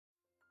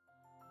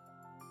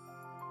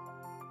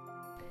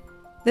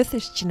This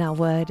is Janelle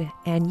Wood,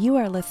 and you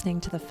are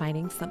listening to the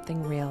Finding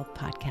Something Real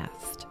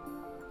podcast.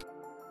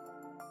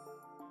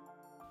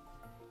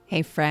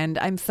 Hey, friend,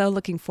 I'm so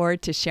looking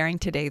forward to sharing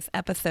today's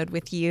episode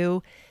with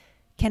you.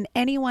 Can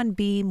anyone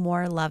be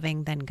more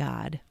loving than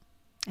God?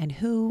 And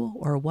who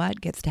or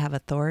what gets to have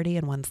authority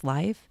in one's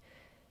life?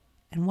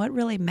 And what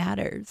really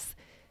matters?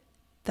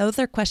 Those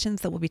are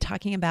questions that we'll be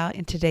talking about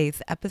in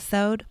today's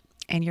episode,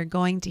 and you're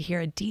going to hear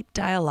a deep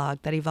dialogue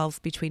that evolves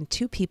between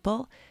two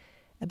people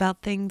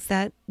about things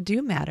that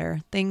do matter,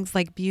 things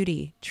like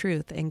beauty,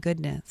 truth, and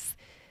goodness.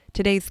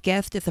 Today's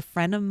guest is a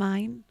friend of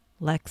mine,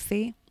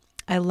 Lexi.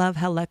 I love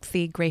how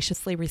Lexi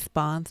graciously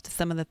responds to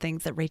some of the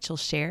things that Rachel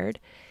shared.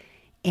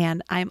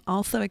 And I'm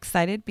also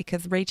excited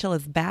because Rachel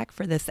is back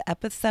for this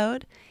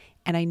episode,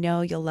 and I know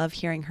you'll love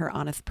hearing her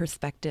honest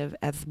perspective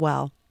as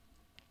well.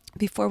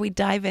 Before we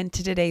dive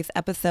into today's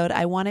episode,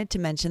 I wanted to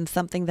mention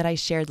something that I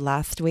shared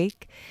last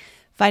week.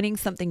 Finding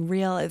Something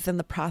Real is in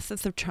the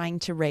process of trying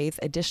to raise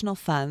additional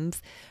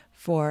funds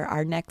for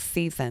our next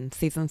season,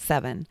 season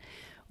 7.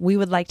 We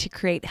would like to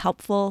create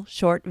helpful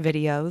short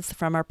videos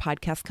from our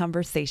podcast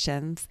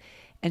conversations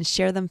and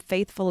share them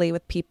faithfully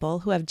with people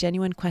who have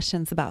genuine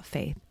questions about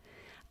faith.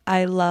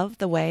 I love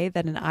the way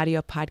that an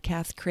audio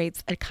podcast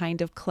creates a kind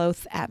of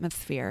close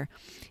atmosphere.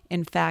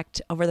 In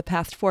fact, over the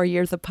past 4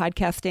 years of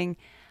podcasting,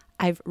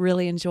 I've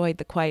really enjoyed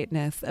the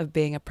quietness of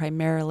being a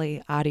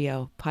primarily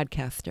audio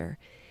podcaster.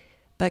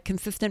 But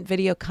consistent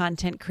video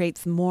content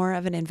creates more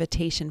of an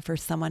invitation for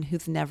someone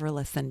who's never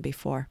listened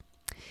before.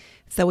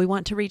 So we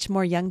want to reach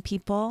more young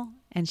people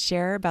and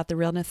share about the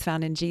realness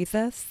found in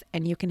Jesus,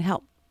 and you can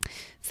help.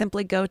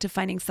 Simply go to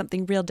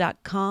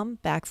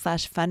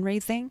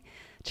findingsomethingreal.com/fundraising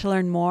to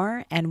learn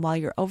more. And while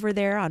you're over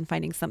there on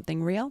Finding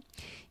Something Real,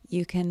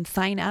 you can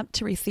sign up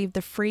to receive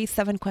the free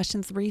 7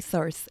 questions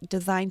resource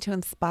designed to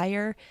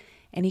inspire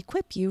and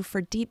equip you for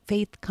deep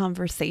faith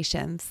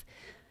conversations.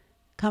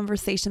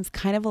 Conversations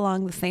kind of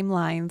along the same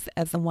lines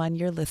as the one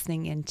you're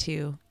listening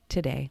into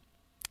today.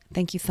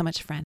 Thank you so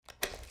much, friend.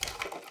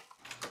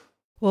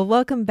 Well,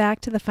 welcome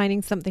back to the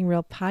Finding Something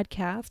Real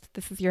podcast.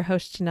 This is your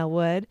host, Janelle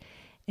Wood,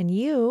 and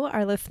you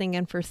are listening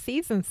in for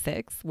season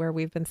 6, where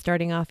we've been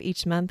starting off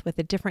each month with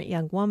a different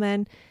young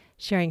woman,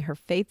 sharing her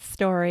faith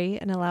story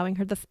and allowing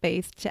her the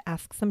space to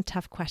ask some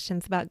tough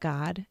questions about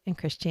God and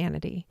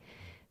Christianity.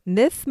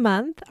 This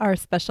month, our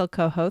special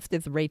co-host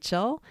is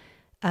Rachel,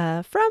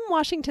 from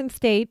Washington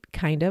State,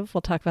 kind of.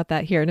 We'll talk about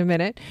that here in a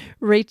minute.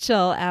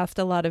 Rachel asked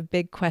a lot of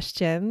big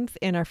questions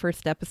in our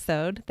first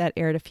episode that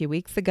aired a few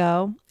weeks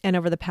ago. And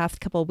over the past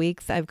couple of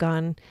weeks, I've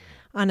gone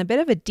on a bit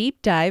of a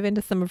deep dive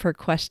into some of her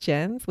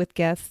questions with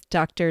guests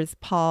Doctors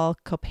Paul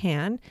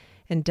Copan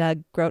and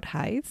Doug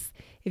Grotheis.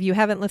 If you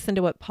haven't listened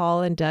to what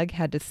Paul and Doug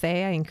had to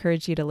say, I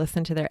encourage you to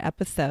listen to their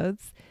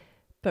episodes.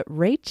 But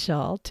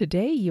Rachel,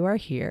 today you are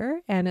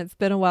here, and it's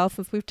been a while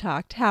since we've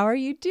talked. How are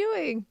you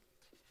doing?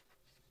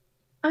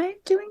 I'm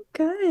doing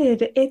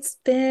good. It's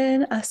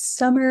been a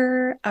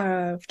summer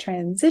of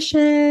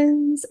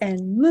transitions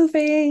and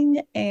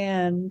moving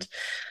and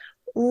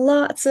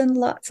lots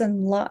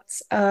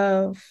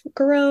of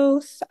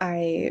growth.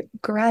 I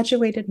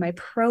graduated my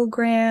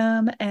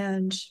program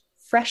and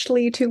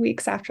freshly 2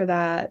 weeks after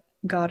that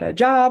got a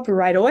job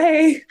right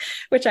away,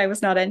 which I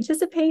was not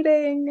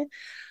anticipating.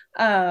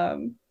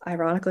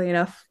 Ironically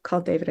enough,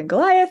 called David and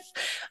Goliath.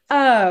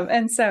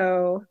 And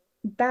so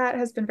that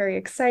has been very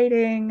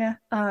exciting.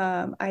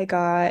 I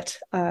got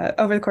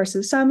over the course of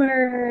the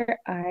summer,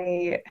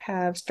 I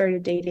have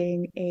started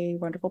dating a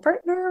wonderful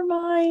partner of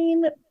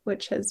mine,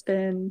 which has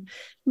been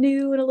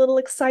new and a little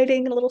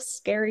exciting and a little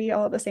scary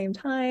all at the same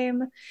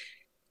time.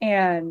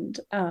 And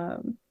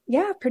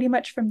yeah, pretty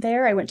much from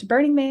there, I went to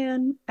Burning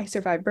Man. I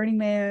survived Burning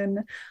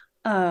Man.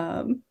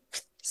 Um,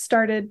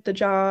 Started the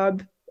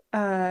job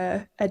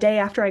a day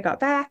after I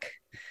got back.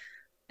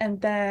 And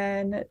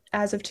then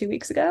as of 2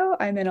 weeks ago,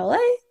 I'm in LA.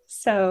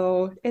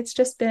 So it's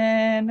just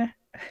been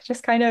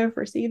just kind of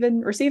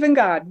receiving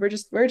God. We're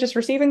just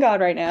receiving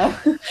God right now.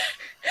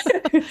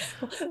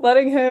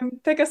 Letting him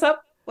pick us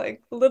up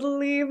like little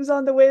leaves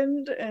on the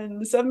wind,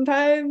 and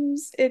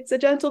sometimes it's a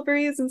gentle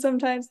breeze and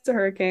sometimes it's a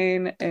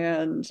hurricane,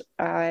 and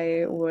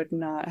I would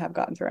not have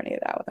gotten through any of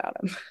that without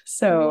him.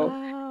 So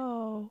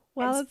Wow.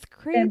 Wow, it's that's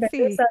been very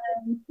crazy.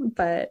 sudden,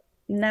 but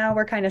now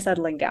we're kind of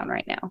settling down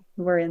right now.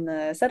 We're in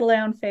the settle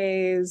down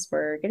phase.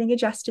 We're getting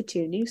adjusted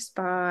to a new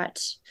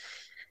spot.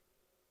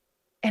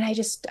 And I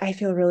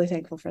feel really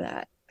thankful for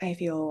that. I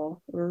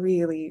feel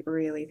really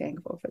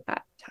thankful for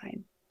that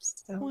time.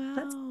 So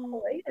that's the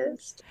Wow.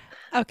 latest.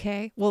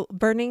 Okay. Well,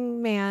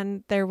 Burning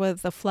Man, there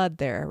was a flood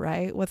there,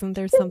 right? Wasn't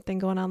there something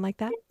going on like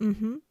that?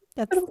 Mm-hmm.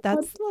 That's a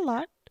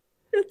lot.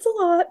 It's a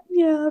lot.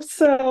 Yeah.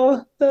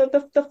 So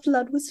the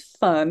flood was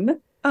fun.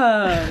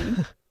 A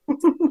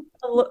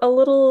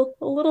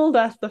little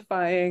death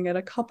defying at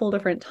a couple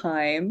different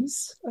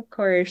times. Of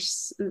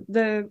course,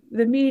 the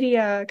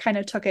media kind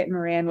of took it and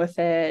ran with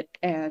it,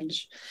 and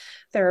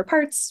there were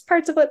parts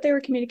of what they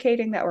were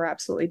communicating that were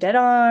absolutely dead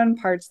on,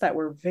 parts that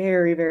were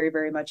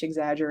very much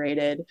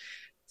exaggerated.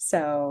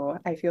 So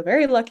I feel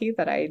very lucky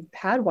that I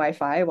had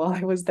Wi-Fi while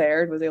I was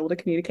there and was able to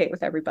communicate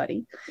with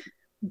everybody.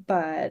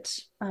 But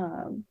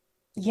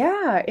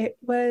yeah, it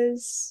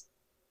was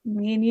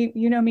me and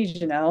you know me,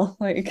 Janelle.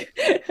 Like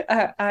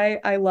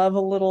I love a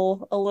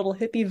little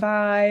hippie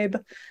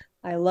vibe.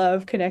 I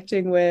love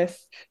connecting with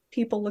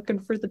people looking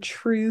for the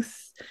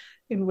truth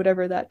in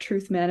whatever that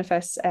truth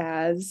manifests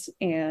as,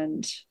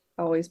 and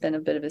always been a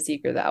bit of a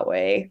seeker that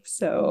way. Mm.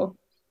 So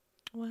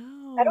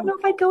I don't Wow. know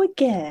if I'd go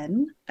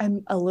again.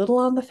 I'm a little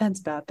on the fence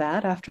about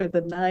that after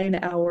the 9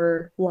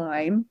 hour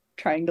line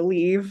trying to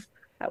leave.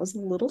 That was a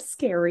little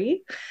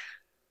scary,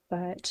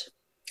 but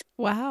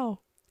Wow.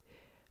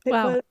 it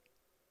Wow. was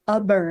a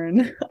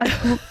burn.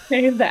 I will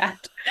say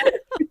that.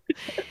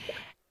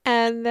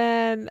 And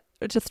then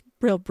just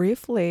real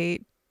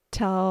briefly,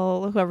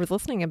 tell whoever's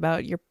listening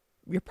about your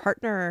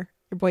partner,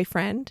 your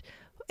boyfriend.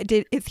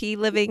 Is he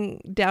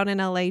living down in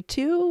LA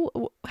too?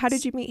 How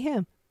did you meet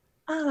him?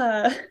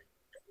 Uh,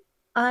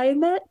 I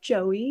met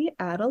Joey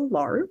at a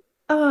LARP,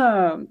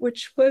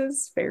 which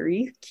was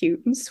very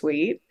cute and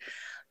sweet.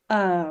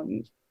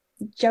 Um,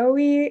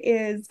 Joey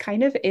is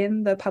kind of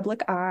in the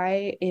public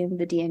eye in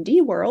the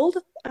D&D world.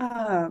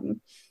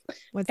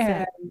 What's And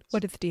that?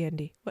 What is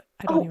D&D? What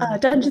I don't even know.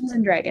 Dungeons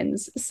and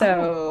Dragons. Oh,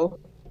 So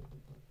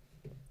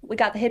we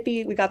got the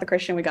hippie, we got the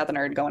Christian, we got the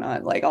nerd going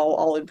on, like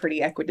all in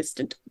pretty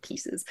equidistant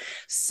pieces.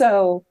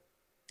 So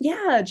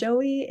yeah,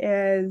 Joey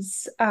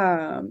is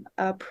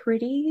a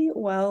pretty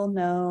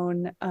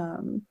well-known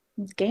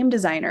game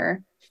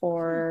designer hmm.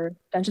 for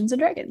Dungeons and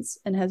Dragons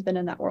and has been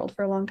in that world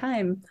for a long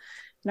time.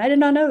 And I did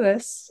not know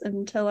this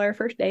until our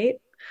first date.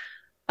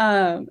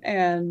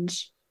 And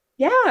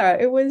yeah,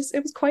 it was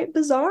quite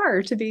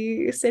bizarre to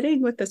be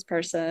sitting with this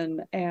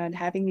person and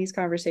having these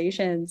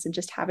conversations and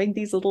just having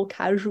these little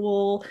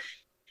casual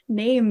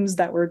names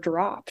that were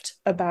dropped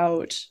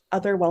about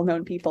other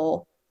well-known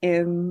people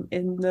in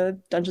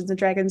the Dungeons and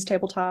Dragons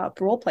tabletop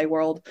roleplay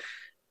world.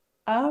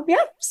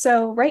 Yeah,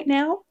 so right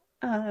now,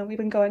 we've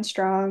been going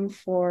strong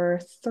for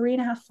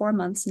 3.5, 4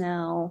 months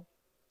now.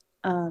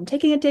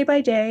 Taking it day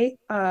by day.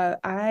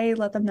 I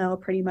let them know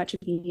pretty much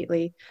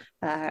immediately.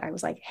 I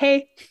was like,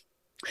 hey,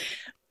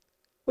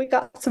 we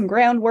got some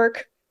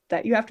groundwork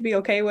that you have to be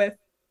okay with.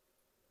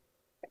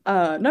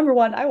 Number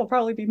one, I will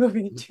probably be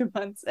moving in 2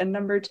 months. And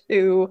number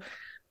two,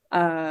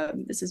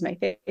 this is my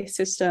face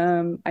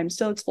system. I'm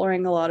still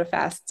exploring a lot of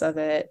facets of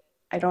it.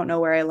 I don't know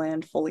where I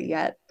land fully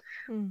yet,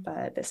 Hmm.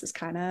 but this is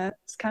kind of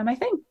my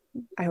thing.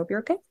 I hope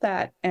you're okay with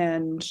that.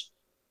 And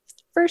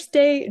first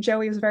day,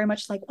 Joey was very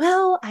much like,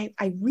 well,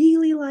 I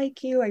really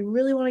like you. I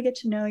really want to get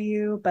to know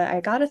you, but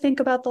I got to think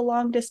about the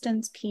long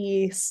distance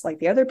piece. Like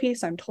the other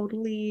piece, I'm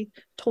totally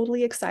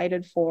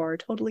excited for,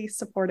 totally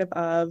supportive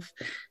of.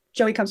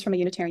 Joey comes from a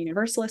Unitarian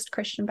Universalist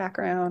Christian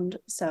background, Hmm.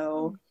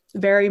 so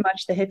very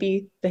much the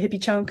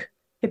hippie chunk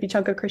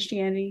of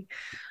Christianity.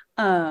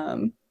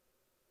 Um,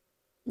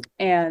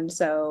 and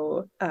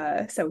so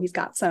he's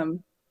got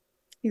some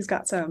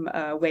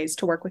ways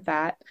to work with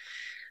that,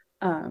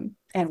 and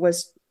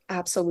was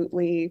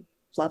absolutely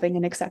loving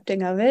and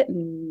accepting of it,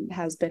 and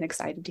has been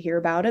excited to hear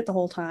about it the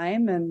whole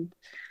time. And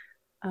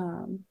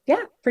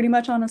yeah, pretty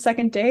much on a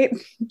second date,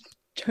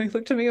 Joey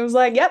looked at me and was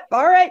like, "Yep,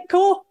 all right,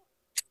 cool.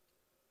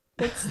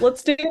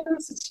 Let's do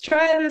this. Let's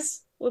try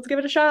this. Let's give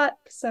it a shot."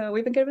 So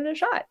we've been giving it a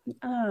shot.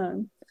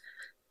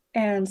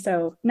 And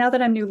so now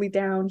that I'm newly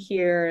down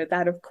here,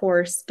 that of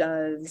course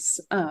does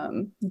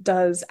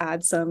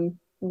add some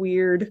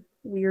weird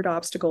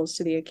obstacles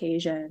to the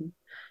occasion.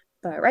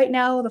 But right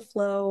now the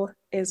flow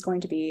is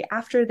going to be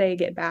after they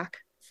get back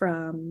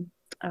from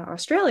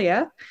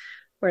Australia,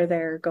 where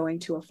they're going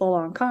to a full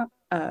on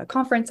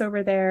conference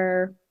over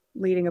there,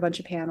 leading a bunch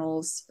of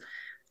panels.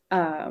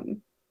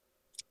 Um,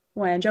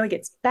 when Joey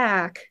gets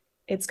back,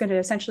 it's going to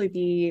essentially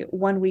be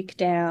 1 week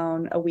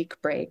down, a week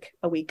break,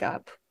 a week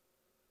up,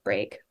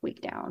 break,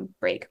 week down,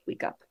 break,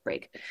 week up,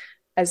 break.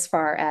 As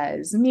far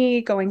as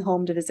me going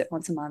home to visit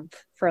once a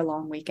month for a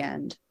long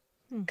weekend,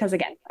 Hmm. because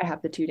again, I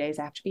have the 2 days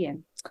I have to be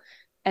in.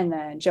 And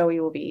then Joey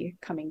will be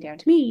coming down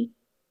to me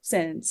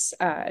since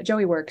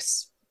Joey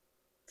works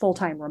full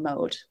time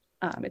remote.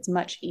 It's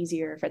much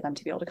easier for them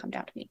to be able to come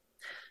down to me.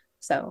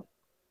 So,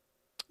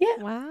 yeah.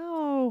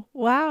 Wow.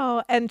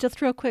 Wow. And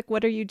just real quick,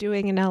 what are you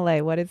doing in LA?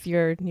 What is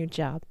your new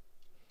job?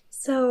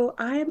 So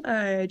I'm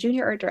a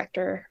junior art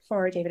director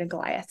for David and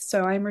Goliath.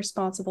 So I'm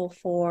responsible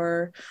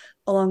for,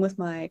 along with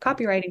my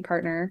copywriting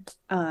partner,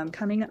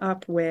 coming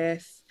up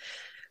with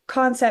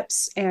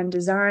concepts and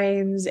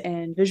designs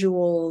and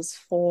visuals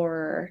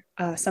for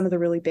some of the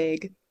really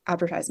big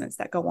advertisements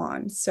that go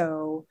on.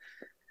 So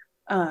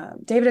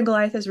David and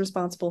Goliath is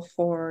responsible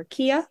for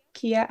Kia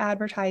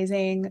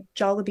advertising,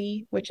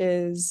 Jollibee, which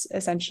is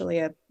essentially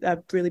a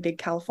really big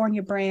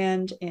California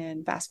brand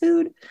in fast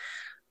food.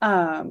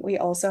 We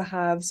also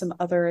have some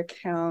other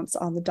accounts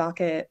on the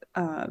docket,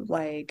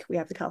 like we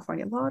have the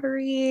California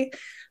Lottery.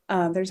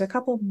 There's a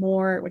couple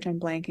more, which I'm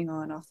blanking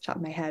on off the top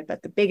of my head,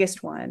 but the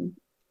biggest one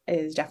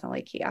is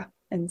definitely Kia.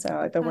 And so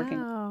I've been working,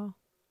 Wow.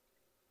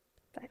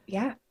 but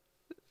yeah.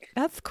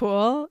 That's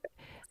cool.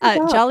 my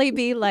God.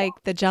 Jollibee, like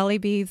the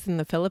Jollibees in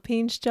the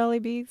Philippines,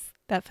 Jollibees,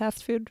 that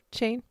fast food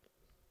chain.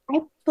 I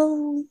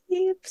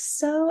believe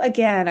so.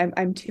 Again,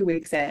 I'm 2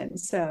 weeks in,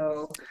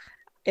 so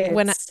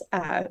When I, it's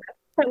I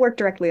haven't worked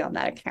directly on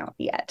that account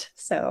yet.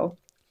 So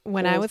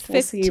when I we'll was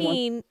we'll see once.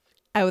 15,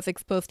 I was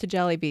exposed to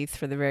Jollibees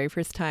for the very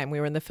first time. We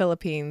were in the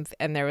Philippines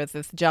and there was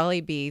this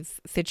Jollibees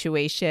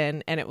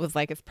situation and it was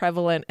like as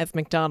prevalent as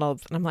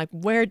McDonald's. And I'm like,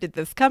 where did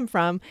this come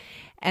from?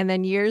 And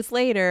then years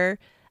later,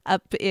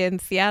 up in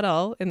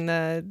Seattle, in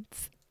the,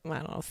 I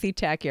don't know,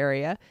 SeaTac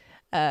area,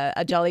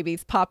 a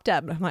Jollibees popped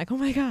up. And I'm like, oh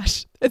my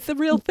gosh, it's a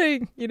real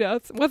thing. You know,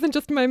 it wasn't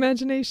just my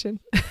imagination.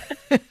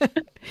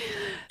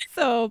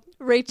 So,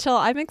 Rachel,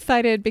 I'm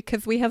excited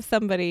because we have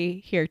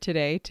somebody here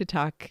today to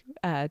talk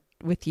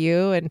with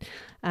you and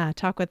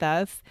talk with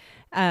us.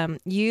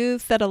 You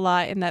said a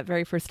lot in that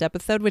very first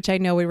episode, which I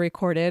know we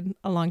recorded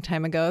a long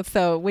time ago.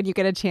 So, when you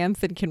get a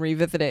chance and can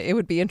revisit it, it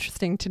would be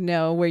interesting to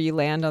know where you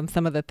land on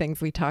some of the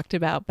things we talked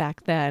about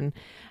back then.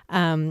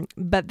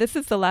 But this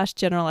is the last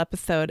general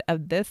episode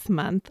of this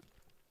month.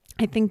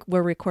 I think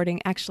we're recording,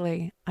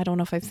 actually, I don't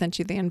know if I've sent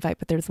you the invite,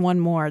 but there's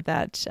one more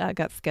that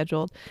got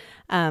scheduled,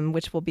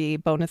 which will be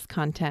bonus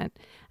content.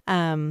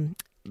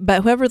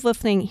 But whoever's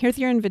listening, here's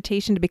your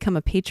invitation to become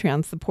a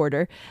Patreon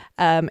supporter.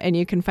 And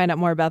you can find out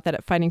more about that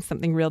at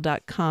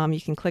findingsomethingreal.com.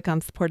 You can click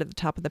on support at the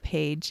top of the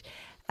page.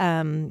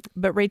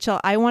 But Rachel,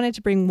 I wanted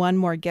to bring one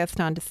more guest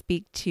on to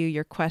speak to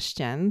your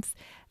questions.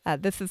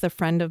 This is a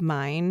friend of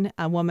mine,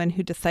 a woman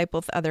who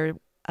disciples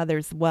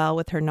others well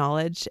with her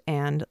knowledge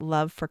and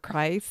love for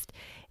Christ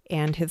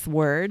and his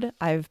word.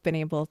 I've been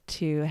able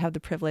to have the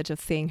privilege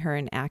of seeing her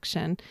in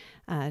action.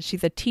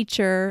 She's a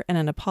teacher and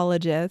an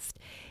apologist,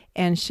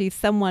 and she's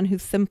someone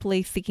who's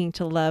simply seeking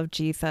to love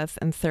Jesus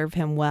and serve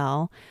him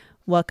well.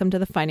 Welcome to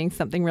the Finding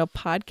Something Real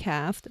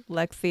podcast,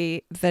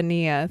 Alexis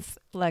Zanias.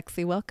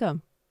 Lexi,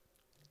 welcome.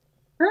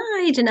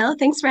 Hi, Janelle.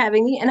 Thanks for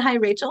having me. And hi,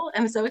 Rachel.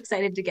 I'm so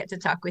excited to get to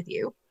talk with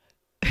you.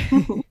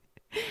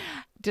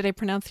 Did I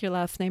pronounce your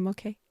last name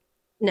okay?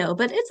 No,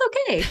 but it's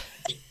okay.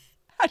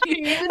 How do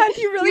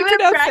you really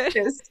pronounce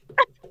practiced.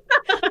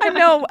 it? I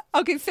know.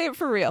 Okay, say it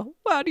for real.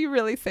 How do you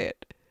really say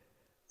it?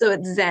 So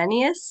it's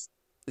Zanias.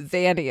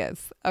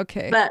 Zanias.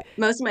 Okay. But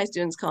most of my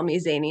students call me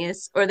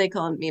Zanias, or they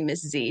call me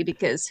Miss Z,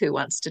 because who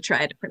wants to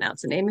try to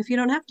pronounce a name if you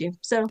don't have to?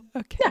 So,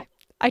 okay. Yeah.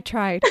 I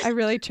tried. I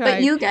really tried.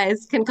 But you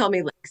guys can call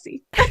me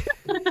Lexi.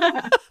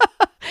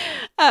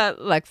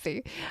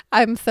 Lexi,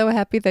 I'm so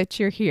happy that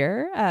you're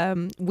here.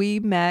 We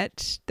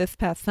met this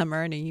past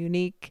summer in a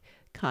unique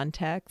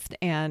context.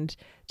 And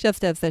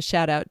just as a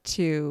shout out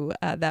to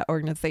that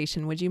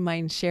organization, would you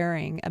mind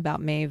sharing about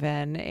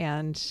Maven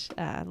and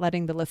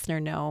letting the listener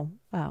know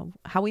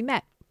how we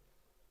met?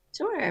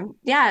 Sure.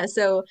 Yeah.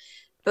 So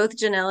both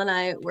Janelle and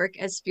I work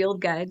as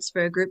field guides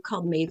for a group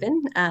called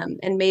Maven.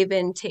 And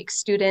Maven takes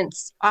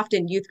students,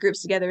 often youth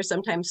groups together,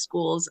 sometimes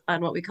schools,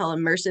 on what we call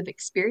immersive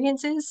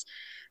experiences.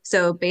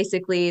 So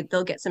basically,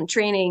 they'll get some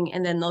training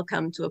and then they'll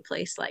come to a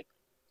place like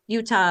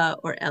Utah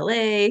or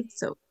LA.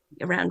 So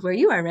around where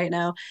you are right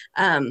now,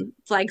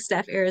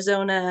 Flagstaff,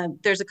 Arizona.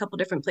 There's a couple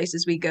different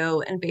places we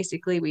go. And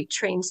basically, we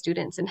train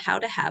students in how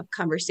to have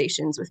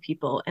conversations with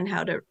people and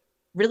how to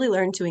really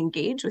learn to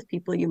engage with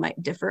people you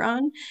might differ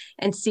on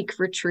and seek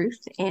for truth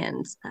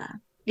and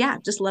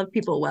just love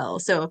people well.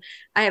 So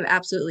I have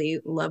absolutely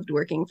loved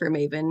working for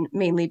Maven,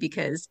 mainly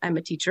because I'm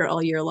a teacher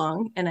all year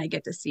long and I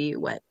get to see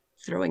what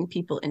throwing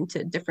people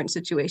into different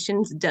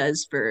situations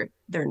does for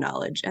their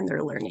knowledge and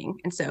their learning.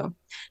 And so,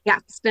 yeah,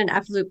 it's been an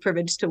absolute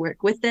privilege to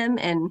work with them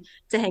and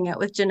to hang out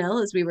with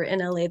Janelle as we were in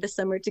LA this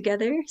summer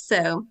together.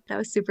 So that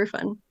was super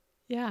fun.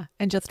 Yeah.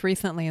 And just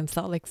recently in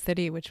Salt Lake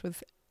City, which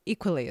was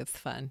equally as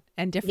fun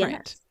and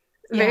different.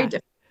 Yes, very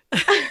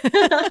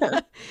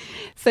different.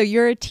 So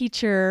you're a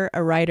teacher,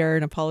 a writer,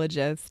 an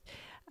apologist,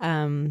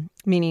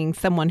 meaning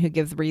someone who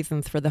gives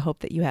reasons for the hope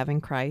that you have in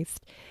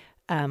Christ.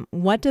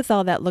 What does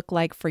all that look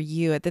like for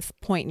you at this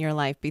point in your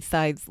life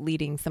besides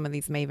leading some of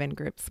these Maven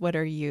groups? What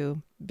are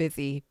you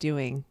busy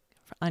doing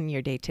on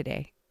your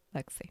day-to-day,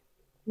 Lexi?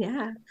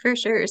 Yeah, for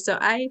sure. So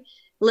I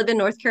live in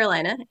North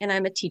Carolina and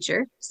I'm a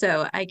teacher.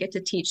 So I get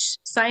to teach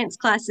science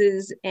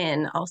classes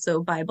and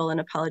also Bible and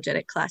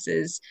apologetic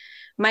classes.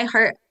 My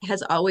heart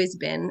has always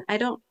been, I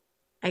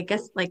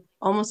guess like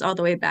almost all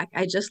the way back,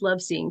 I just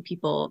love seeing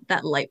people,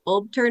 that light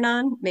bulb turn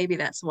on. Maybe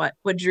that's what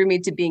drew me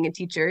to being a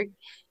teacher.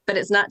 But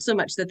it's not so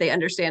much that they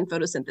understand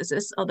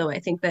photosynthesis, although I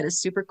think that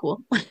is super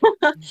cool.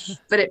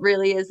 But it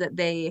really is that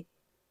they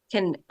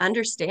can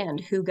understand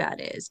who God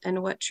is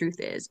and what truth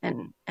is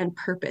and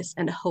purpose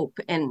and hope.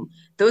 And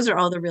those are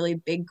all the really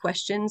big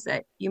questions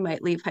that you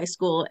might leave high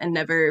school and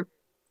never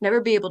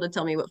be able to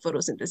tell me what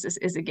photosynthesis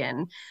is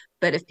again.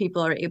 But if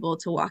people are able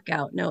to walk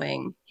out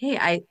knowing, hey,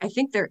 I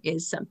think there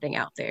is something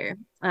out there.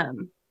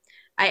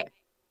 I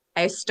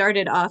I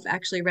started off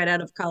actually right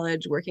out of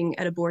college working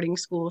at a boarding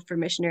school for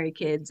missionary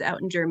kids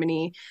out in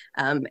Germany.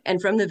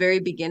 And from the very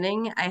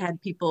beginning, I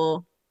had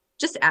people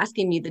just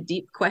asking me the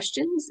deep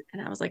questions.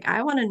 And I was like,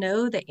 I want to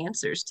know the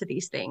answers to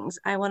these things.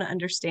 I want to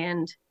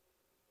understand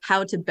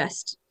how to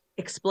best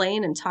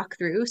explain and talk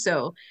through.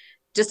 So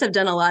just have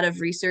done a lot of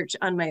research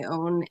on my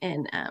own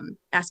and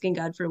asking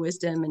God for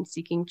wisdom and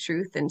seeking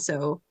truth. And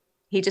so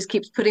he just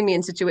keeps putting me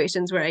in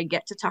situations where I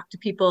get to talk to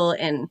people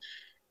and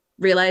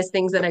realize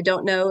things that I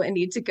don't know and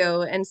need to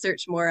go and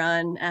search more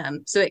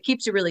on. So it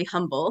keeps you really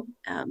humble.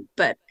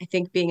 But I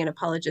think being an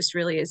apologist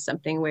really is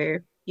something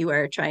where you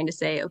are trying to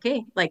say,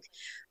 okay, like,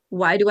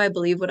 why do I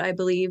believe what I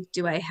believe?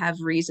 Do I have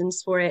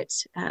reasons for it?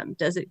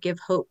 Does it give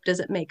hope? Does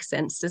it make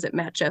sense? Does it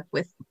match up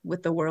with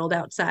the world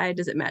outside?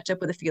 Does it match up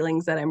with the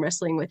feelings that I'm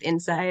wrestling with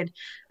inside?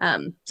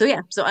 So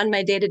yeah, so on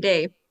my day to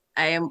day,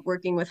 I am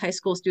working with high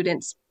school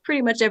students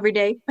pretty much every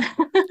day,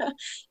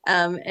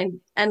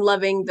 and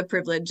loving the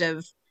privilege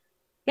of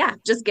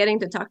just getting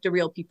to talk to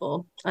real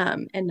people,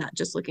 and not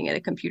just looking at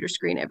a computer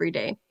screen every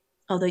day.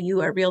 Although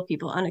you are real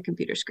people on a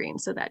computer screen,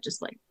 so that just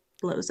like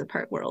blows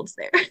apart worlds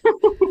there.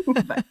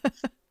 But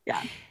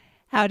yeah.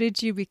 How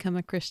did you become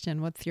a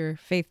Christian? What's your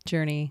faith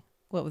journey?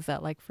 What was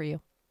that like for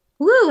you?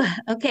 Woo.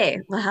 Okay.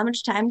 Well, how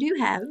much time do you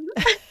have?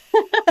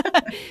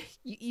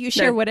 You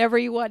share whatever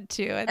you want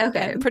to.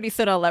 Okay. And pretty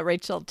soon I'll let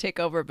Rachel take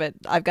over, but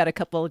I've got a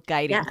couple of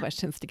guiding Yeah.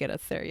 questions to get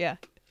us there. Yeah.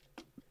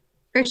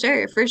 For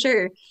sure. For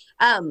sure.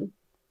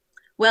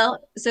 Well,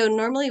 so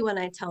normally when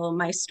I tell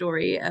my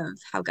story of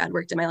how God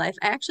worked in my life,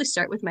 I actually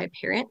start with my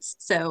parents.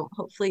 So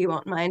hopefully you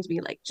won't mind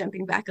me like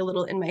jumping back a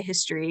little in my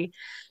history.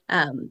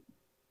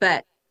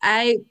 But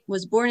I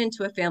was born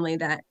into a family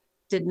that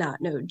did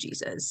not know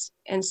Jesus.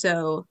 And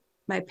so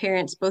my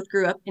parents both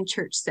grew up in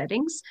church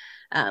settings.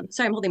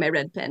 Sorry, I'm holding my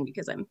red pen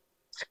because I'm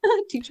a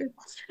teacher.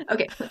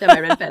 Okay, put down my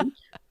red pen.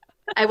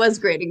 I was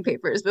grading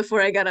papers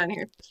before I got on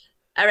here.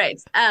 All right.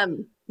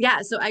 Yeah,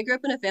 so I grew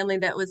up in a family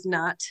that was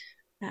not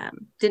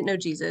didn't know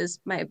Jesus.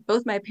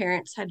 Both my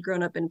parents had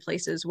grown up in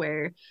places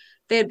where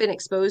they had been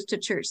exposed to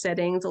church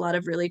settings, a lot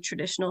of really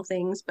traditional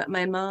things. But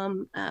my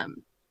mom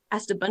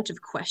asked a bunch of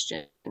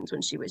questions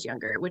when she was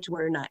younger, which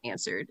were not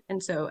answered.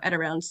 And so at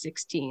around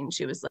 16,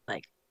 she was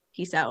like,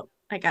 "Peace out.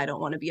 Like, I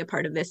don't want to be a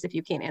part of this if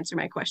you can't answer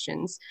my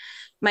questions."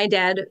 My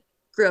dad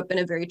grew up in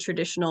a very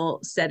traditional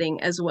setting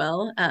as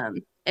well.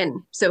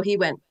 And so he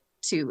went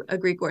to a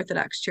Greek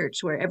Orthodox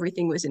church where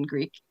everything was in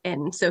Greek.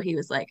 And so he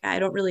was like, I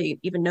don't really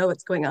even know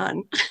what's going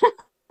on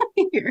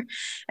here.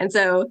 And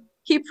so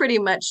he pretty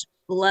much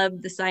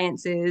loved the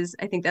sciences.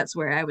 I think that's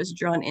where I was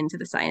drawn into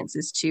the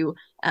sciences too.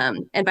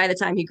 And by the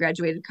time he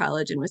graduated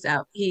college and was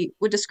out, he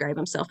would describe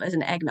himself as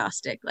an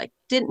agnostic, like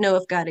didn't know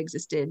if God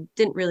existed,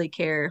 didn't really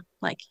care,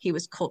 like he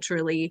was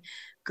culturally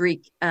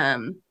Greek.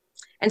 And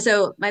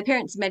so my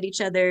parents met each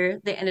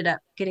other. They ended up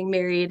getting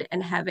married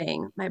and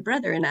having my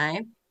brother and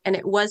I. And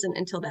it wasn't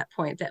until that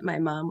point that my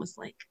mom was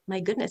like,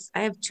 my goodness,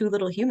 I have two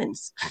little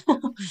humans.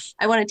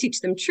 I want to teach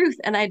them truth,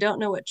 and I don't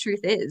know what truth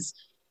is.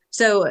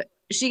 So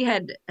she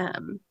had,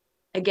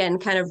 again,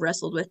 kind of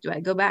wrestled with, do I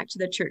go back to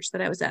the church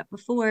that I was at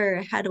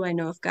before? How do I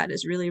know if God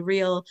is really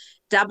real?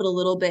 Dabbled a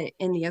little bit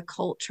in the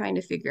occult, trying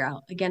to figure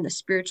out, again, the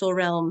spiritual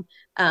realm.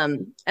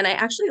 And I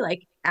actually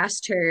like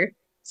asked her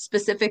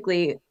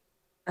specifically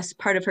as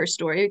part of her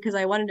story because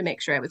I wanted to make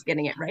sure I was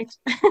getting it right,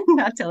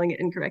 not telling it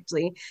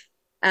incorrectly.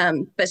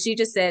 But she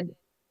just said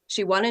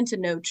she wanted to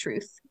know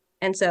truth.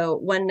 And so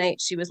one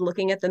night she was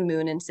looking at the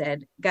moon and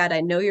said, God,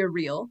 I know you're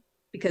real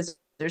because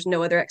there's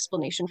no other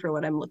explanation for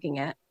what I'm looking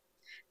at.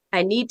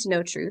 I need to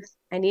know truth.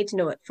 I need to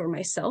know it for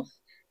myself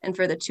and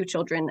for the two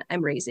children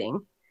I'm raising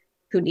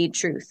who need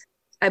truth.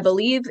 I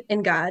believe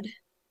in God.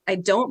 I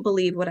don't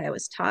believe what I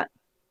was taught.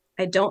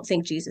 I don't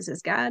think Jesus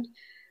is God.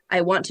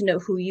 I want to know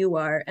who you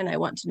are, and I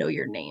want to know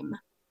your name.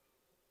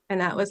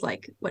 And that was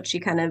like what she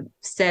kind of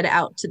said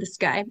out to the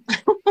sky.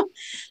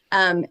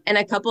 And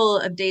a couple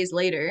of days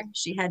later,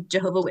 she had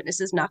Jehovah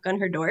Witnesses knock on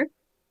her door.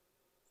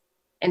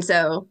 And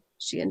so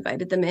she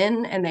invited them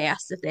in and they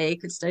asked if they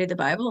could study the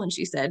Bible. And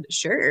she said,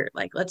 sure,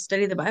 like, let's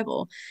study the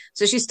Bible.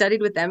 So she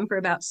studied with them for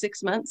about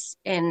 6 months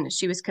and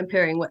she was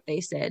comparing what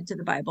they said to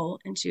the Bible.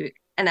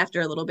 And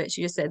after a little bit,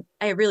 she just said,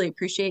 I really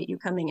appreciate you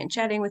coming and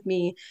chatting with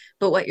me,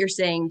 but what you're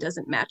saying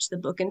doesn't match the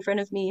book in front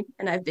of me.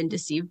 And I've been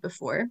deceived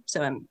before.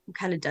 So I'm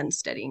kind of done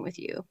studying with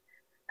you.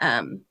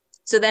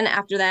 So then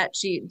after that,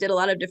 she did a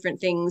lot of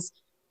different things,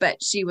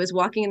 but she was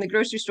walking in the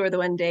grocery store the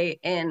one day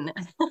and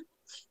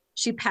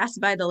she passed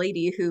by the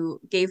lady who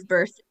gave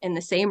birth in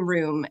the same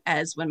room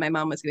as when my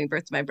mom was giving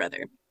birth to my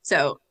brother.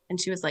 So, and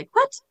she was like,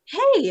 what?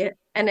 Hey.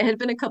 And it had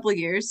been a couple of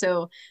years.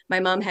 So my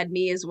mom had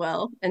me as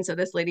well. And so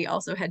this lady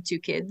also had two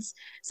kids.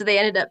 So they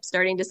ended up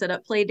starting to set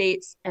up play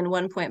dates. And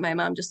one point, my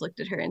mom just looked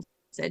at her and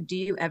said, do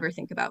you ever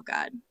think about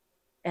God?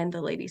 And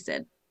the lady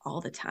said, all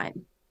the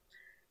time,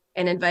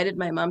 and invited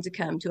my mom to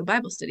come to a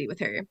Bible study with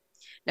her.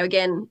 Now,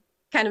 again,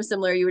 kind of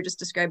similar, you were just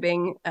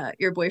describing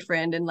your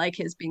boyfriend and like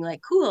his being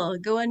like, cool,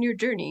 go on your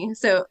journey.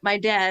 So my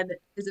dad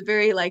is a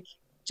very like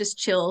just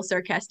chill,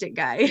 sarcastic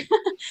guy.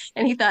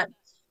 And he thought,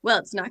 well,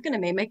 it's not going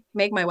to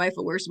make my wife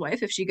a worse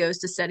wife if she goes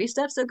to study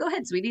stuff. So go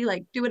ahead, sweetie,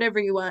 like do whatever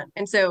you want.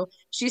 And so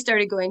she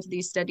started going to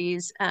these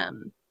studies.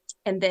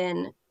 And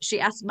then she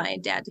asked my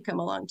dad to come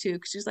along too,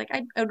 because she's like,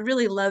 I would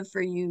really love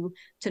for you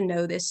to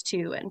know this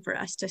too, and for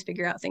us to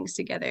figure out things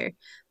together.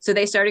 So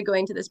they started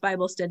going to this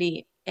Bible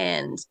study.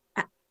 And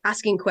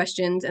asking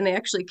questions, and they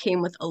actually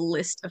came with a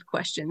list of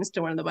questions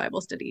to one of the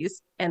Bible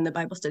studies, and the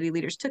Bible study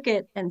leaders took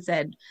it and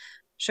said,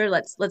 sure,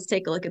 let's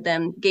take a look at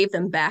them, gave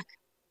them back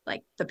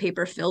like the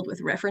paper filled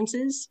with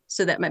references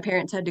so that my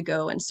parents had to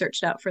go and search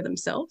it out for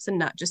themselves and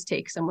not just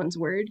take someone's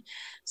word.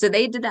 So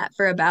they did that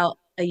for about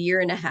a year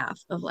and a half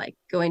of like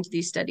going to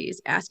these studies,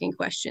 asking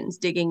questions,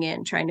 digging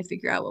in, trying to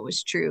figure out what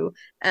was true.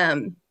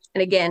 And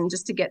again,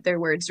 just to get their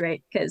words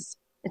right, because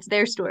it's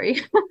their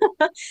story.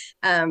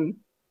 um,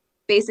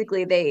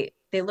 Basically,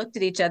 they looked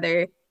at each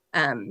other,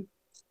 and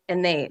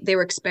they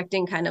were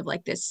expecting kind of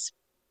like this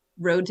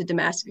road to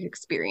Damascus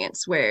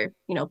experience where,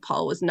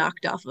 Paul was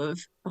knocked off of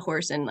a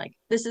horse and like,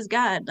 this is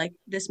God, like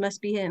this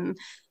must be him.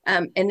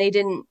 And they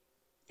didn't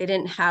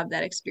have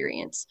that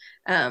experience.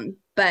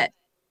 But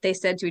they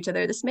said to each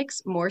other, this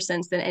makes more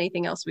sense than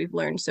anything else we've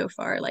learned so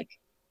far. Like,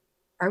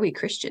 are we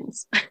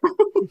Christians?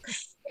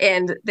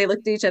 And they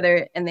looked at each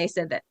other and they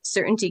said that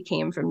certainty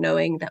came from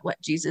knowing that what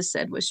Jesus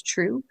said was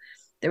true.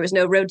 There was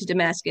no road to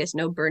Damascus,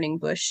 no burning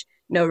bush,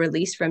 no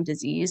release from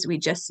disease. We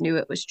just knew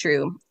it was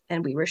true.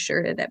 And we were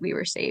sure that we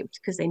were saved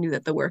because they knew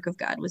that the work of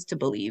God was to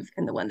believe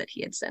in the one that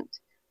he had sent.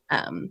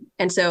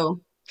 And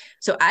so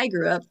I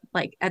grew up,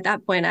 like at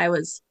that point, I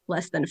was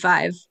less than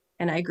 5.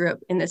 And I grew up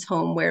in this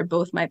home where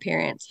both my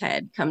parents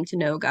had come to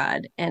know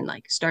God and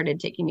like started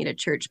taking me to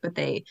church, but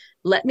they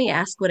let me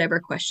ask whatever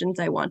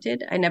questions I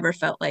wanted. I never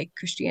felt like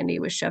Christianity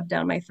was shoved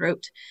down my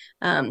throat.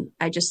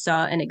 I just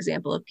saw an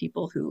example of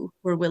people who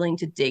were willing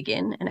to dig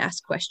in and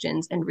ask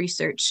questions and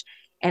research.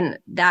 And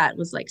that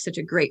was like such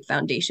a great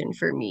foundation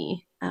for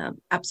me.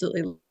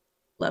 Absolutely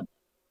love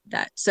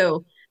that.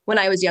 So when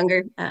I was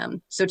younger,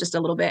 so just a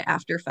little bit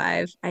after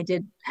 5, I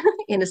did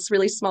in a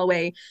really small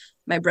way.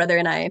 My brother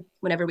and I,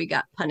 whenever we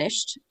got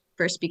punished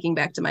for speaking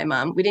back to my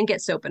mom, we didn't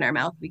get soap in our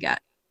mouth. We got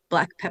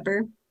black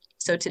pepper.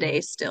 So today,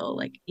 still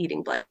like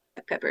eating black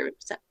pepper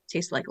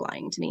tastes like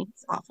lying to me.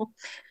 It's awful.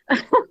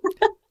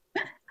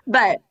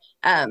 but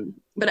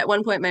but at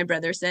one point, my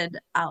brother said,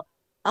 "I'll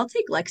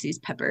take Lexi's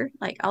pepper.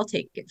 Like I'll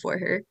take it for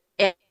her."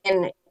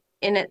 And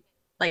in it,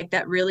 like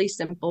that really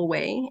simple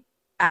way,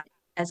 I,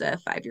 as a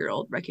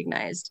 5-year-old,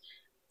 recognized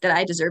that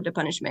I deserved a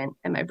punishment,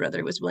 and my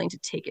brother was willing to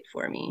take it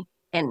for me.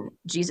 And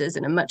Jesus,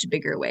 in a much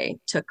bigger way,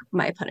 took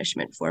my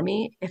punishment for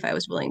me if I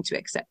was willing to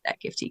accept that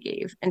gift he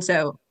gave. And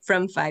so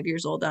from 5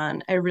 years old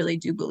on, I really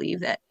do believe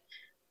that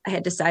I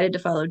had decided to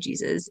follow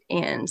Jesus.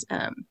 And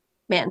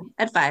man,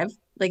 at 5,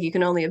 like you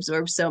can only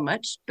absorb so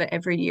much, but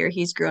every year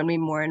he's grown me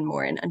more and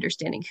more in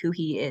understanding who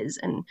he is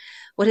and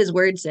what his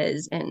word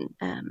says. And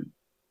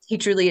he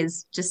truly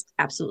is just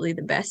absolutely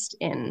the best.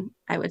 And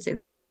I would say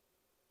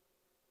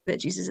that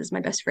Jesus is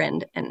my best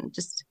friend, and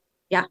just,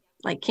 yeah,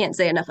 like can't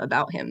say enough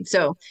about him.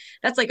 So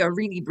that's like a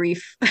really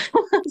brief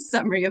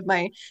summary of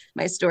my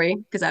story,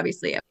 because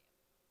obviously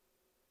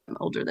I'm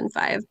older than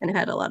 5 and have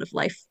had a lot of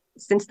life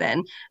since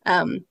then.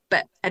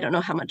 But I don't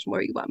know how much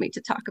more you want me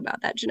to talk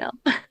about that, Janelle.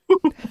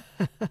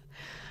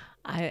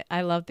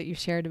 I love that you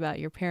shared about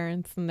your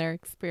parents and their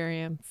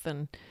experience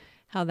and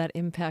how that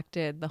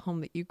impacted the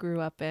home that you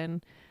grew up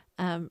in.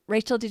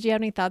 Rachel, did you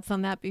have any thoughts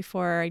on that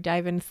before I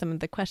dive into some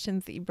of the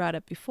questions that you brought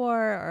up before,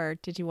 or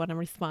did you want to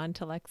respond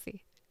to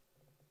Lexi?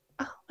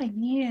 Oh, I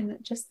mean,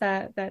 just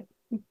that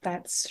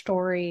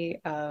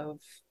story of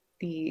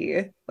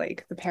the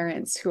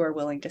parents who are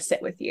willing to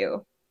sit with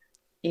you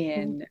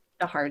in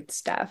the hard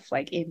stuff,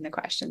 like in the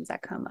questions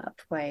that come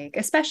up, like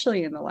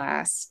especially in the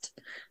last,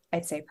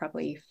 I'd say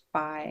probably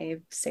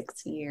 5-6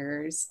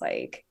 years,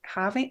 like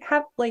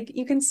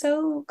you can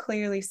so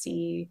clearly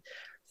see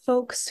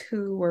folks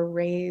who were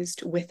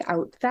raised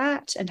without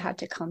that and had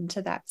to come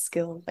to that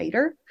skill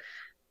later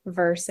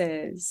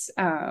versus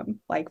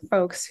like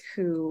folks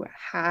who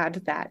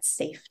had that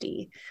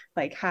safety,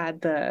 like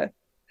had the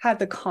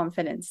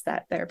confidence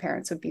that their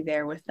parents would be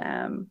there with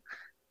them.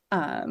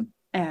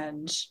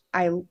 And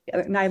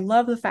I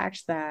love the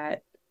fact that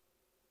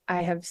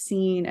I have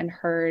seen and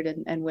heard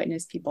and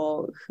witnessed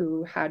people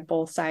who had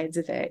both sides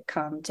of it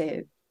come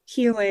to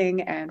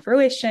healing and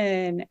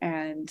fruition,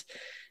 and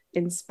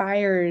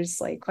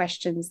inspires like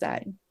questions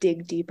that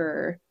dig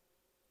deeper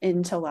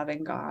into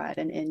loving God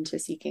and into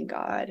seeking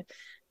God.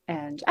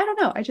 And I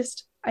don't know,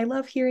 I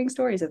love hearing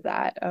stories of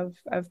that, of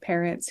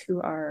parents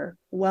who are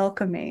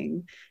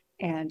welcoming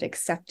and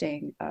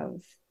accepting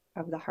of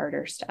the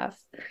harder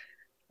stuff.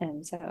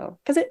 And so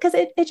because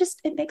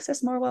it makes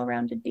us more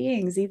well-rounded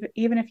beings,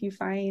 even if you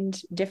find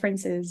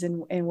differences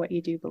in what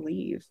you do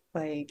believe,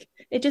 like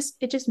it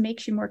just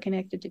makes you more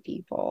connected to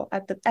people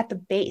at the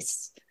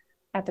base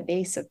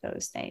of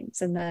those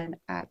things. And then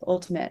at the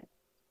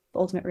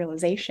ultimate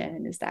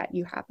realization is that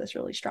you have this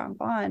really strong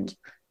bond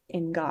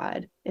in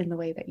God, in the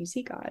way that you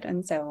see God.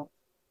 And so,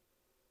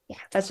 yeah,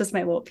 that's just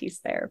my little piece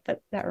there,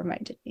 but that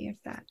reminded me of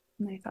that.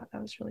 And I thought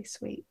that was really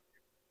sweet.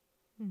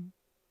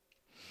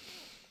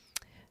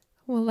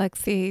 Well,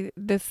 Lexi,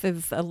 this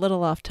is a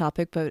little off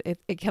topic, but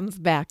it comes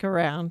back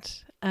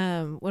around.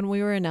 When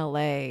we were in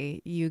LA,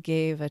 you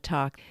gave a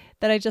talk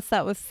that I just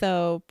thought was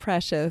so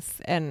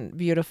precious and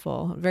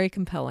beautiful, very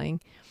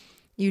compelling.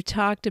 You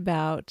talked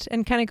about,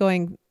 and kind of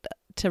going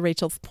to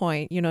Rachel's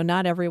point,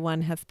 not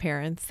everyone has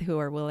parents who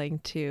are willing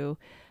to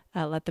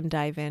let them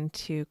dive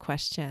into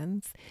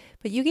questions.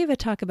 But you gave a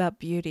talk about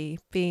beauty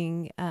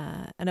being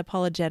an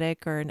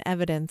apologetic or an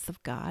evidence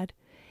of God.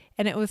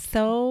 And it was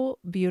so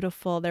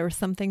beautiful. There were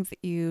some things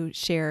that you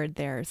shared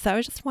there. So I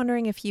was just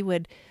wondering if you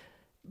would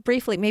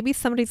briefly, maybe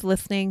somebody's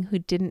listening who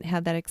didn't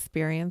have that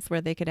experience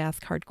where they could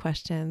ask hard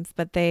questions,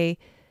 but they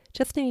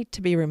just need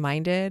to be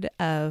reminded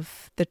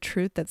of the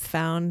truth that's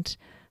found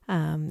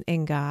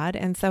in God.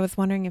 And so I was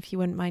wondering if you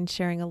wouldn't mind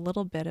sharing a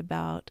little bit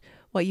about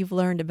what you've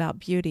learned about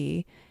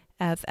beauty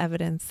as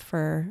evidence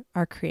for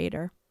our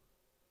Creator.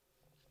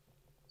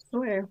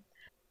 Sure.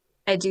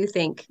 I do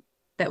think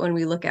that when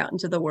we look out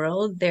into the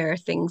world, there are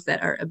things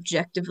that are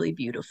objectively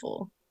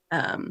beautiful.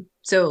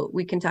 So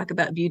we can talk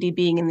about beauty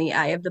being in the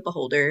eye of the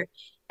beholder.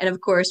 And of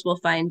course, we'll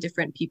find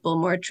different people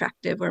more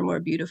attractive or more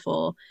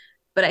beautiful.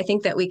 But I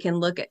think that we can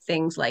look at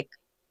things like,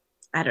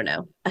 I don't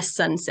know, a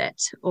sunset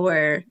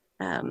or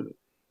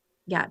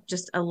yeah,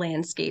 just a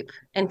landscape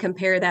and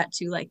compare that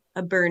to like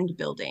a burned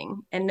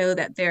building and know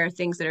that there are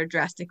things that are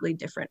drastically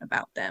different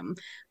about them.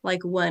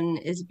 Like one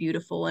is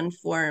beautiful in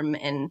form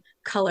and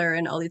color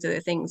and all these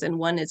other things, and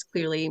one is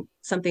clearly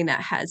something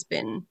that has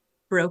been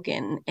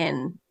broken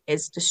and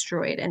is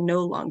destroyed and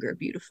no longer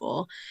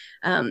beautiful.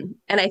 And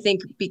I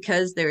think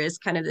because there is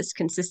kind of this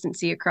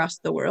consistency across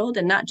the world,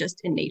 and not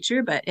just in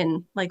nature, but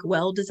in like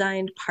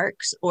well-designed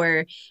parks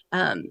or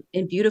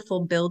in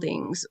beautiful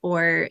buildings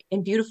or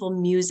in beautiful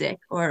music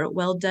or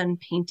well-done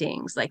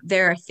paintings, like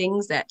there are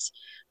things that,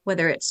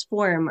 whether it's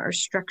form or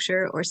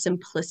structure or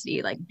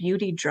simplicity, like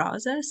beauty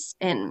draws us.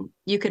 And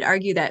you could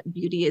argue that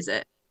beauty is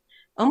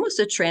almost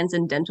a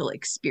transcendental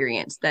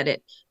experience, that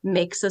it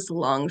makes us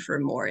long for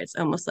more. It's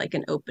almost like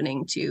an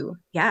opening to,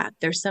 yeah,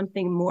 there's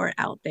something more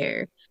out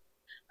there.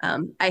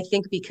 I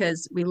think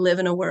because we live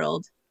in a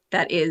world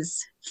that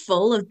is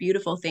full of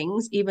beautiful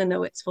things, even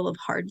though it's full of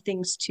hard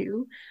things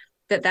too,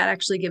 that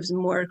actually gives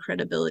more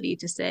credibility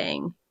to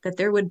saying that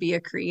there would be a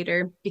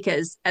creator.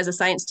 Because as a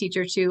science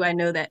teacher too, I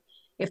know that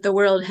if the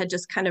world had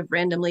just kind of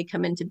randomly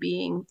come into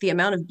being, the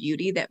amount of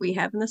beauty that we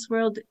have in this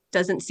world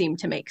doesn't seem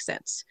to make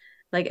sense.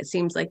 Like it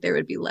seems like there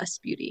would be less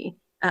beauty.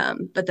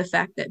 But the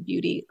fact that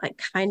beauty like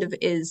kind of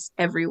is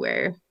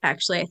everywhere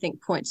actually, I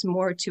think, points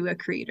more to a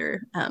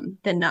creator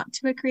than not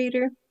to a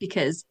creator,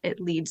 because it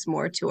leads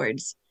more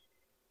towards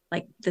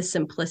like the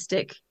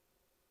simplistic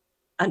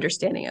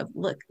understanding of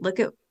look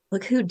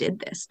who did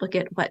this. Look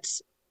at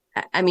what's,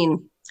 I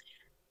mean,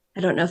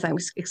 I don't know if I'm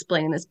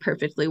explaining this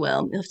perfectly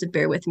well. You'll have to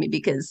bear with me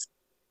because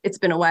it's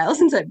been a while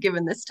since I've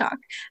given this talk.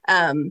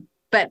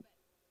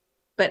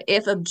 But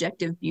if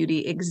objective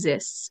beauty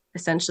exists,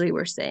 essentially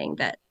we're saying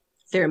that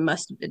there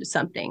must have been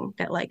something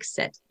that like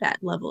set that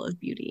level of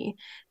beauty,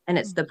 and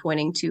it's the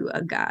pointing to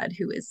a God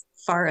who is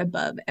far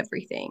above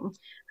everything.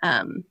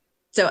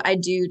 So I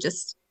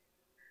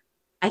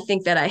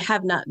think that I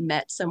have not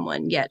met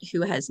someone yet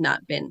who has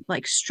not been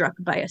like struck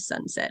by a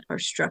sunset or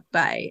struck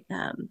by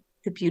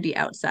the beauty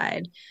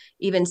outside.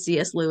 Even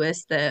C.S.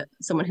 Lewis,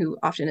 someone who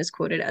often is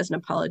quoted as an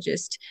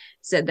apologist,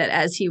 said that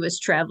as he was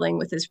traveling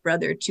with his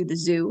brother to the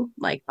zoo,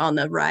 like on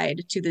the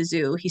ride to the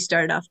zoo, he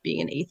started off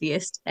being an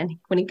atheist. And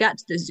when he got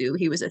to the zoo,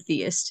 he was a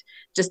theist,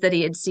 just that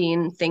he had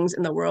seen things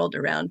in the world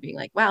around being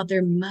like, wow,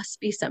 there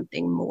must be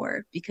something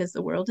more because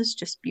the world is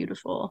just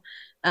beautiful.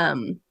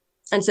 And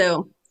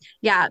so,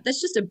 yeah,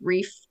 that's just a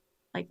brief,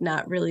 like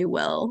not really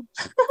well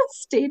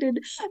stated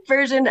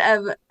version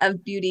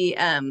of beauty.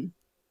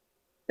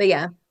 But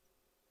yeah,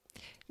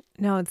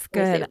 No, it's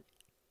good.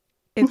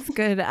 It's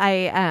good.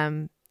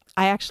 I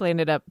actually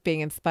ended up being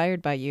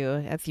inspired by you,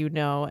 as you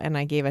know, and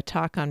I gave a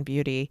talk on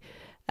beauty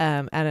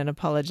at an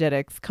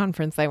apologetics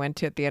conference I went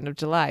to at the end of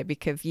July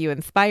because you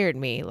inspired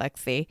me,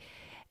 Lexi.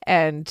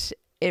 And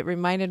it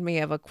reminded me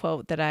of a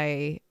quote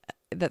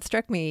that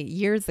struck me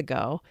years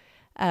ago,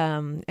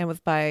 and was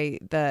by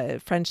the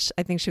French,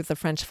 I think she was a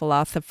French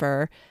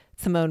philosopher,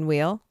 Simone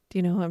Weil. Do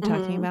you know who I'm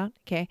talking about?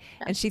 Okay.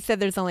 And she said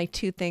there's only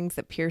two things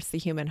that pierce the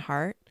human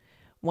heart.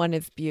 One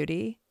is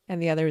beauty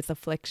and the other is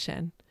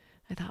affliction.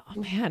 I thought, oh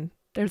man,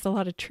 there's a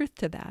lot of truth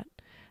to that.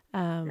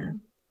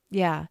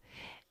 Yeah.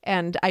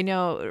 And I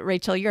know,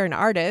 Rachel, you're an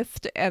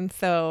artist. And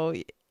so,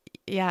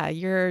 yeah,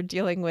 you're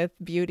dealing with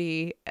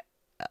beauty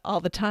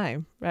all the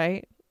time,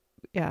 right?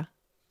 Yeah.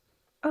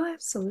 Oh,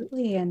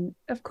 absolutely. And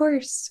of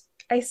course,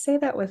 I say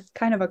that with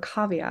kind of a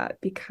caveat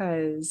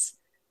because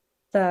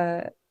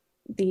the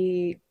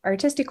the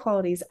artistic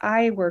qualities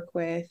I work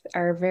with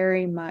are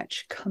very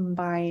much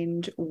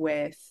combined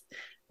with,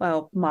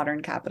 well,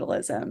 modern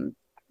capitalism.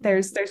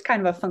 There's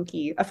kind of a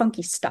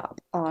funky stop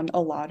on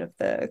a lot of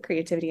the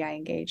creativity I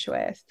engage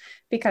with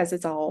because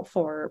it's all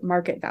for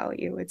market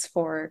value. It's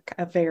for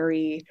a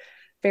very,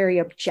 very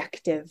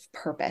objective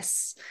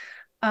purpose.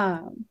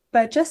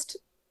 But just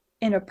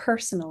in a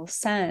personal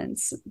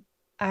sense,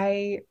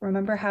 I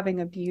remember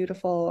having a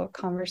beautiful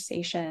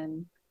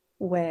conversation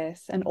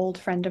with an old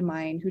friend of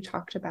mine who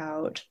talked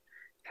about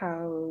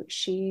how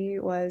she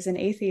was an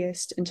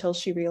atheist until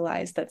she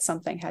realized that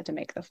something had to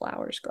make the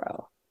flowers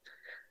grow.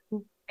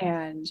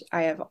 And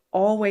I have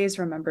always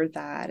remembered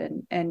that.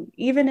 And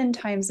even in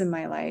times in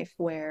my life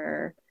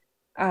where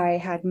I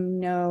had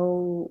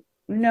no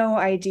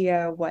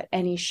idea what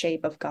any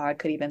shape of God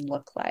could even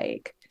look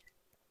like,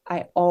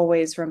 I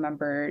always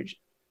remembered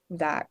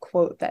that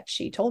quote that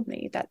she told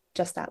me, that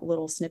just that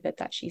little snippet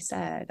that she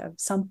said of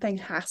something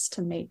has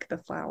to make the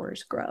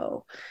flowers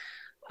grow.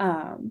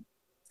 Um,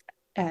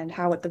 and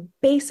how at the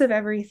base of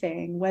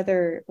everything,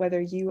 whether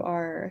you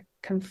are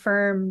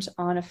confirmed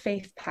on a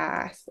faith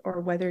path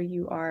or whether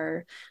you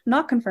are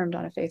not confirmed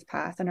on a faith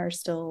path and are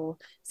still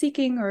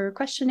seeking or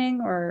questioning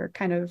or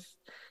kind of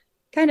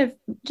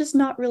just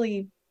not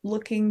really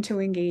looking to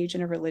engage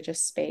in a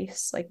religious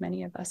space like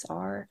many of us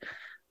are,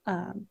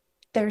 um,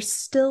 there's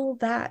still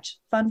that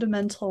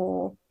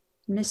fundamental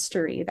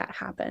mystery that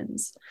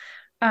happens.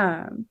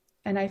 And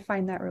I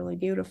find that really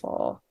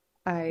beautiful.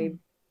 I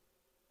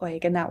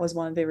like, and that was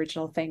one of the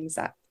original things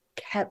that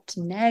kept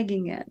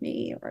nagging at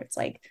me, where it's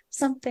like,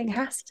 something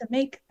has to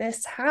make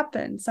this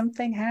happen,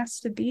 something has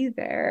to be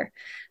there,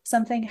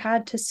 something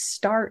had to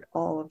start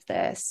all of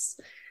this.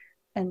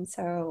 And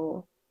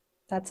so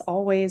that's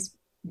always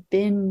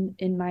been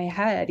in my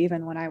head,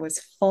 even when I was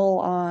full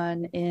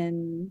on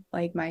in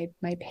like my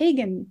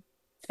pagan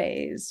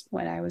phase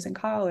when I was in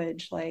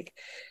college. Like,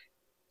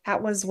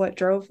 that was what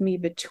drove me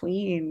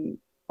between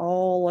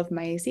all of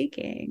my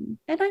seeking.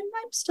 And I'm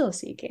still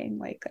seeking.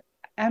 Like,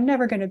 I'm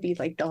never going to be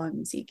like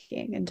done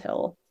seeking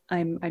until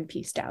I'm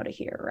pieced out of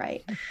here,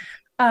 right?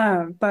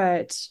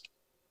 But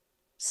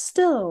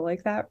still,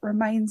 like, that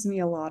reminds me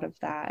a lot of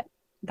that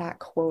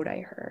quote I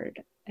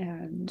heard.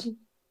 And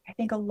I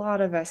think a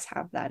lot of us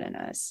have that in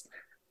us.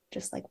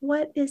 Just like,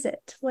 what is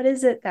it? What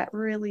is it that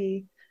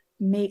really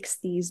makes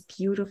these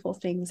beautiful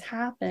things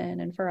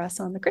happen? And for us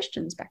on the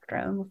Christian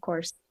spectrum, of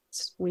course,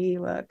 we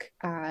look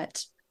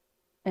at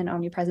an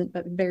omnipresent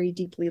but very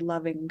deeply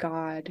loving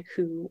God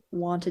who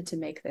wanted to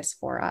make this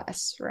for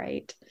us,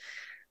 right?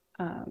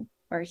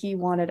 Or he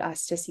wanted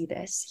us to see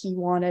this. He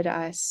wanted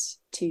us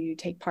to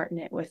take part in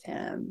it with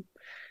him.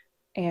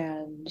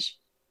 And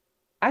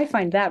I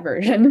find that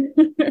version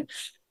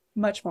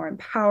much more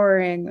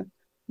empowering,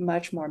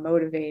 much more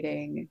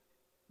motivating,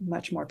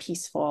 much more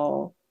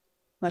peaceful,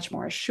 much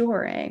more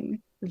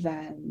assuring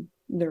than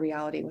the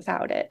reality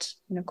without it.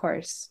 And of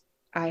course,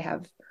 I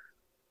have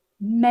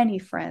many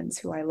friends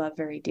who I love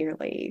very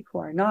dearly who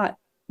are not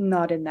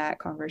in that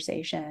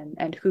conversation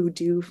and who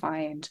do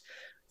find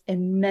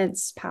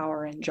immense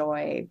power and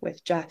joy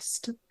with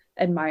just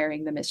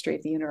admiring the mystery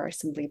of the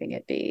universe and leaving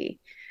it be.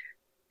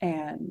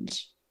 And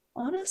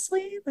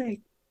honestly,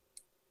 like,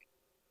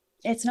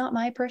 it's not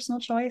my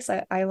personal choice.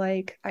 I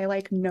like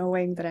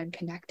knowing that I'm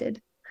connected,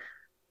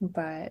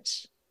 but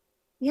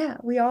yeah,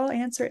 we all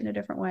answer it in a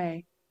different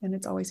way, and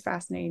it's always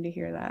fascinating to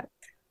hear that.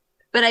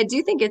 But I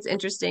do think it's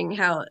interesting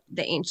how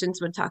the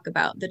ancients would talk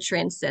about the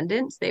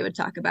transcendence. They would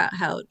talk about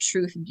how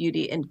truth,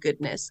 beauty, and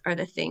goodness are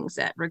the things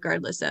that,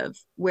 regardless of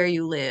where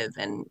you live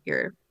and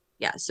your,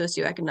 yeah,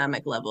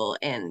 socioeconomic level,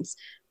 and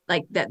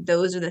like that,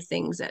 those are the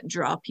things that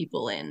draw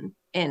people in.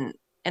 And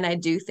I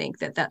do think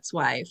that that's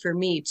why, for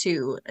me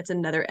too, it's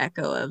another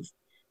echo of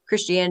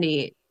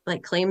Christianity.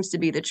 Like, claims to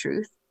be the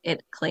truth.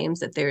 It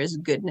claims that there is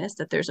goodness,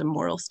 that there's a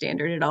moral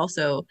standard. It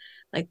also,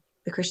 like,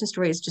 the Christian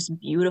story is just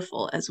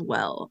beautiful as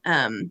well.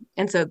 And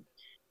so,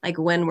 like,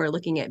 when we're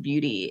looking at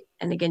beauty,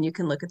 and again, you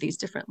can look at these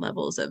different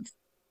levels of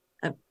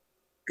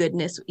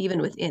goodness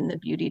even within the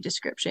beauty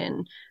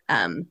description.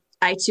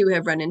 I too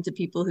have run into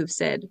people who've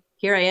said,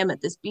 "Here I am at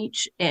this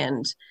beach,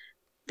 and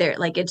they're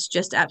like, it's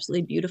just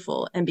absolutely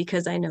beautiful." And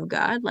because I know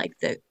God, like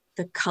the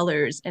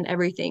colors and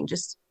everything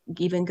just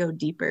even go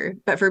deeper.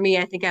 But for me,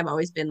 I think I've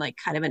always been like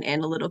kind of an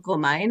analytical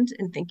mind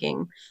and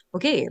thinking,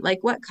 okay, like,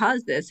 what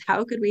caused this?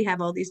 How could we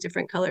have all these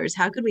different colors?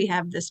 How could we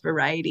have this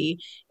variety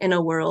in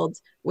a world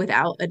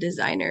without a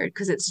designer?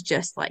 Because it's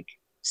just like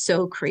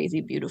so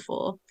crazy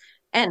beautiful.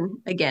 And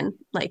again,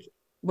 like,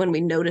 when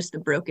we notice the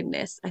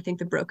brokenness, I think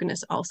the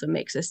brokenness also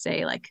makes us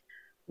say, like,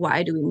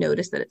 why do we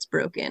notice that it's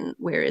broken?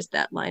 Where is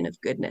that line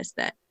of goodness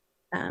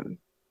um,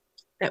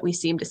 that we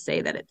seem to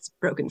say that it's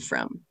broken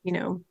from, you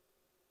know?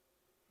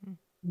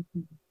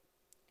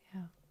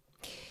 Yeah.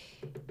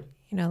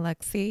 You know,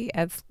 Lexi,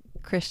 as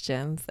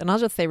Christians, and I'll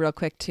just say real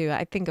quick too,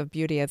 I think of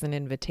beauty as an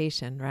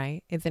invitation,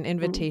 right? It's an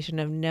invitation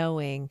of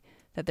knowing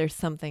that there's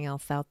something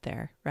else out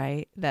there,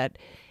 right? That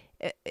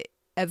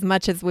as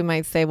much as we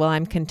might say, well,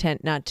 I'm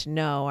content not to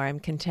know, or I'm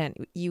content,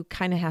 you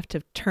kind of have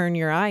to turn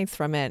your eyes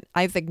from it.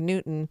 Isaac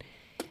Newton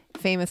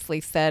famously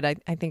said,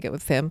 I think it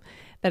was him,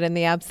 that in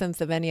the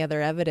absence of any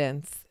other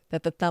evidence,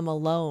 that the thumb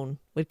alone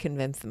would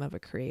convince him of a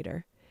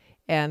creator.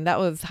 And that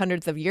was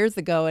hundreds of years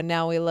ago. And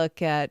now we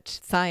look at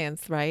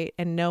science, right?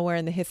 And nowhere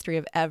in the history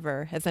of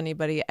ever has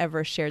anybody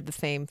ever shared the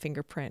same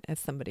fingerprint as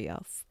somebody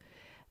else.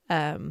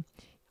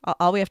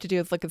 All we have to do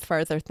is look as far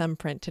as our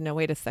thumbprint to know,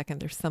 wait a second,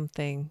 there's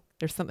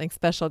something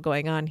special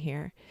going on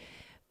here.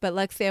 But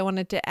Lexi, I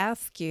wanted to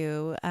ask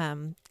you,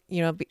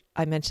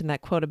 I mentioned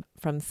that quote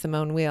from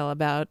Simone Weil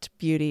about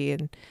beauty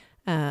and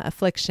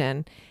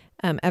affliction.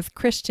 As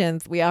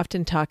Christians, we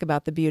often talk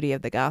about the beauty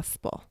of the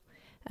gospel.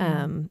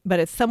 But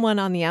it's someone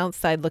on the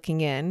outside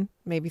looking in,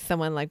 maybe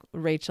someone like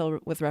Rachel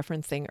was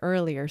referencing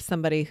earlier,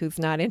 somebody who's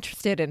not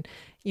interested in,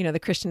 the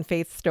Christian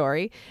faith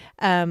story,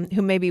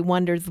 who maybe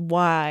wonders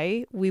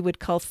why we would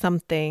call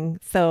something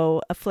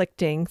so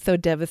afflicting, so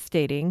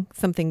devastating,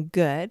 something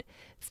good,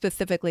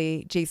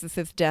 specifically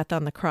Jesus's death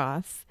on the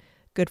cross,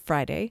 Good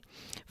Friday.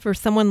 For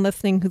someone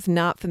listening who's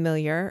not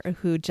familiar or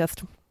who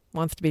just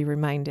wants to be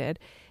reminded,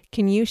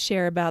 can you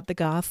share about the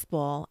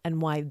gospel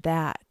and why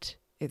that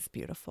is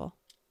beautiful?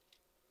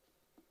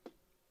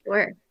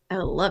 Sure, I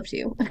would love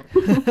to.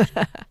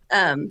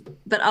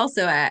 But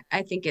also,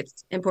 I think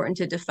it's important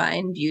to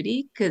define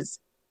beauty, because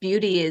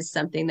beauty is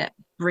something that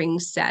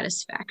brings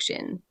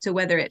satisfaction. So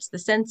whether it's the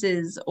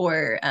senses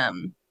or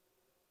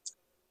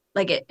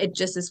like it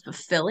just is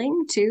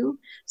fulfilling too.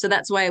 So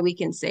that's why we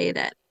can say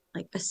that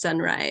like a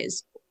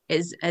sunrise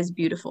is as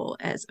beautiful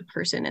as a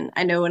person. And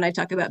I know when I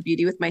talk about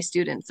beauty with my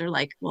students, they're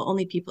like, well,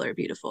 only people are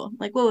beautiful. I'm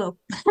like, whoa,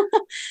 whoa.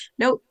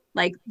 Nope.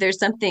 Like there's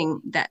something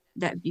that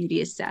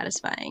beauty is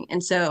satisfying.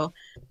 And so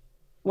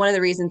one of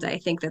the reasons I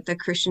think that the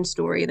Christian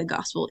story, the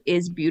gospel,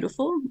 is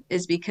beautiful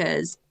is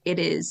because it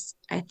is,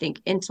 I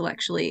think,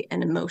 intellectually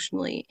and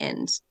emotionally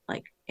and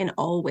like in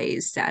all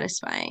ways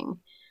satisfying.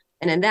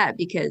 And in that,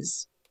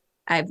 because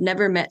I've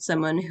never met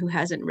someone who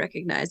hasn't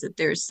recognized that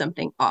there's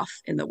something off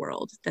in the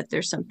world, that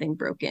there's something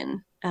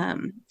broken.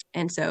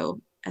 And so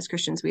as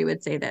Christians, we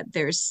would say that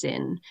there's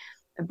sin,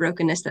 a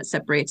brokenness that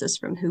separates us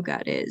from who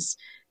God is,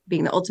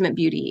 being the ultimate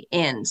beauty.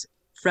 And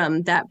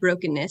from that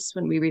brokenness,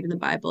 when we read in the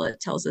Bible, it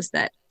tells us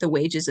that the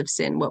wages of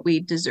sin, what we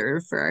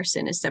deserve for our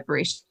sin, is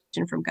separation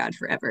from God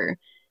forever.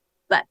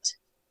 But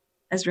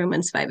as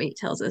Romans 5:8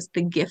 tells us,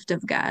 the gift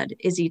of God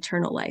is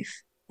eternal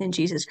life in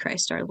Jesus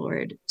Christ our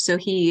Lord. So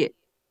he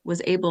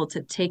was able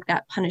to take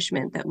that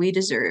punishment that we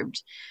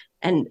deserved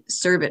and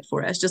serve it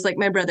for us, just like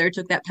my brother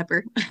took that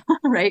pepper,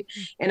 right?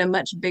 In a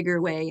much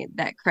bigger way,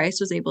 that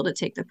Christ was able to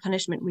take the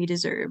punishment we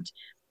deserved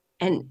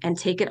and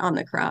take it on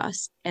the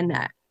cross, and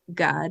that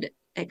God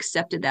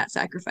accepted that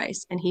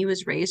sacrifice and he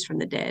was raised from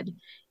the dead.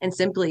 And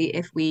simply,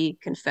 if we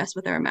confess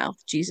with our mouth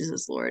Jesus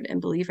is Lord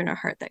and believe in our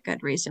heart that God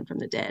raised him from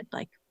the dead,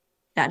 like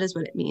that is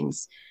what it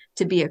means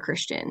to be a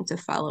Christian, to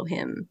follow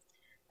him.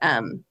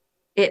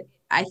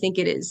 I think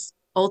it is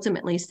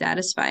ultimately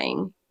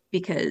satisfying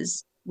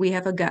because we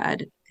have a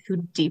God who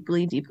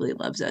deeply, deeply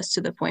loves us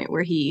to the point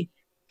where he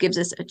gives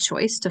us a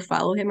choice to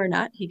follow him or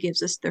not. He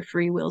gives us the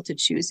free will to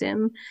choose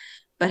him,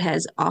 but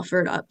has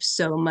offered up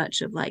so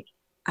much of like,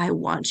 I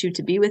want you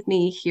to be with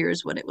me.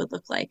 Here's what it would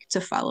look like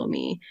to follow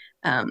me.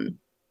 And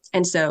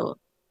so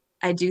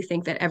I do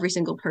think that every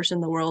single person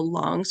in the world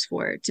longs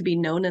for to be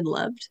known and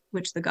loved,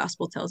 which the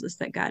gospel tells us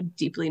that God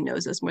deeply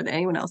knows us more than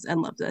anyone else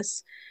and loves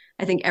us.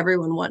 I think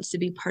everyone wants to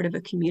be part of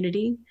a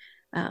community.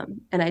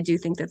 And I do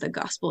think that the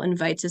gospel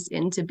invites us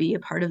in to be a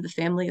part of the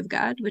family of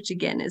God, which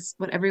again is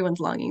what everyone's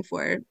longing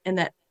for. And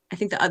that I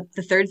think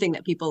the third thing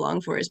that people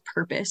long for is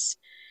purpose.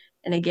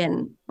 And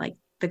again, like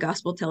the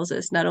gospel tells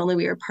us, not only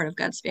we are part of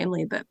God's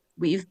family, but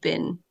we've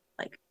been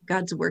like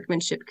God's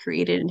workmanship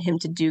created in him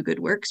to do good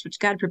works, which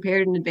God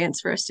prepared in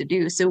advance for us to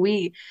do. So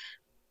we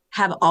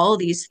have all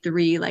these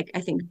three, like,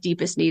 I think,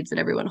 deepest needs that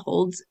everyone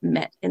holds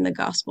met in the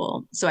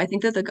gospel. So I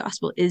think that the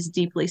gospel is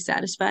deeply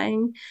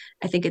satisfying.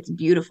 I think it's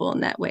beautiful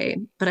in that way.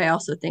 But I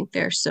also think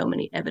there are so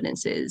many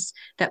evidences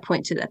that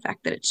point to the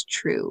fact that it's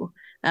true.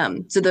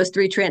 So those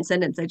three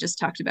transcendents I just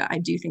talked about, I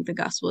do think the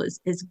gospel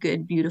is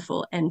good,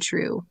 beautiful, and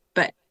true.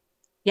 But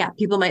yeah,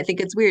 people might think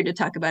it's weird to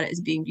talk about it as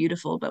being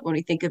beautiful, but when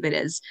we think of it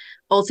as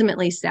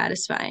ultimately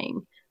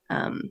satisfying,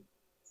 um,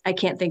 I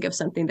can't think of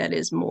something that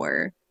is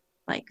more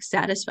like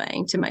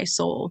satisfying to my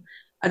soul.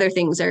 Other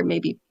things are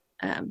maybe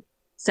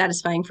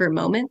satisfying for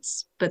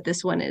moments, but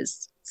this one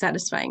is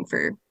satisfying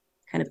for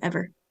kind of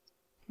ever.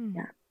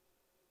 Yeah.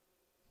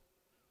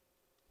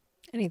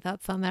 Any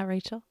thoughts on that,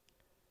 Rachel?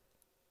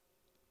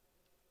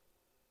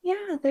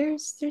 Yeah,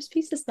 there's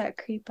pieces that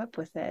creep up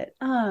with it.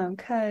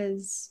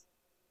 Because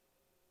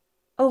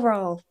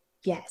overall,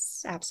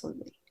 yes,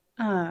 absolutely.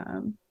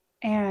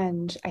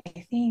 And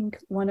I think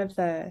one of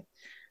the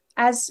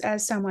as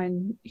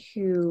someone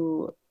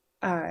who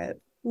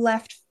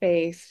left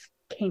faith,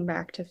 came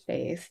back to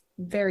faith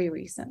very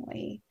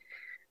recently,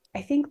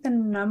 I think the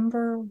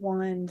number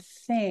one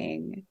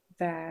thing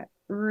that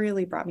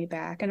really brought me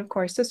back, and of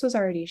course this was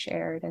already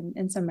shared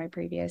in some of my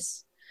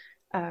previous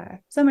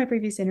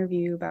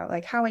interview about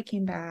like how I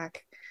came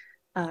back.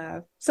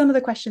 Some of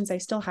the questions I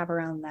still have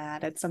around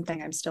that. It's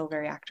something I'm still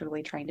very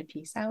actively trying to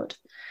piece out.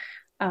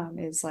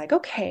 Is like,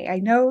 okay, I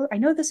know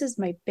this is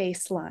my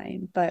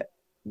baseline, but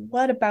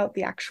what about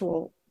the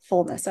actual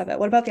fullness of it?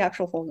 What about the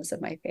actual fullness of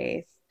my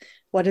faith?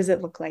 What does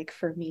it look like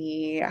for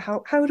me?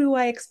 How do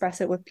I express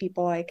it with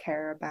people I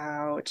care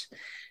about?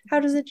 How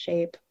does it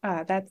shape?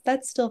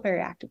 That's still very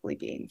actively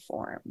being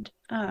formed.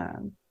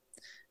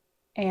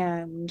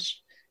 And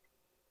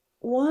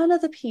one of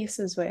the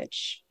pieces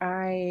which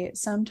I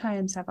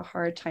sometimes have a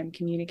hard time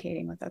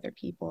communicating with other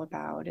people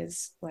about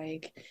is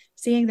like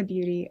seeing the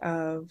beauty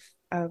of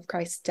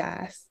Christ's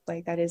death.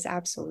 Like that is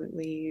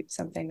absolutely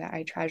something that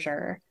I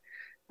treasure.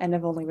 and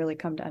I've only really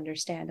come to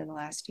understand in the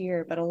last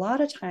year. But a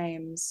lot of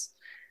times,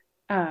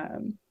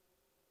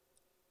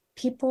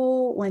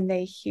 people, when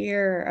they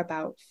hear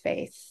about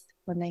faith,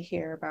 when they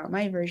hear about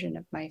my version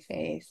of my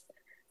faith,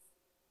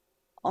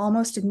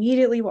 almost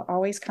immediately what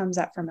always comes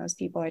up for most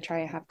people I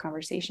try to have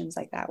conversations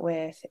like that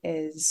with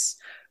is,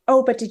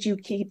 oh, but did you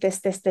keep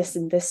this,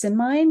 and this in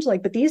mind?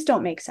 Like, but these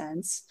don't make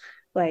sense.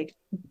 Like,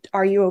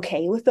 are you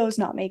okay with those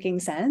not making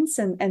sense?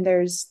 And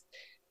there's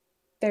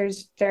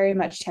very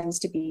much tends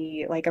to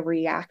be like a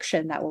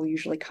reaction that will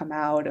usually come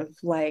out of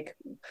like,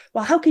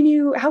 well, how can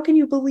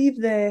you believe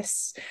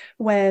this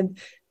when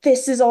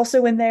this is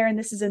also in there, and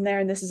this is in there,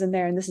 and this is in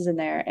there, and this is in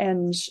there?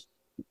 And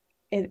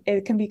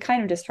it can be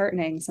kind of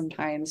disheartening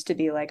sometimes to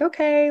be like,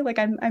 okay, like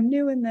I'm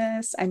new in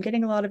this, I'm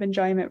getting a lot of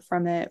enjoyment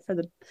from it for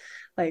the,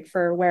 like,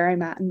 for where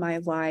I'm at in my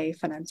life,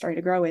 and I'm starting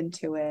to grow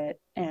into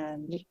it,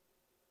 and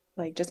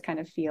like just kind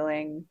of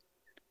feeling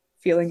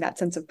that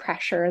sense of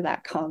pressure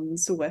that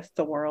comes with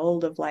the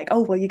world of like,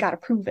 oh, well, you got to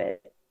prove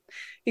it,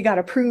 you got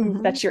to prove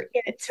Mm-hmm. that you're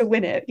in it to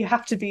win it, you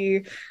have to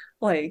be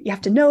like, you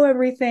have to know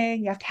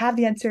everything, you have to have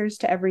the answers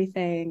to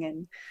everything.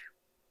 And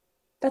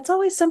that's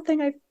always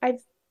something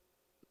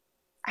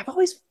I've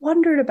always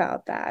wondered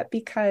about, that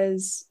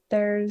because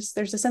there's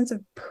a sense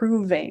of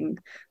proving,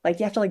 like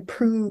you have to like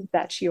prove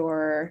that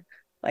you're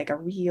like a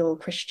real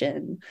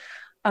Christian,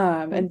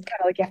 and kind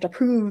of like you have to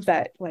prove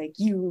that like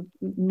you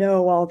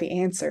know all the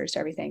answers to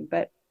everything.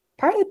 But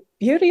part of the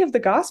beauty of the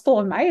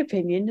gospel, in my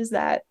opinion, is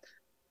that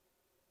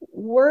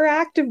we're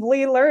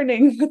actively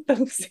learning what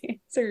those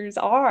answers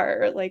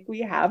are. Like,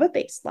 we have a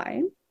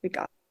baseline, we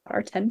got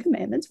our 10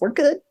 commandments, we're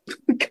good.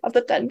 We got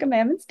the 10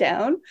 commandments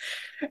down,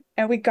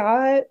 and we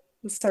got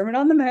the Sermon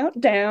on the Mount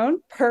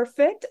down.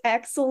 Perfect,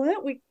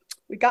 excellent. We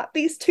got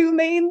these two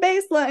main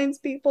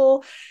baselines,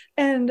 people.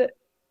 And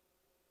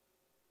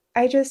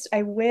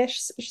I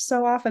wish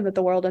so often that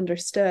the world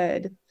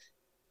understood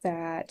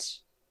that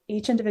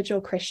each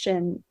individual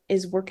Christian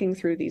is working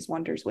through these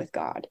wonders with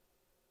God.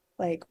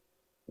 Like,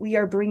 we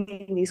are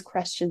bringing these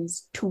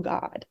questions to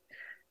God.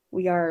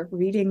 We are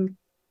reading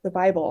the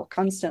Bible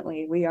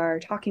constantly. We are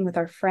talking with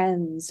our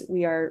friends.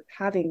 We are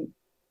having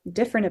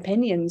different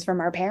opinions from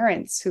our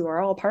parents who are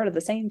all part of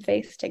the same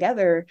faith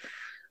together.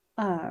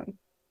 um,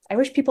 I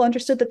wish people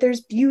understood that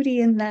there's beauty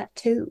in that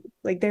too.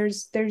 Like,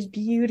 there's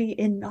beauty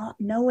in not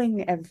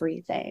knowing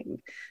everything.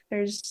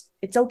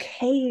 It's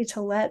okay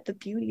to let the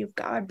beauty of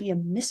God be a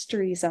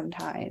mystery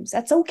sometimes.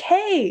 That's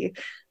okay.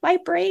 My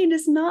brain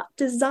is not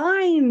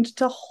designed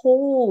to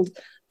hold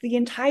the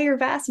entire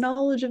vast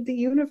knowledge of the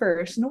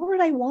universe, nor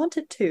would I want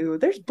it to.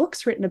 There's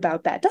books written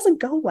about that. It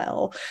doesn't go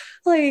well.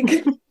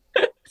 Like,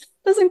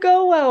 doesn't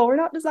go well. We're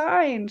not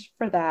designed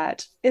for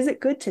that. Is it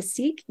good to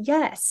seek?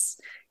 Yes.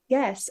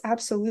 Yes,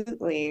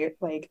 absolutely.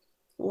 Like,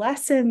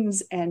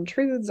 lessons and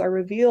truths are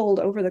revealed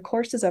over the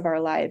courses of our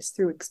lives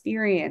through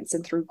experience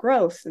and through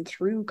growth and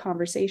through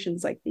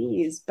conversations like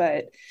these.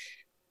 But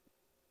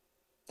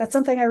that's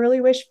something I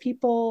really wish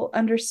people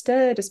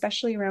understood,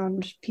 especially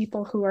around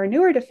people who are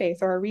newer to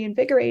faith or are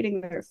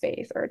reinvigorating their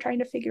faith or trying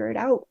to figure it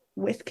out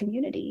with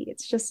community.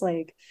 It's just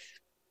like,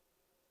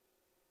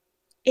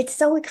 it's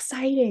so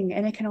exciting,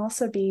 and it can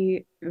also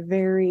be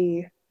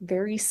very,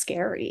 very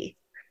scary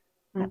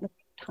at the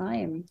same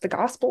time. The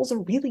gospel is a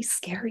really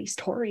scary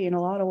story in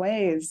a lot of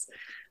ways.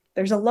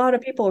 There's a lot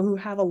of people who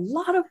have a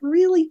lot of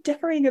really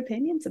differing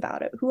opinions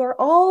about it, who are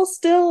all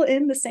still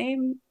in the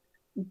same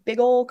big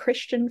old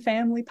Christian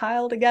family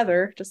pile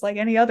together, just like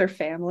any other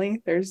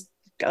family. There's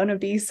gonna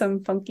be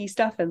some funky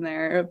stuff in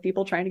there of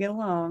people trying to get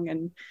along.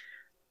 And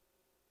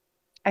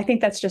I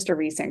think that's just a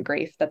recent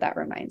grief that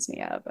reminds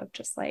me of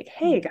just like,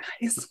 hey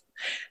guys,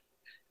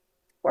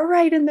 we're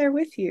right in there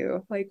with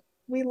you. Like,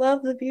 we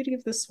love the beauty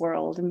of this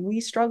world, and we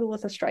struggle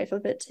with the strife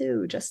of it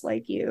too, just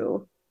like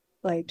you.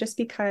 Like, just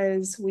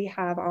because we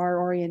have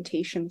our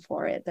orientation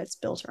for it that's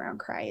built around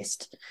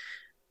Christ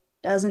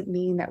doesn't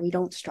mean that we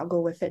don't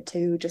struggle with it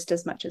too, just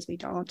as much as we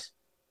don't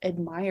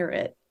admire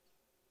it.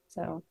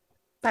 So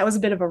that was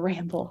a bit of a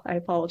ramble. I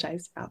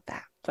apologize about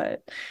that,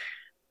 but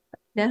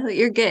No,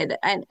 you're good.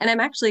 And I'm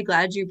actually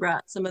glad you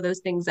brought some of those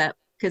things up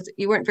because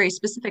you weren't very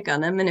specific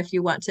on them. And if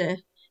you want to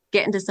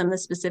get into some of the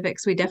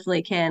specifics, we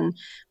definitely can.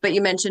 But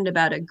you mentioned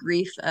about a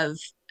grief of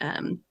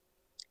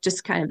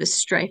just kind of the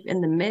strife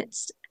in the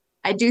midst.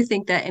 I do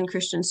think that in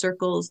Christian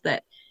circles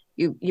that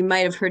you might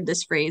have heard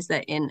this phrase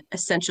that in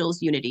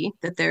essentials unity,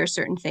 that there are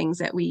certain things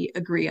that we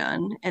agree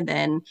on, and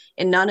then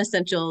in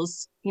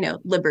non-essentials,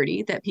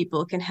 liberty, that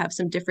people can have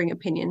some differing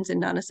opinions in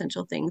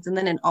non-essential things, and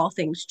then in all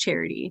things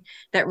charity,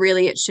 that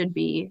really it should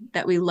be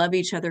that we love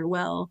each other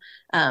well.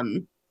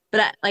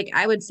 But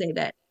I would say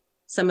that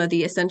some of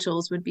the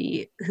essentials would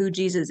be who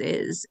Jesus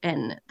is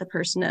and the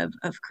person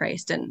of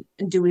Christ. And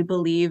do we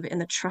believe in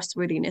the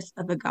trustworthiness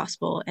of the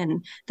gospel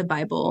and the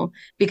Bible?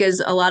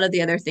 Because a lot of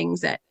the other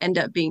things that end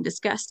up being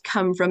discussed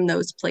come from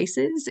those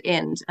places.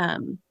 And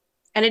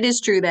it is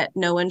true that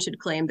no one should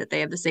claim that they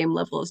have the same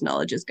level of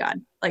knowledge as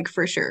God. Like,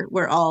 for sure,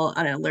 we're all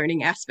on a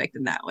learning aspect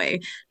in that way.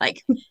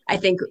 Like, I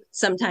think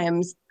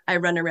sometimes I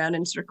run around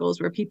in circles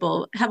where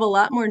people have a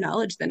lot more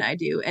knowledge than I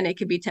do. And it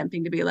can be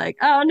tempting to be like,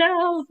 oh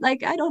no,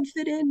 like I don't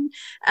fit in.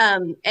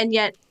 And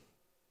yet,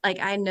 like,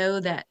 I know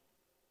that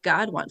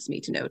God wants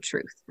me to know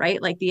truth,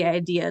 right? Like the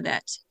idea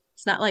that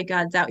it's not like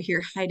God's out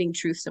here hiding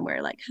truth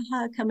somewhere, like,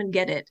 haha, come and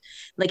get it.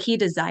 Like he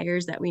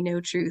desires that we know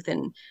truth.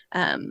 And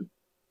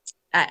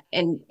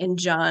in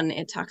John,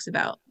 it talks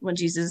about when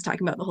Jesus is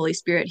talking about the Holy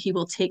Spirit, he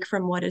will take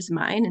from what is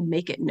mine and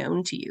make it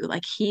known to you.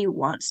 Like he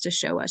wants to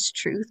show us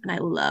truth. And I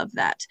love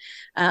that.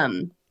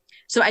 Um,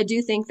 so I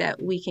do think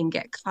that we can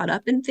get caught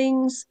up in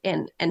things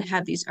and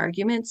have these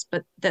arguments,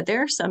 but that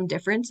there are some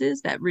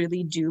differences that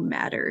really do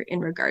matter in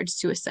regards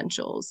to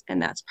essentials.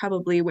 And that's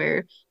probably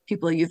where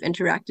people you've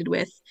interacted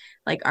with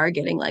like are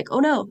getting like, oh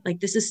no,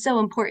 like this is so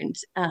important.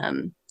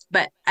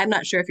 But I'm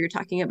not sure if you're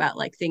talking about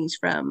like things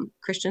from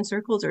Christian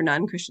circles or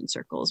non-Christian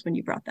circles when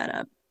you brought that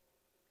up.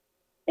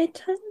 It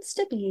tends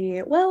to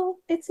be, well,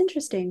 it's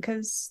interesting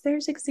because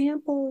there's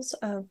examples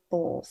of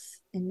both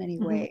in many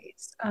Mm-hmm.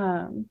 ways.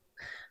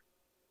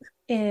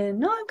 In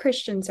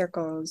non-Christian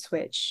circles,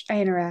 which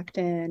I interact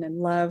in and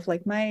love,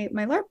 like my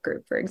LARP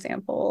group, for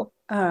example,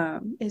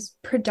 is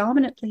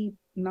predominantly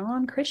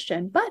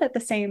non-Christian, but at the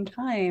same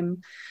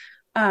time,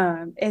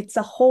 it's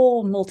a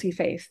whole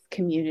multi-faith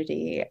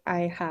community.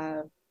 I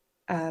have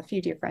a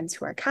few dear friends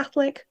who are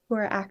Catholic who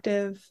are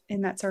active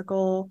in that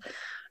circle.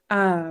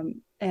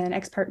 An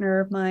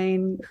ex-partner of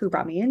mine who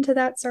brought me into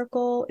that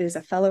circle is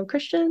a fellow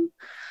Christian,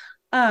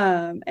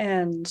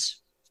 and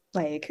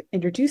like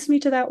introduced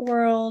me to that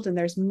world. And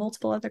there's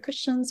multiple other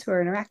Christians who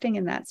are interacting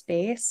in that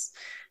space.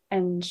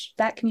 And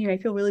that community,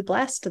 I feel really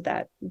blessed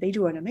that they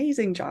do an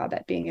amazing job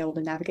at being able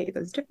to navigate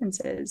those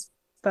differences.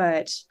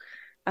 But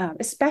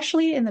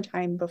especially in the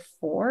time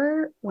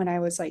before, when I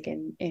was like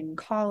in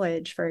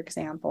college, for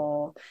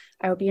example,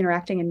 I would be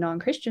interacting in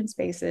non-Christian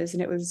spaces,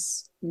 and it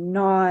was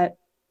not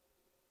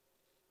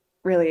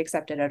really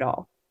accepted at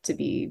all to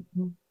be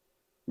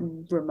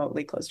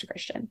remotely close to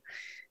Christian.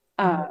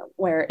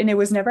 Where, and it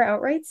was never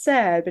outright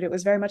said, but it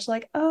was very much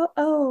like,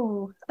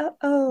 okay, I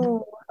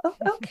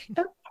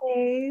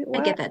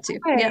why? get that too.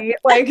 Yep.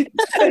 Like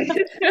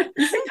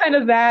kind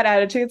of that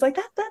attitude. It's like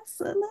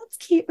that's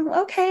cute.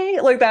 Okay.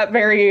 Like that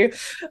very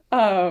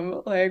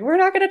like we're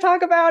not gonna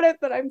talk about it,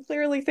 but I'm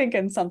clearly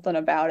thinking something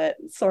about it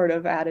sort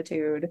of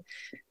attitude.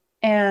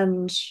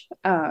 And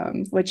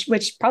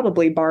which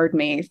probably barred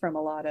me from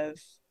a lot of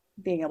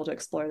being able to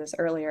explore this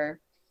earlier.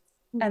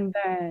 And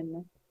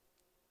then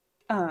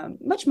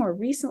much more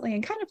recently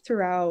and kind of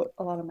throughout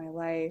a lot of my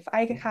life,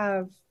 I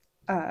have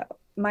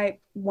my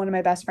one of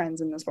my best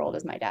friends in this world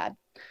is my dad.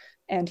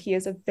 And he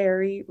is a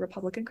very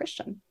Republican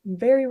Christian,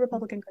 very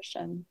Republican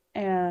Christian.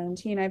 And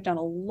he and I have done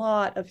a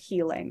lot of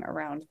healing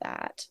around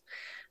that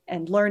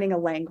and learning a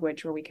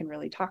language where we can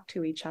really talk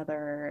to each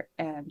other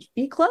and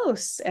be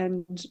close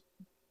and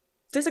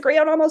disagree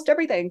on almost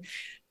everything.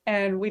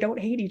 And we don't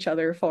hate each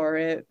other for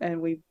it.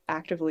 And we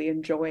actively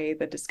enjoy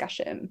the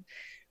discussion.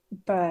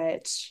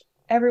 But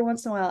every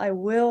once in a while, I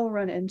will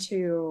run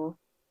into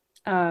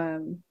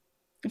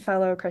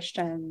fellow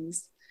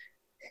Christians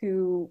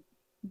who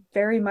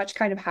very much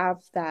kind of have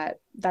that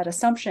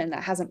assumption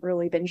that hasn't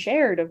really been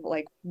shared of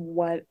like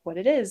what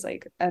it is.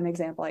 Like an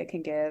example I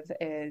can give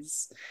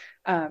is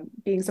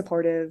being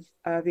supportive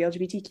of the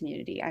LGBT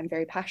community. I'm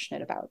very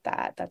passionate about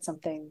that. That's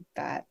something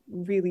that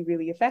really,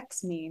 really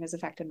affects me and has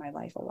affected my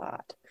life a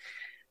lot.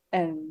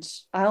 And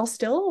I'll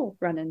still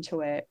run into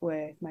it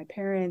with my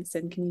parents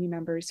and community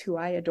members who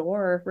I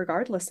adore,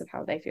 regardless of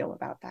how they feel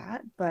about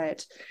that.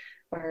 But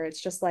where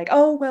it's just like,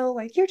 oh, well,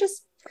 like you're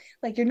just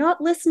like you're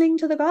not listening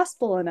to the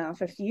gospel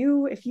enough if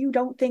you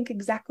don't think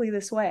exactly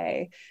this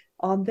way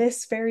on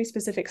this very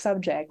specific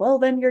subject. Well,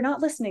 then you're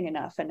not listening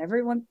enough, and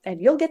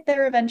you'll get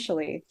there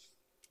eventually.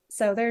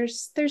 So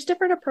there's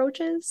different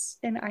approaches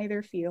in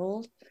either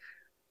field,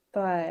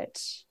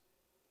 but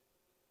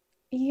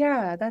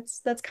yeah,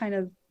 that's kind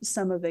of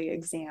some of the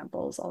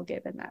examples I'll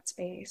give in that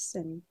space.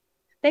 And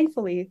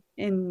thankfully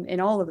in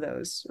all of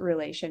those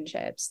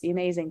relationships, the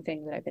amazing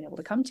thing that I've been able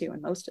to come to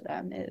in most of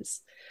them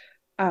is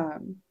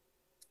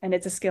and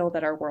it's a skill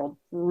that our world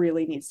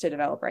really needs to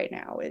develop right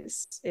now,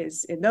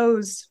 is in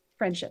those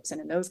friendships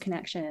and in those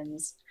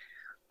connections,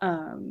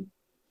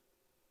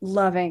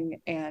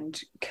 loving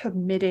and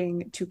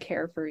committing to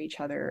care for each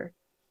other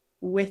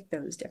with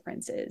those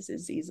differences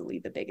is easily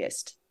the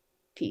biggest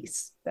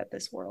piece that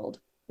this world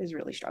is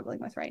really struggling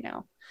with right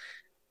now.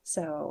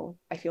 So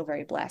I feel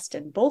very blessed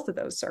in both of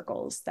those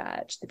circles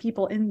that the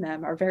people in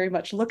them are very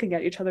much looking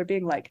at each other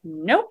being like,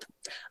 nope,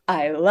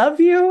 I love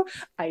you.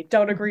 I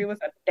don't agree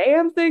with a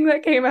damn thing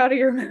that came out of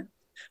your mouth,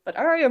 but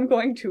I am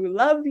going to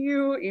love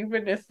you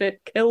even if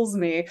it kills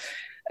me.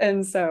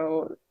 And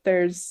so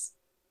there's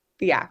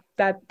yeah,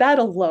 that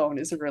alone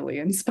is really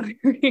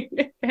inspiring.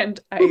 And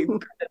I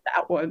credit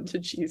that one to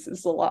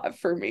Jesus a lot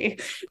for me.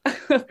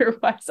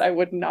 Otherwise, I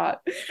would not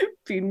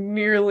be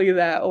nearly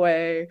that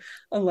way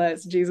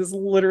unless Jesus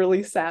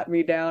literally sat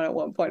me down at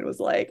one point and was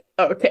like,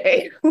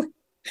 okay,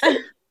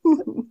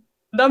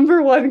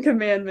 number one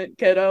commandment,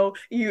 kiddo,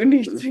 you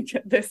need to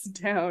get this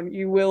down.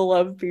 You will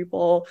love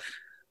people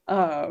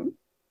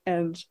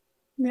And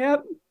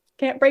yep,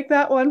 can't break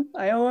that one.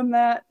 I owe him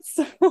that.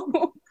 So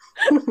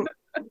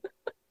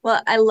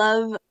Well, I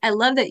love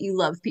that you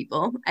love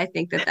people. I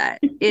think that that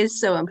is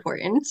so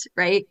important,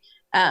 right?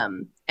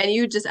 And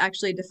you just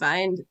actually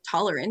defined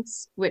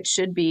tolerance, which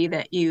should be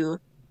that you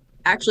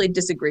actually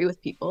disagree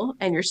with people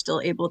and you're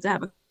still able to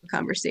have a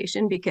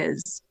conversation,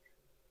 because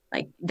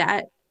like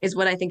that is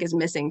what I think is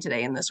missing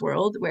today in this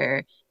world,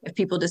 where if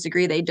people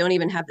disagree, they don't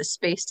even have the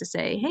space to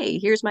say, hey,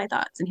 here's my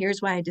thoughts and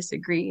here's why I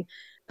disagree.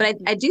 But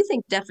I do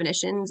think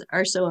definitions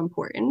are so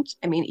important.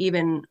 I mean,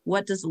 even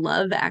what does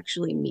love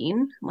actually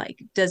mean?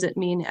 Like, does it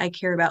mean I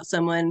care about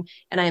someone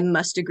and I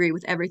must agree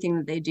with everything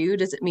that they do?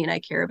 Does it mean I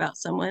care about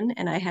someone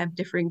and I have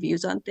differing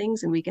views on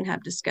things and we can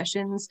have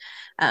discussions?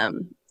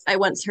 I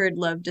once heard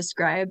love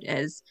described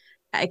as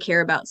I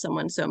care about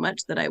someone so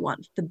much that I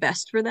want the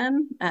best for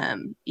them,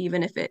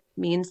 even if it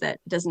means that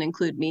it doesn't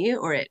include me,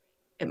 or it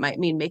might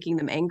mean making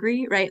them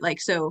angry, right? Like,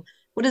 so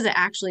what does it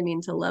actually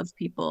mean to love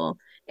people?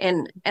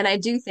 And I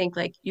do think,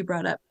 like you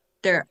brought up,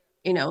 there,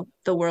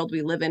 the world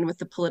we live in with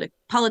the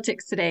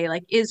politics today,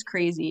 like, is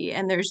crazy,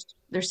 and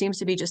there seems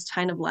to be just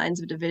kind of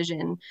lines of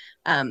division.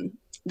 Um,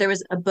 there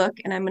was a book,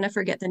 and I'm going to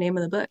forget the name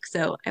of the book,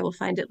 so I will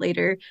find it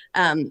later,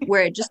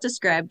 where it just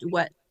described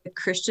what the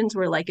Christians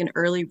were like in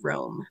early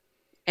Rome,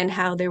 and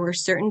how there were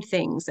certain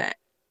things that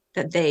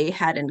they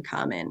had in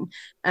common.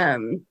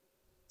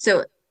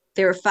 So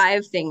there were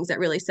five things that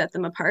really set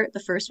them apart. The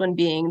first one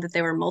being that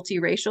they were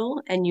multiracial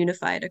and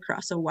unified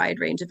across a wide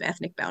range of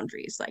ethnic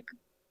boundaries. Like,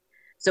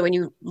 so when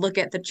you look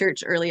at the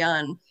church early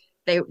on,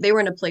 they were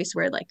in a place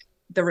where, like,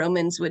 the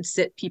Romans would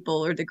sit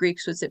people, or the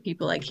Greeks would sit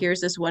people, like, here's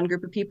this one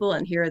group of people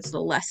and here is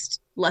the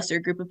lesser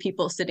group of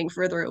people sitting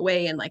further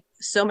away, and like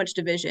so much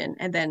division.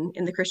 And then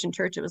in the Christian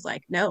church, it was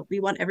like, no, we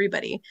want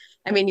everybody.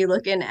 I mean, you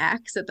look in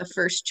Acts at the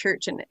first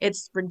church and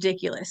it's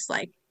ridiculous,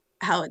 like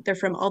how they're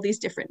from all these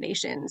different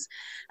nations.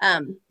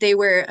 They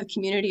were a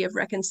community of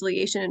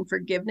reconciliation and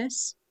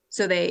forgiveness.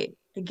 So they,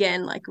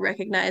 again, like,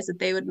 recognize that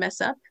they would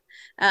mess up.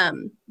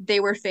 They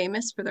were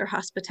famous for their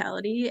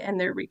hospitality and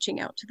their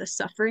reaching out to the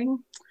suffering.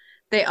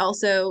 They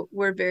also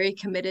were very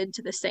committed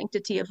to the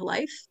sanctity of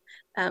life.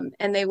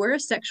 And they were a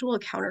sexual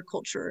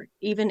counterculture,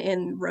 even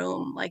in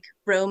Rome. Like,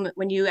 Rome,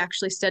 when you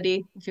actually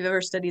study, if you've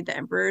ever studied the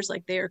emperors,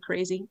 like, they are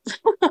crazy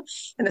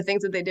and the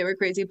things that they did were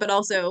crazy. But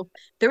also,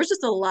 there was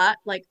just a lot,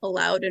 like,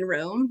 allowed in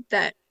Rome,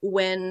 that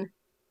when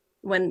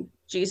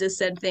Jesus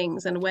said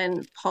things and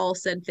when Paul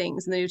said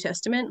things in the New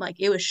Testament,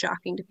 like, it was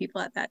shocking to people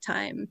at that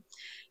time.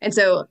 And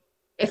so,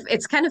 if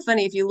it's kind of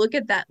funny, if you look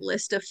at that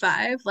list of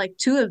five, like,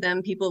 two of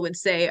them people would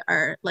say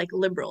are like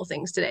liberal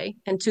things today,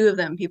 and two of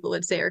them people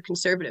would say are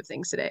conservative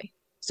things today.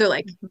 So,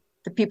 like,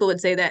 the people would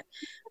say that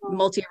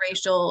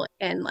multiracial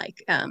and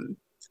like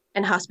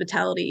and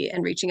hospitality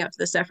and reaching out to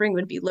the suffering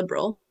would be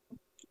liberal,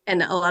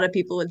 and a lot of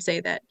people would say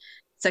that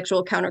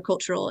sexual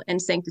countercultural and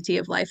sanctity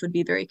of life would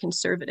be very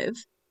conservative.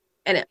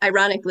 And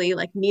ironically,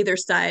 like, neither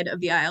side of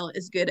the aisle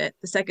is good at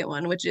the second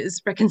one, which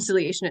is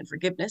reconciliation and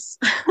forgiveness.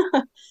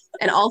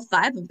 And all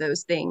five of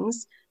those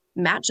things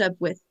match up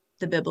with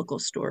the biblical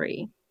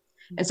story.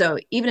 And so,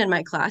 even in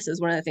my classes,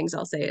 one of the things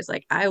I'll say is,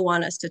 like, I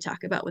want us to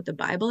talk about what the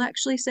Bible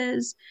actually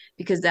says,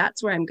 because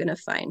that's where I'm going to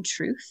find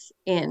truth.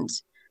 And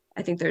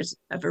I think there's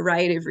a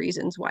variety of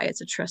reasons why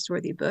it's a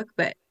trustworthy book,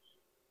 but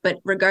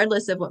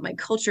regardless of what my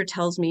culture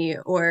tells me,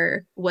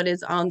 or what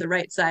is on the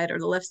right side or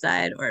the left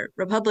side, or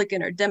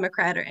Republican or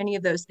Democrat or any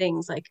of those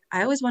things, like,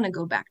 I always want to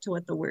go back to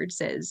what the word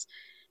says.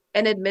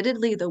 And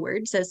admittedly, the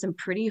word says some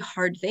pretty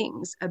hard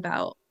things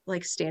about,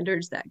 like,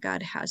 standards that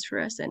God has for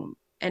us,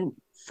 and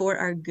for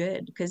our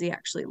good, because he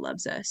actually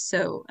loves us.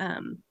 So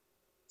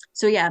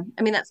yeah,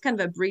 I mean, that's kind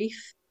of a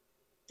brief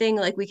thing.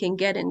 Like, we can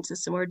get into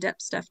some more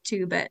depth stuff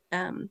too, but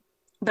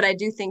I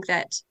do think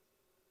that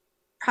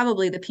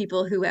probably the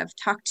people who have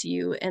talked to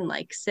you and,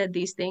 like, said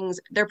these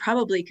things, they're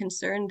probably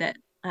concerned that,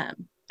 and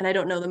I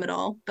don't know them at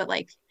all, but,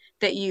 like,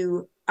 that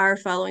you are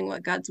following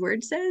what God's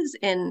word says.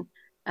 And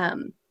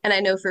I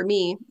know for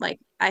me, like,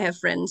 I have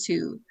friends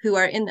who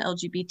are in the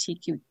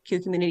LGBTQ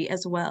community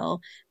as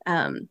well.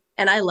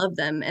 And I love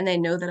them and they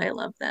know that I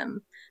love them.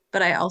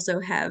 But I also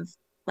have,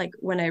 like,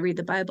 when I read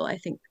the Bible, I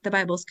think the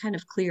Bible's kind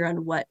of clear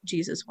on what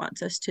Jesus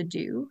wants us to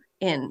do.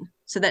 And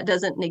so that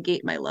doesn't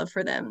negate my love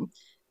for them.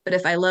 But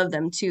if I love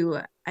them too,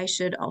 I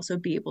should also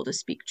be able to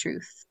speak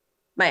truth.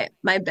 My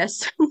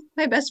best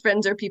my best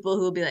friends are people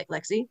who will be like,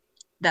 Lexi,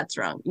 that's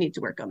wrong. You need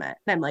to work on that.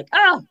 And I'm like,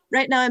 oh,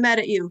 right now I'm mad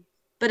at you.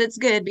 But it's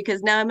good,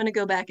 because now I'm going to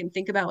go back and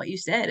think about what you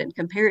said and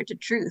compare it to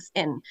truth.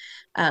 And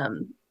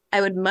I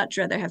would much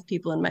rather have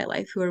people in my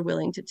life who are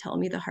willing to tell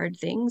me the hard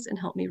things and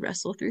help me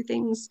wrestle through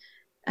things,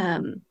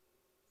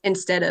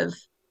 instead of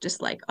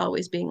just, like,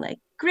 always being like,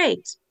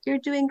 great, you're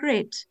doing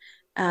great.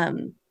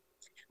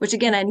 Which,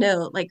 again, I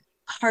know, like,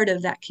 part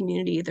of that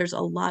community, there's a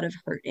lot of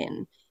hurt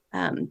in.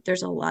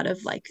 There's a lot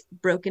of, like,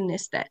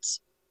 brokenness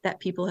that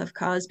people have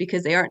caused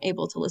because they aren't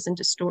able to listen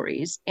to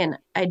stories. And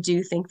I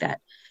do think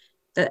that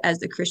as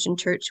the Christian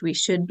church, we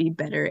should be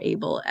better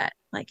able at,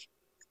 like,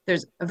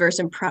 there's a verse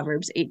in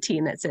Proverbs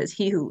 18 that says,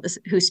 "He who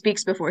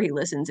speaks before he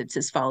listens, it's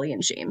his folly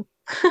and shame."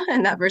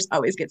 And that verse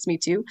always gets me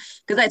too,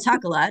 because I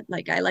talk a lot.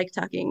 Like I like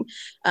talking,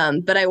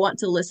 but I want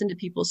to listen to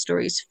people's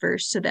stories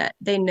first, so that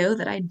they know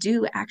that I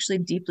do actually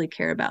deeply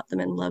care about them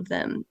and love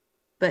them.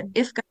 But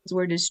if God's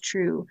word is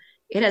true,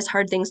 it has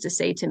hard things to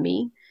say to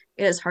me.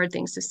 It has hard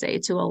things to say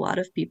to a lot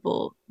of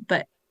people,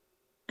 but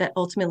that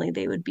ultimately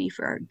they would be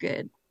for our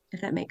good,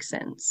 if that makes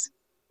sense.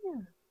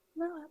 Yeah,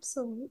 no,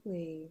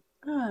 absolutely.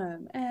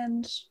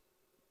 And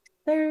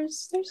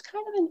there's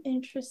kind of an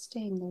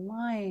interesting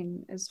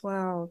line as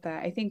well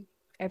that I think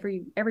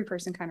every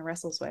person kind of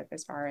wrestles with,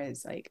 as far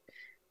as like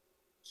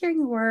hearing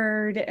the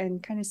word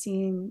and kind of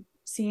seeing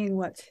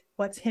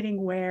what's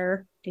hitting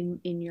where in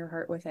your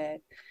heart with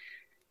it,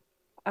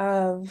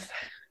 of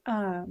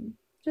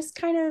just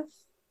kind of,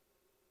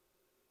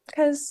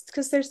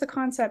 because there's the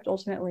concept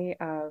ultimately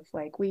of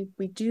like, we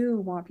do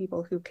want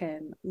people who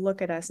can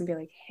look at us and be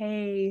like,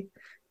 hey,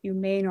 you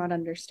may not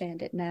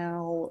understand it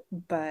now,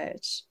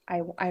 but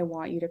I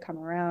want you to come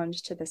around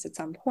to this at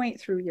some point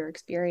through your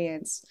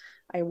experience.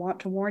 I want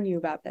to warn you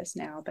about this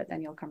now, but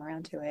then you'll come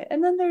around to it.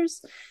 And then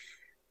there's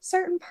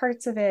certain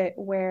parts of it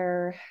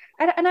where,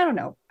 and I don't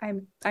know,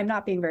 I'm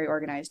not being very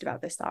organized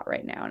about this thought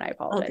right now, and I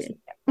All apologize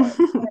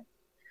good.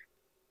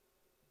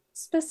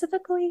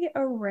 specifically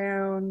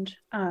around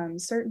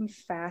certain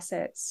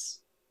facets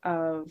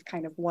of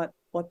kind of what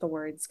the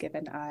word's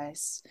given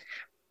us.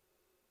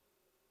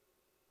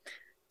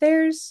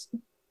 There's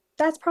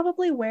That's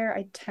probably where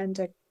I tend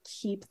to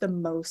keep the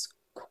most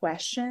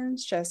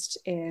questions, just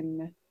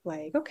in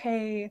like,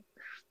 okay,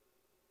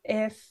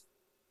 if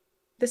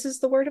this is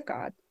the word of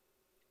God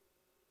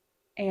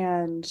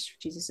and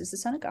Jesus is the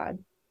Son of God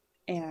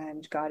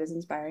and God is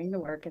inspiring the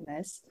work in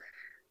this,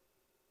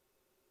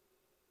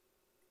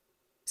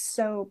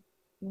 so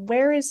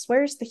where's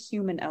the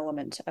human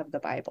element of the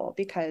Bible?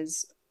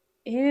 Because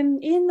in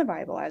the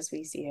Bible as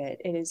we see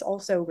it, it is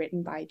also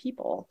written by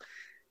people.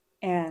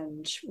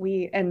 And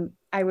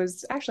I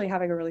was actually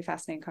having a really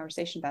fascinating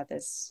conversation about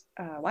this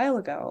a while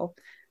ago,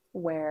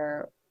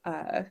 where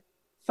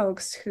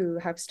folks who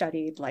have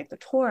studied like the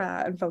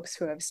Torah and folks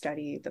who have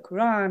studied the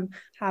Quran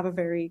have a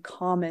very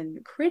common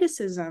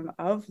criticism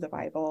of the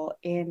Bible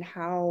in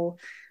how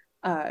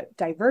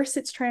diverse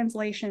its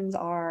translations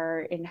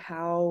are, in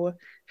how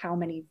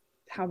many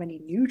how many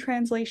new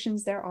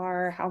translations there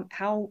are,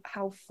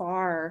 how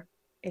far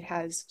it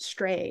has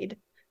strayed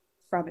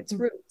from its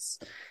roots.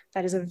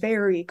 That is a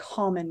very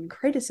common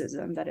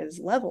criticism that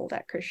is leveled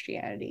at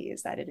Christianity,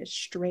 is that it has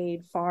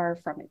strayed far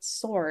from its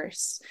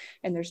source,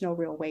 and there's no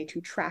real way to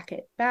track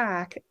it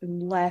back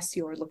unless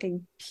you're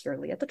looking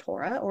purely at the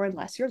Torah, or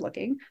unless you're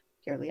looking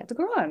purely at the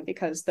Quran,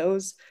 because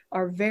those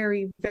are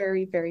very,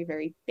 very, very,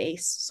 very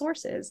base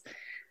sources.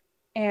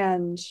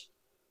 And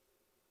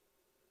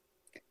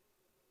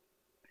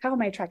how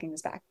am I tracking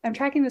this back? I'm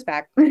tracking this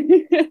back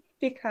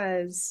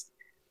because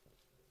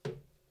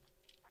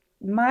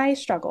my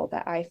struggle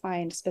that I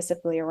find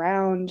specifically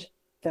around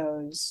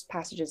those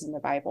passages in the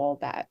Bible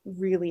that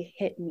really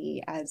hit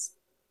me as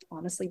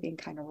honestly being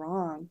kind of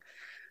wrong,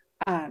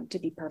 to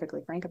be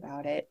perfectly frank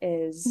about it,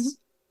 is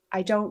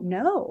I don't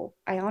know.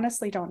 I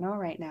honestly don't know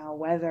right now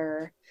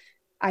whether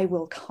I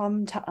will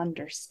come to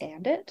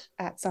understand it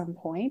at some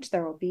point.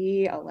 There will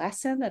be a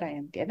lesson that I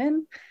am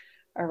given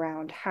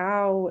around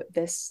how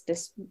this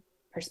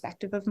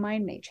perspective of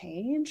mine may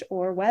change,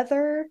 or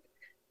whether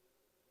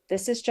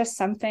this is just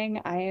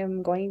something I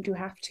am going to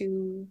have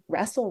to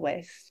wrestle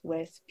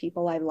with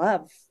people I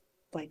love,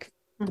 like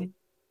with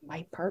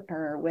my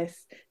partner, with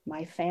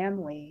my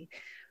family,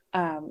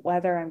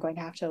 whether I'm going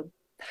to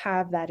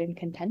have that in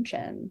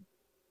contention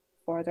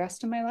for the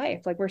rest of my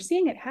life. Like, we're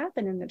seeing it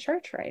happen in the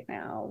church right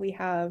now. We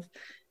have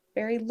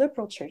very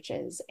liberal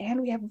churches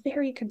and we have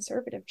very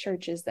conservative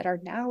churches that are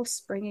now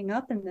springing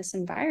up in this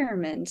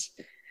environment.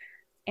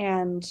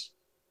 And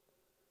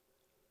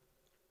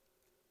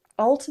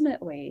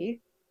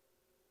ultimately,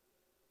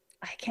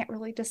 I can't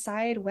really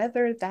decide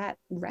whether that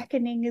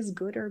reckoning is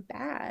good or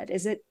bad.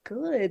 Is it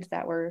good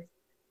that we're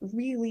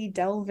really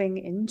delving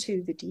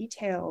into the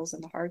details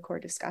and the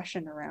hardcore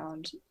discussion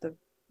around the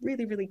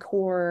really, really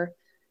core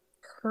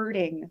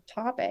hurting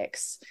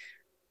topics?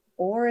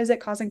 Or is it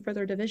causing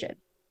further division?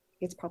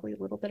 It's probably a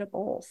little bit of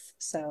both.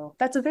 So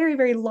that's a very,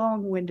 very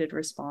long-winded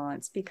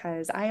response,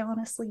 because I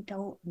honestly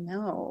don't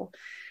know.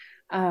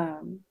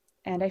 Um,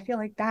 and I feel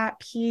like that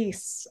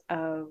piece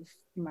of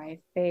my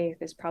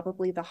faith is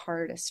probably the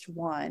hardest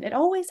one. It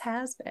always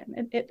has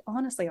been. It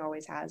honestly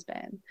always has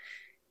been,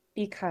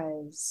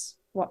 because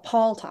what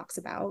Paul talks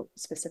about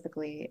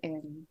specifically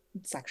in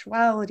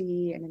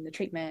sexuality and in the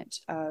treatment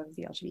of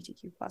the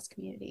LGBTQ plus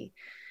community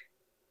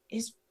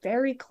is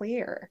very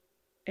clear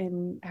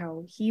in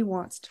how he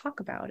wants to talk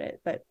about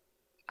it. But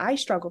I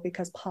struggle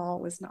because Paul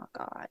was not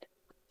God.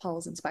 Paul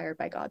is inspired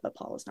by God, but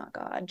Paul is not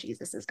God.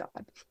 Jesus is God.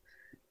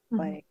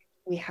 Like,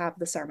 we have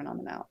the Sermon on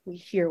the Mount. We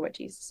hear what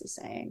Jesus is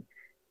saying.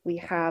 We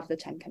have the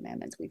 10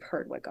 Commandments. We've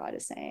heard what God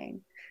is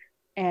saying.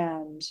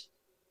 And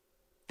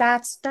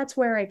that's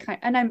where I kind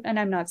and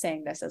I'm not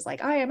saying this as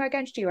like I am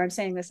against you. I'm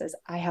saying this as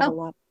I have a Oh,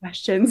 lot of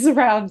questions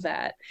around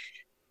that.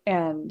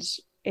 And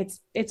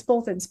it's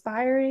both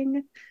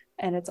inspiring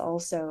and it's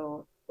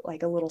also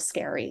like a little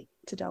scary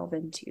to delve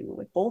into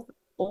with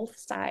both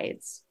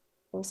sides,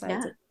 both sides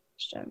yeah. of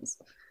questions.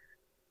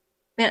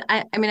 Man,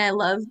 I mean, I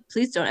love,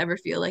 please don't ever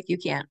feel like you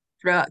can't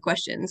throw out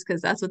questions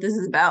because that's what this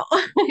is about.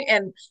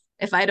 And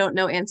if I don't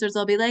know answers,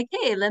 I'll be like,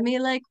 hey, let me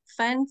like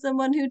find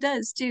someone who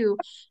does too.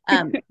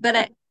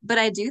 But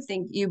I do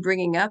think you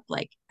bringing up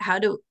like how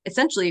do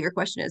essentially your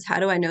question is how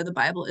do I know the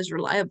Bible is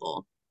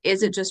reliable?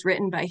 Is it just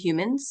written by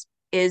humans?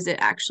 Is it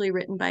actually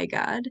written by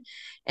God?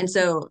 And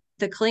so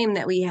the claim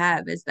that we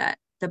have is that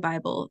the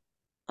Bible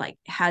like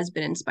has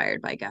been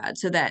inspired by God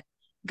so that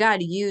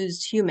God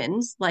used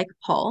humans like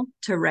Paul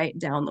to write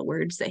down the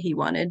words that he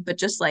wanted, but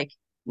just like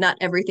not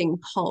everything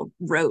Paul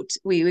wrote,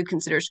 we would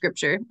consider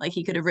scripture. Like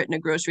he could have written a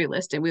grocery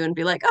list and we wouldn't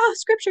be like, oh,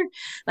 scripture.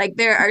 Like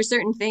there are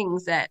certain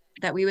things that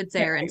we would say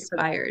Can't are wait for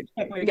that. inspired.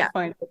 Can't wait to Yeah.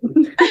 find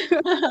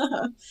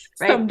it.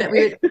 Right. That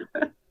we Someday.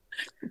 would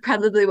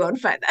probably won't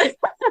find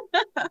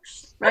that.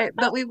 Right.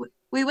 But we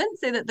wouldn't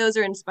say that those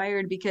are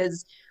inspired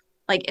because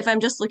like if I'm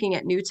just looking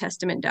at New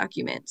Testament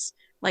documents,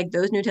 like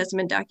those New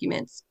Testament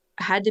documents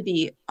had to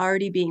be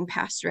already being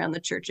passed around the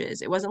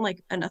churches. It wasn't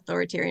like an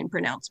authoritarian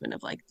pronouncement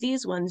of like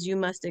these ones you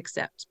must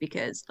accept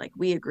because like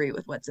we agree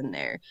with what's in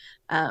there.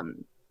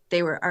 Um,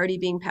 they were already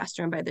being passed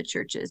around by the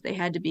churches. They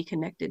had to be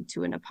connected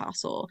to an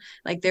apostle.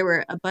 Like there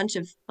were a bunch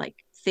of like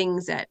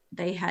things that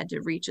they had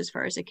to reach as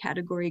far as a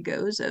category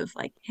goes of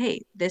like,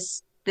 hey,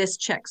 this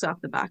checks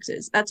off the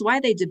boxes. That's why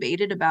they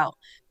debated about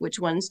which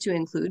ones to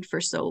include for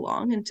so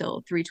long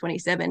until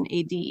 327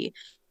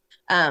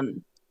 AD.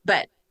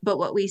 But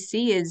what we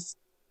see is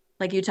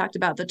like you talked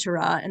about the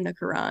Torah and the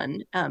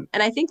Quran, and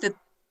I think that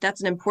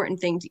that's an important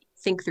thing to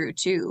think through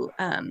too.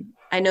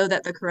 I know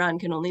that the Quran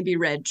can only be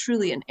read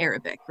truly in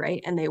Arabic,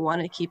 right? And they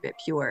want to keep it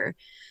pure.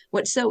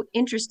 What's so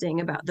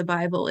interesting about the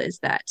Bible is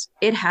that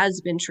it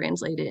has been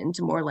translated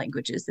into more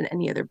languages than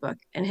any other book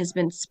and has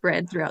been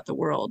spread throughout the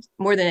world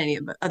more than any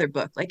other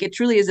book. Like it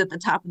truly is at the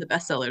top of the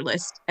bestseller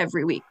list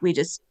every week.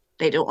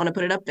 They don't want to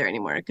put it up there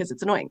anymore because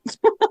it's annoying.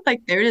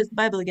 Like there it is, the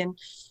Bible again.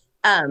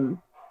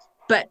 Um,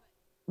 but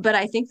but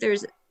I think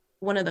there's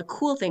one of the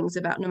cool things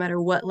about no matter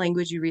what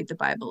language you read the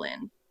Bible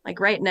in. Like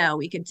right now,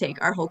 we could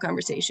take our whole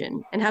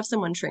conversation and have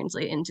someone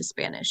translate into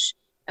Spanish,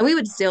 and we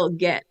would still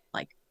get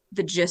like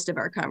the gist of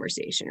our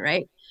conversation,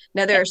 right?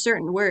 Now, there are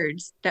certain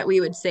words that we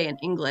would say in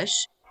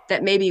English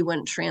that maybe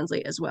wouldn't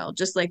translate as well,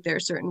 just like there are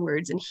certain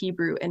words in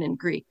Hebrew and in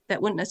Greek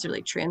that wouldn't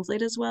necessarily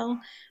translate as well.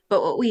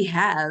 But what we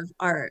have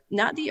are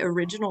not the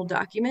original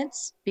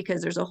documents,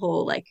 because there's a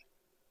whole like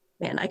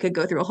man, I could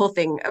go through a whole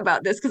thing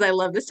about this because I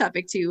love this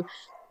topic too.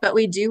 But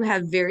we do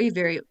have very,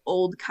 very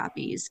old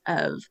copies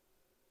of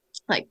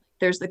like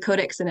there's the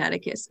Codex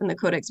Sinaiticus and the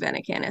Codex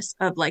Vaticanus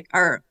of like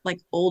our like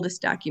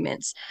oldest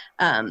documents,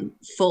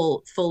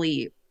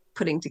 fully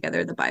putting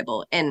together the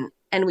Bible, and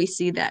we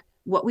see that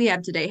what we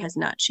have today has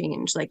not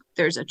changed. Like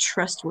there's a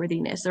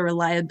trustworthiness, a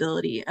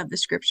reliability of the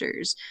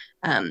scriptures.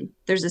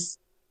 There's this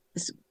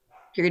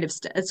period of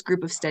this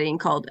group of studying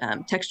called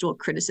textual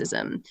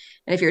criticism.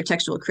 And if you're a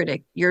textual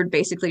critic, you're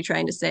basically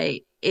trying to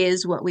say,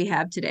 is what we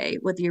have today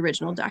what the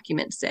original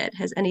document said?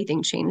 Has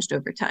anything changed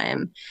over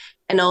time?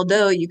 And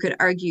although you could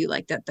argue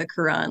like that the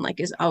Quran like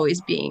is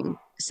always being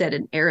said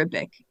in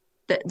Arabic,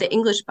 the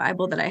English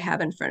Bible that I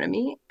have in front of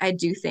me, I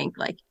do think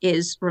like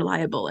is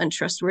reliable and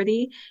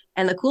trustworthy.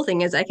 And the cool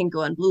thing is I can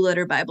go on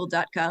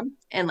blueletterbible.com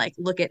and like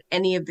look at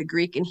any of the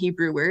Greek and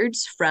Hebrew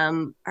words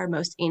from our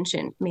most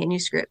ancient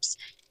manuscripts,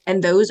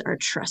 and those are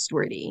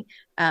trustworthy.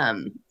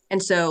 And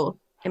so,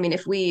 I mean,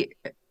 if we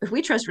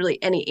trust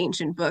really any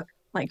ancient book,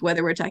 like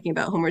whether we're talking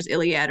about Homer's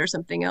Iliad or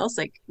something else,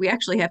 like we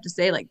actually have to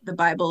say like the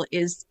Bible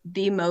is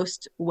the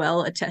most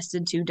well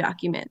attested to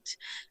document.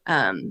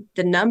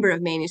 The number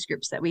of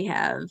manuscripts that we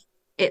have,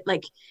 it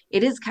like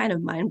it is kind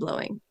of mind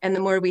blowing. And the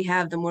more we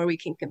have, the more we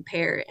can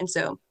compare. And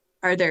so,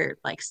 are there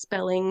like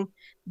spelling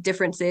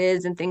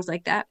differences and things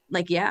like that?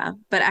 Like, yeah,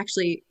 but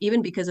actually,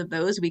 even because of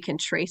those, we can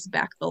trace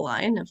back the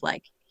line of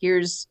like,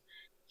 here's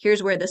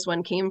where this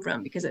one came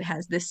from because it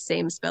has this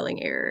same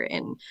spelling error.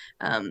 And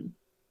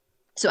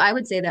so I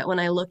would say that when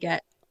I look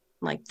at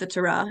like the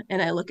Torah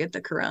and I look at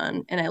the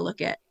Quran and I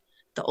look at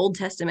the Old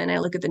Testament and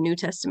I look at the New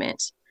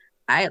Testament,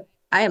 I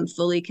I am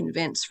fully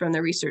convinced from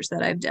the research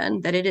that I've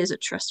done that it is a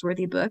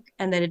trustworthy book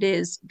and that it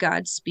is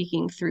God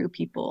speaking through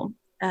people.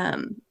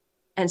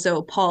 And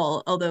so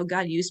Paul, although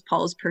God used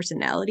Paul's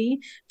personality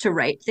to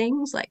write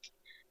things, like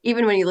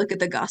even when you look at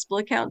the gospel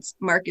accounts,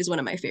 Mark is one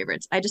of my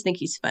favorites. I just think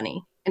he's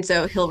funny. And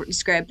so he'll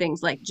describe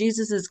things like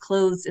Jesus's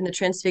clothes in the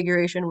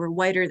transfiguration were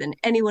whiter than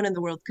anyone in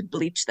the world could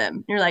bleach them.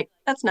 And you're like,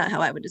 that's not how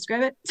I would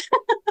describe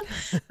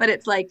it. But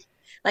it's like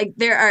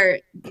there are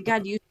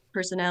God used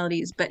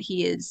personalities, but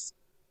he is,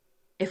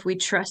 if we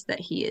trust that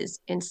he is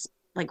in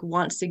like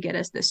wants to get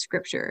us this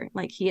scripture,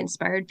 like he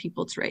inspired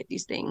people to write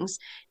these things.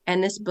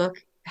 And this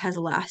book has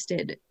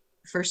lasted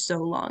for so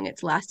long.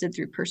 It's lasted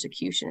through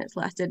persecution. It's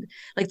lasted,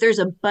 like, there's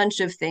a bunch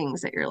of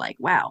things that you're like,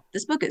 wow,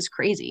 this book is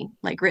crazy,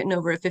 like written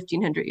over a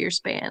 1500-year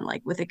span,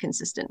 like with a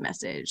consistent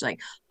message, like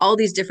all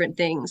these different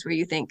things where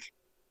you think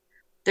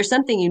there's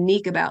something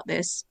unique about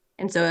this.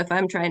 And so if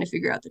I'm trying to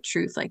figure out the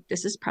truth, like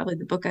this is probably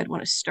the book I'd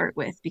want to start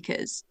with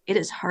because it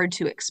is hard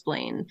to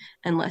explain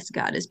unless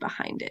God is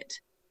behind it.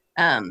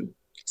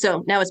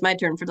 So now it's my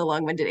turn for the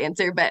long-winded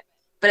answer, but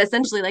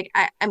essentially, like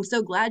I'm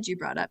so glad you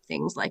brought up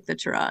things like the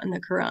Torah and the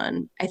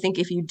Quran. I think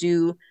if you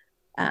do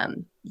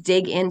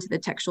dig into the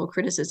textual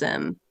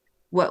criticism,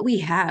 what we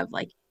have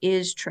like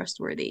is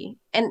trustworthy.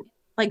 And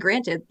like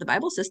granted, the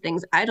Bible says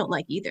things I don't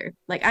like either.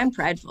 Like I'm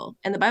prideful,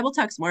 and the Bible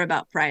talks more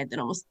about pride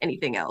than almost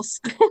anything else.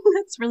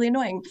 That's really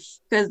annoying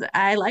because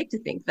I like to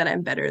think that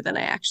I'm better than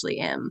I actually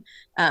am.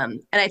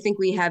 And I think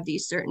we have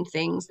these certain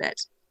things that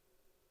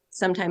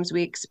sometimes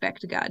we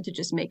expect God to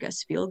just make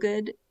us feel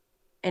good,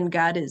 and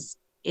God is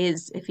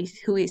if he's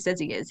who he says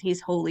he is, he's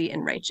holy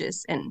and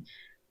righteous. And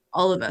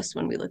all of us,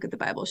 when we look at the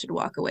Bible, should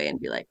walk away and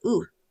be like,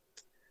 ooh,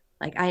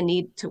 like I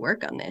need to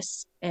work on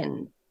this.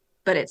 And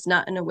but it's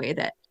not in a way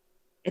that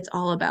it's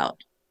all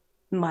about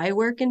my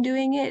work in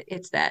doing it.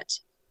 It's that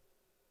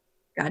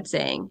God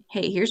saying,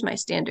 hey, here's my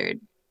standard.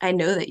 I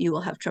know that you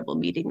will have trouble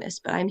meeting this,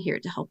 but I'm here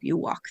to help you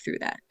walk through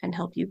that and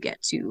help you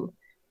get to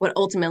what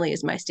ultimately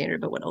is my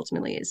standard, but what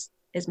ultimately is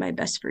my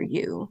best for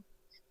you.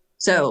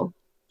 So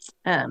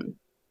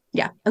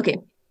yeah, okay.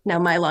 Now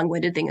my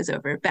long-winded thing is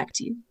over. Back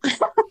to you.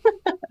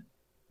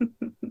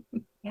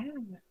 Yeah.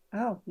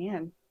 Oh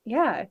man.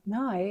 Yeah.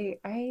 No,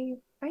 I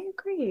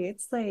agree.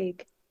 It's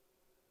like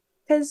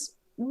because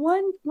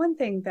one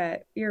thing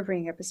that you're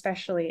bringing up,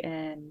 especially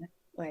in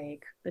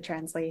like the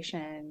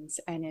translations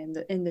and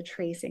in the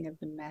tracing of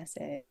the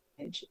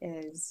message,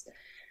 is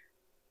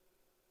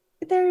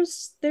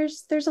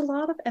there's a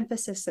lot of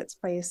emphasis that's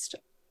placed,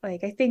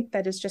 like I think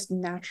that is just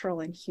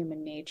natural in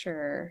human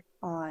nature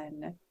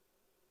on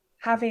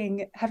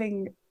having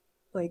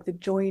like the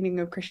joining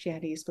of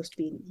Christianity is supposed to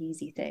be an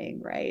easy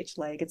thing, right?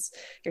 Like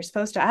you're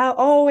supposed to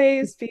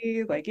always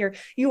be like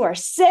you are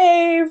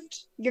saved,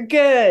 you're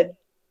good,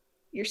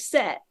 you're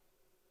set,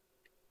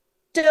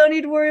 don't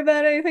need to worry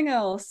about anything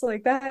else.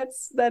 Like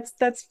that's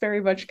very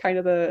much kind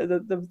of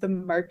the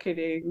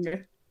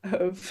marketing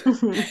of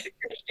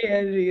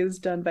Christianity is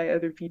done by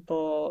other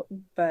people,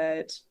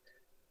 but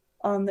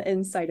on the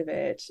inside of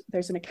it,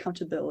 there's an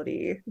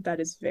accountability that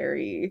is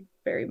very,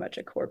 very much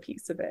a core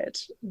piece of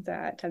it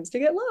that tends to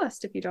get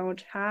lost if you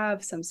don't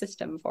have some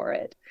system for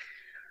it.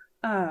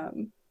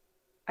 Um,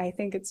 I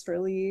think it's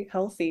really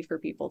healthy for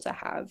people to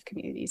have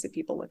communities of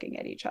people looking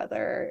at each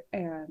other.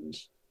 And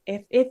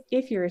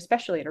if you're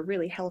especially in a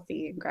really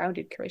healthy and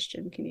grounded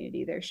Christian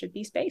community, there should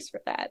be space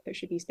for that. There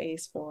should be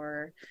space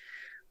for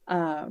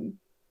um,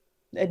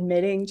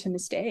 admitting to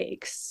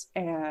mistakes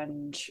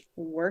and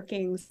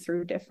working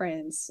through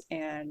difference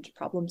and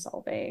problem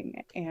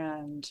solving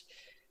and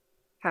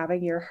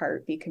having your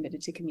heart be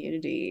committed to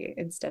community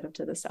instead of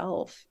to the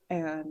self.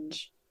 And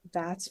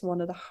that's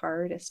one of the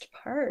hardest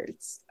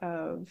parts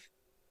of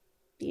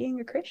being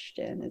a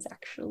Christian, is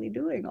actually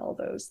doing all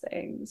those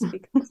things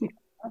because you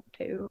don't want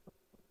to.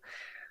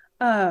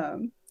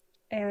 Um,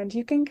 and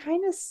you can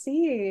kind of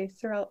see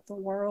throughout the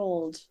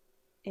world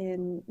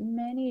in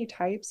many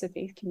types of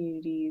faith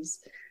communities,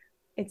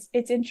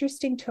 it's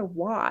interesting to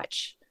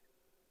watch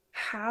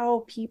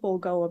how people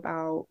go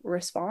about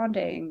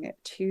responding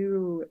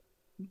to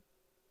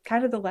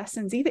kind of the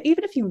lessons, even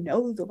if you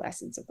know the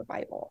lessons of the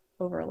Bible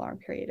over a long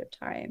period of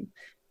time,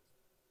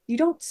 you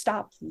don't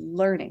stop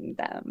learning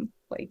them.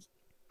 Like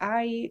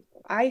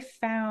I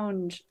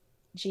found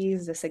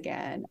Jesus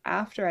again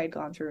after I'd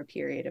gone through a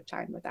period of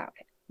time without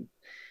him.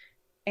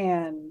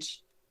 And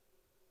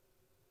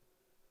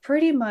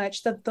pretty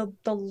much the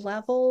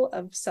level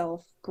of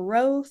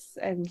self-growth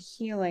and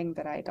healing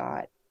that I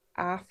got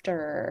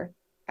after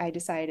I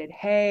decided,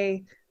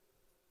 hey,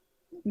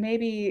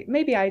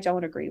 maybe I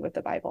don't agree with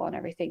the Bible and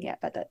everything yet,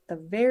 but at the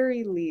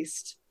very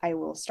least, I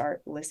will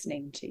start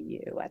listening to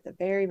you. At the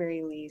very,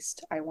 very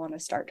least, I want to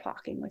start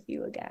talking with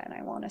you again.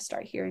 I want to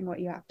start hearing what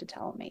you have to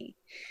tell me.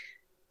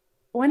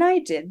 When I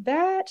did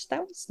that,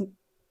 that was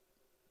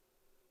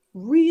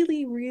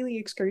really, really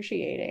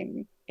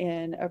excruciating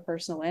in a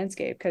personal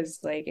landscape because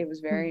like it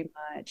was very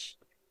much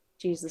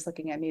Jesus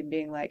looking at me and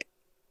being like,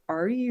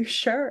 are you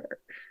sure?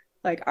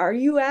 Like, are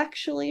you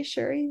actually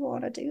sure you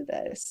want to do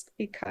this?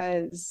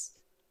 Because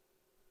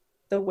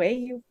the way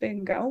you've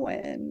been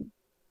going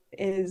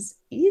is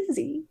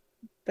easy,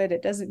 but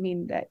it doesn't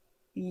mean that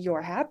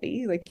you're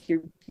happy. Like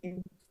you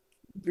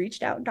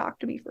reached out and talked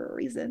to me for a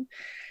reason.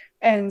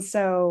 And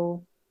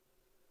so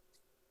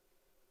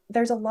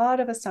there's a lot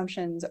of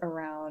assumptions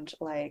around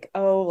like,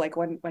 oh, like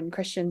when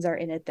Christians are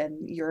in it,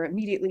 then you're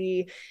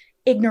immediately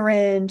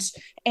ignorant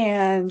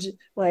and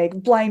like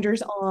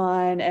blinders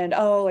on and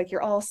oh, like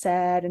you're all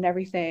sad and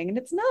everything. And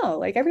it's no,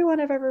 like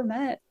everyone I've ever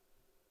met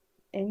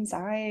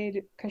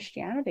inside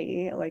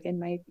Christianity, like in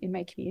my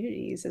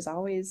communities, is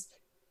always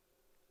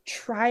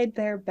tried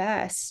their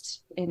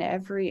best in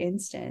every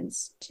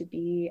instance to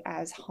be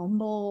as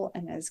humble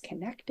and as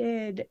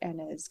connected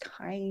and as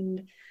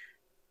kind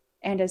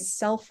and as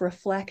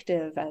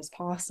self-reflective as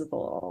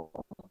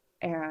possible.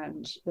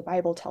 And the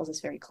Bible tells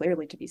us very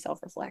clearly to be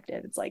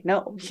self-reflective. It's like,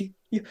 no,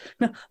 you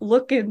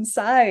look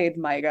inside,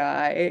 my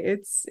guy.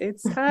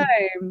 It's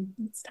time.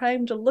 It's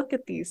time to look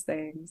at these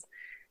things.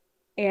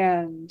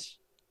 And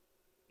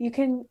you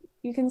can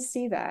you can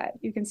see that.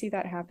 You can see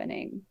that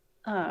happening.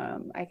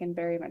 I can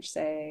very much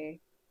say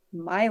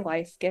my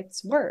life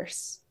gets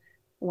worse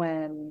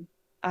when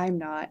I'm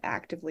not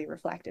actively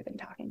reflective and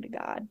talking to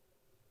God.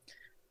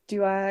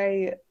 Do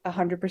I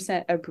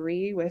 100%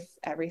 agree with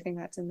everything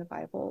that's in the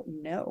Bible?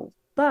 No.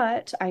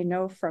 But I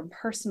know from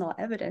personal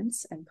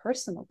evidence and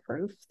personal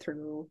proof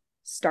through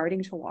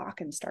starting to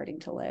walk and starting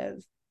to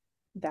live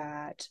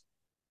that,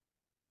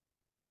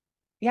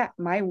 yeah,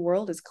 my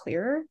world is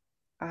clearer.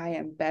 I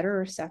am better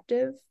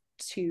receptive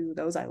to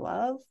those I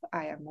love.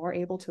 I am more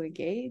able to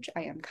engage.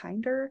 I am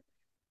kinder.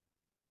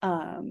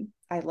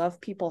 I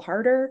love people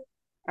harder.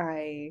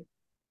 I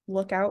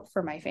look out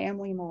for my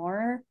family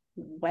more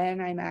when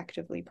I'm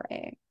actively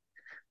praying,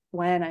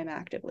 when I'm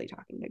actively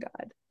talking to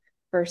God,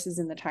 versus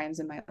in the times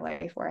in my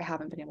life where I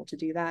haven't been able to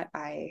do that.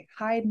 I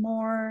hide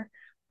more.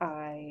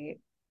 I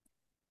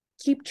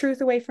keep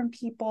truth away from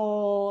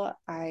people.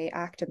 I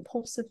act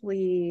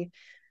impulsively.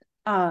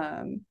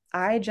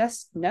 I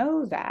just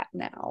know that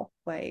now,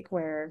 like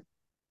where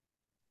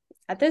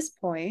at this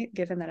point,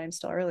 given that I'm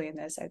still early in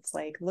this, it's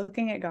like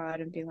looking at God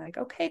and being like,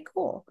 okay,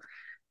 cool.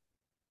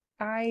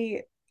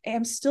 I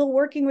am still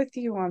working with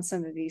you on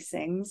some of these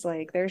things.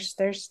 Like there's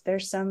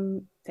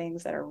some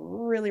things that are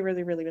really,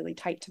 really, really, really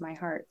tight to my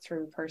heart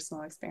through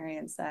personal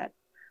experience that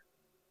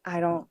I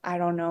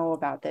don't know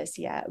about this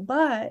yet,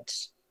 but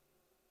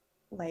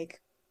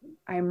like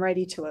I'm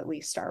ready to at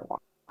least start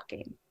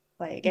walking.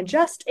 Like, and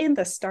just in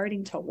the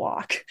starting to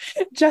walk,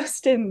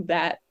 just in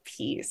that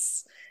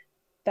piece,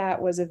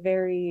 that was a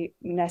very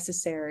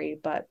necessary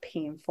but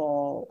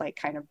painful, like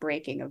kind of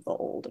breaking of the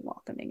old and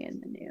welcoming in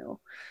the new.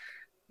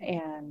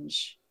 And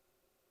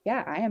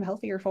yeah, I am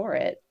healthier for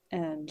it.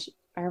 And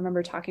I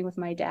remember talking with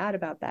my dad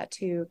about that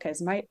too,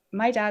 because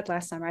my dad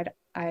last time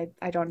I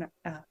don't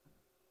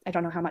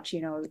know how much you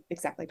know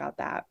exactly about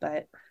that,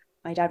 but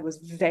my dad was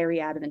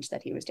very adamant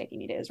that he was taking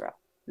me to Israel.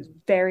 He was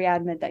very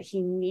adamant that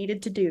he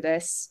needed to do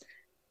this.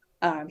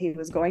 He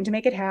was going to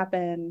make it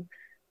happen,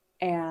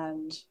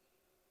 and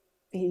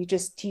he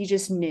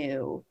just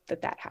knew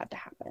that that had to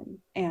happen.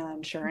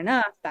 And sure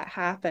enough, that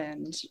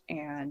happened,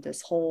 and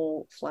this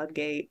whole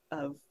floodgate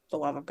of the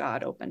love of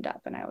God opened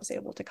up, and I was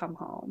able to come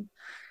home.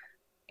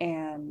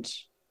 And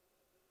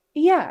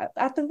yeah,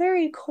 at the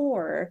very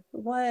core,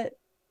 what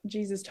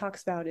Jesus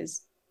talks about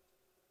is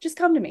just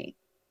come to me.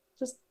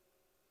 Just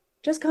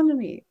just come to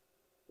me.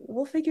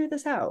 We'll figure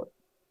this out.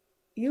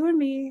 You and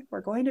me,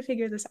 we're going to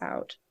figure this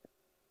out.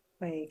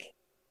 Like,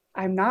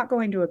 I'm not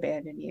going to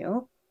abandon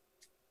you.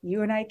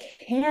 You and I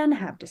can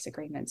have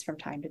disagreements from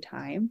time to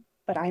time,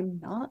 but I'm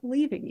not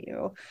leaving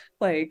you.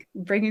 Like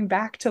bringing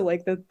back to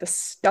like the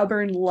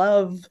stubborn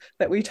love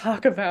that we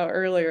talk about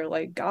earlier.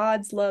 Like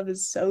God's love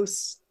is so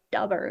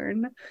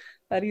stubborn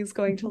that he's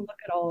going to look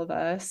at all of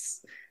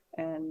us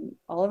and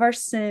all of our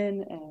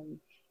sin and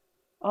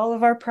all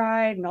of our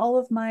pride and all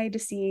of my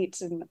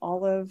deceit and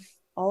all of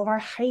our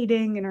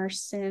hiding and our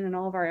sin and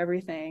all of our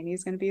everything.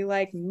 He's going to be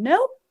like,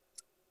 nope,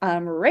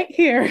 I'm right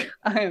here.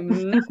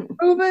 I'm not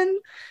moving.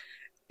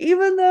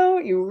 Even though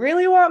you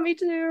really want me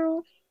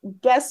to,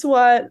 guess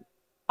what?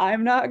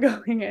 I'm not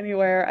going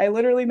anywhere. I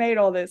literally made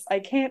all this. I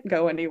can't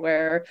go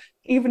anywhere.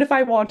 Even if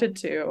I wanted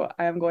to,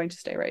 I am going to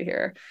stay right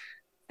here.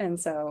 And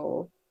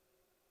so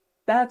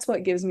that's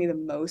what gives me the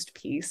most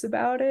peace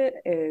about it,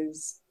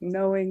 is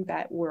knowing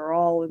that we're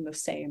all in the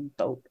same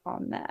boat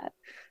on that.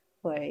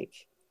 Like,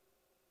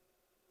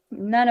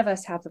 none of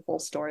us have the full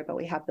story, but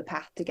we have the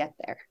path to get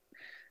there.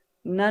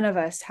 None of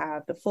us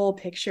have the full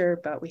picture,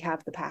 but we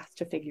have the path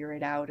to figure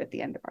it out at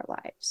the end of our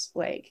lives.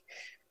 Like,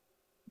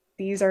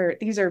 these are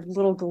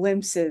little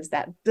glimpses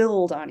that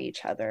build on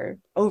each other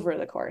over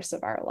the course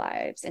of our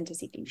lives into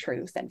seeking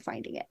truth and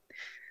finding it.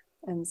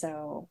 And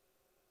so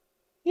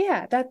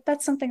yeah,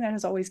 that's something that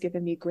has always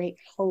given me great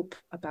hope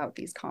about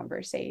these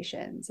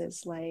conversations,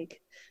 is like,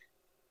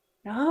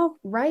 no,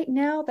 right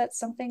now that's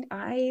something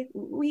I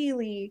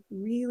really,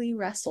 really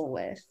wrestle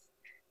with.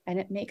 And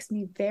it makes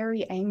me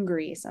very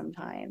angry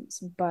sometimes.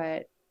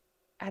 But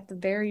at the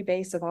very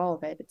base of all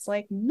of it, it's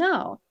like,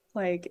 no,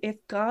 like if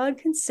God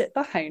can sit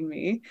behind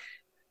me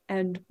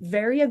and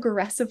very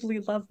aggressively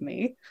love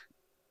me,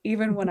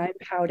 even when I'm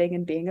pouting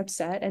and being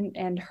upset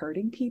and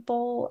hurting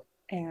people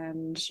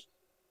and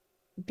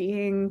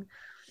being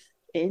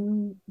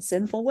in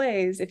sinful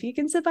ways, if he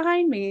can sit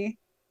behind me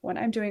when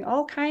I'm doing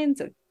all kinds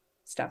of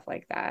stuff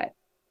like that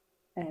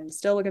and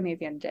still look at me at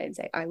the end of the day and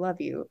say, I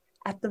love you,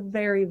 at the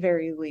very,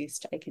 very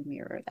least, I can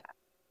mirror that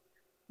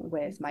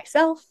with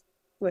myself,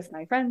 with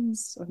my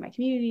friends, with my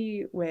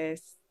community,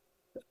 with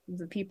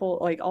the people,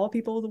 like all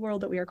people of the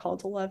world that we are called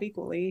to love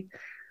equally.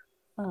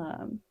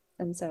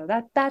 And so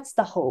that's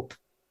the hope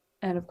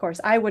And of course,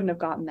 I wouldn't have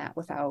gotten that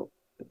without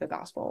the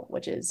gospel,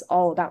 which is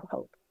all about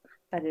hope.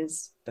 That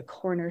is the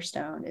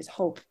cornerstone, is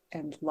hope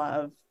and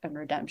love and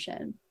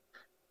redemption.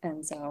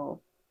 And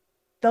so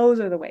those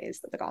are the ways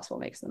that the gospel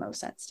makes the most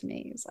sense to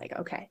me. It's like,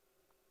 okay,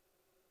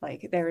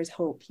 like there is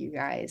hope, you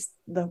guys.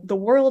 The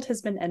world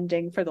has been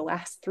ending for the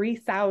last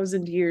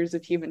 3,000 years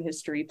of human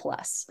history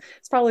plus.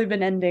 It's probably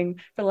been ending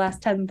for the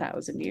last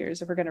 10,000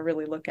 years if we're going to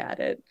really look at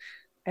it.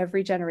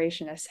 Every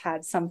generation has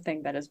had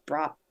something that has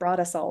brought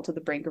us all to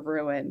the brink of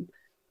ruin,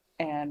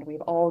 and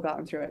we've all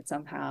gotten through it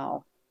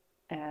somehow.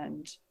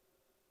 And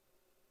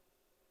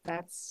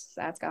that's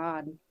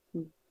gone.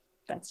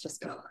 That's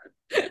just gone.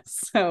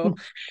 So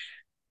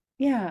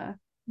yeah,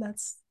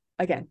 that's,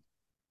 again,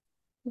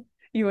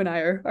 you and I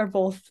are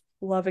both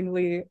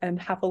lovingly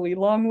and happily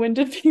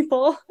long-winded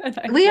people.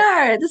 And We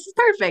are. This is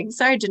perfect.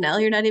 Sorry,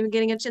 Janelle, you're not even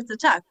getting a chance to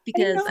talk I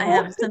because I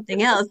know. have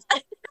something else.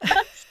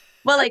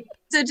 Well, like,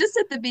 so just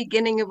at the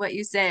beginning of what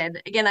you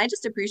said, again, I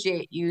just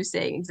appreciate you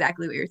saying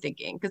exactly what you're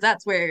thinking because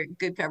that's where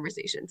good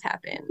conversations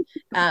happen.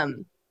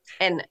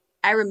 And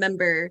I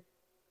remember,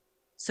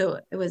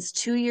 so it was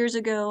 2 years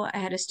ago, I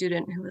had a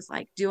student who was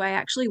like, do I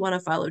actually want to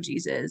follow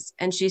Jesus?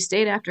 And she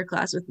stayed after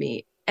class with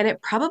me. And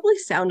it probably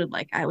sounded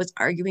like I was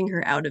arguing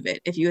her out of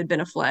it if you had been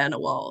a fly on a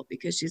wall,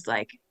 because she's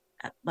like,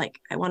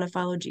 I want to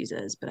follow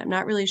Jesus, but I'm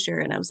not really sure.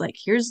 And I was like,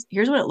 here's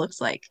what it looks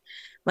like.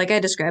 Like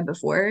I described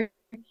before,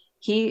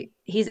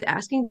 he's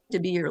asking to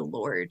be your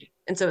Lord.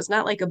 And so it's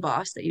not like a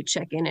boss that you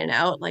check in and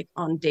out like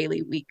on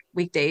daily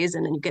weekdays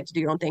and then you get to do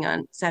your own thing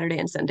on Saturday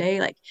and Sunday.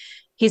 Like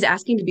he's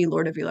asking to be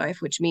Lord of your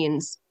life, which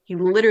means he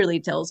literally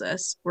tells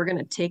us we're going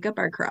to take up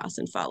our cross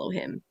and follow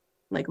him.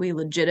 Like we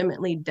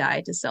legitimately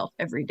die to self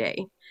every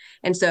day.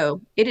 And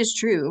so it is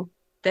true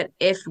that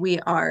if we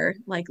are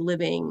like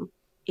living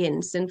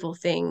in sinful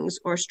things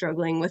or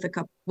struggling with a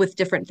couple with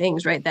different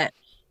things, right, that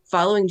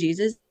following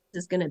Jesus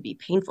is going to be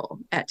painful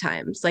at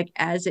times, like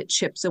as it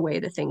chips away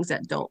the things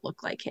that don't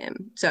look like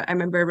him. So I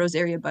remember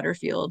Rosaria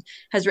Butterfield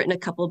has written a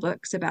couple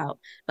books about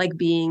like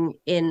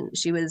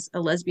she was a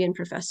lesbian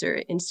professor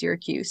in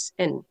Syracuse.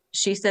 And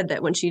she said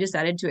that when she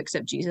decided to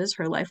accept Jesus,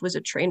 her life was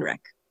a train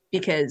wreck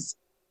because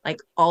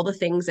like all the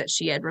things that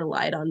she had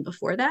relied on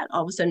before that,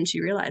 all of a sudden she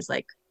realized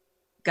like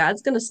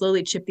God's going to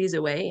slowly chip these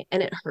away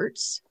and it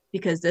hurts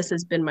because this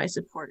has been my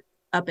support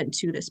up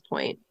until this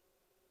point.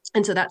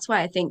 And so that's why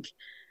I think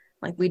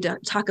like we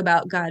don't talk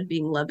about God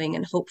being loving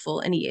and hopeful,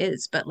 and he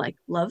is, but like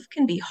love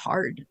can be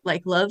hard.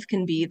 Like love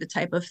can be the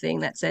type of thing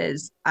that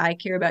says, I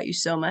care about you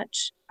so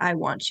much. I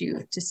want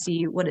you to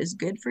see what is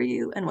good for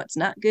you and what's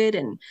not good.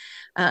 And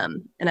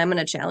I'm going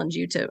to challenge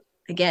you to,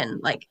 again,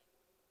 like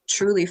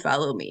truly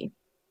follow me.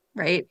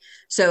 Right.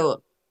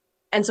 So,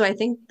 and so I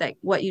think that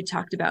what you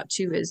talked about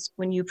too is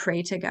when you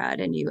pray to God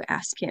and you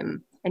ask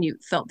him and you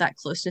felt that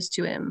closeness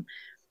to him,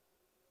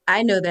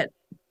 I know that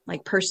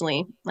like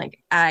personally, like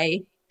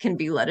I can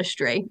be led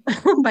astray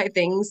by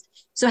things.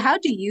 So how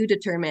do you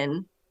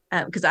determine,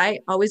 because I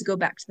always go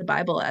back to the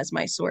Bible as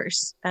my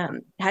source.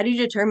 How do you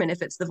determine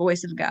if it's the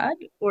voice of God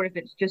or if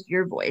it's just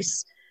your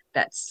voice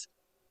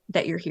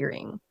that you're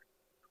hearing?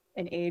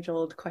 An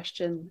age-old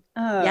question.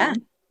 Yeah.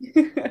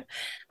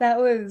 That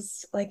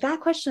was like,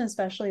 that question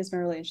especially has been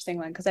a really interesting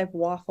one because I've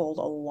waffled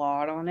a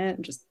lot on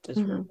it.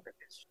 Mm-hmm.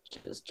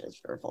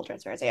 Just for full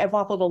transparency, I've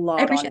waffled a I lot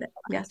on appreciate it it.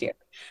 Yeah. last year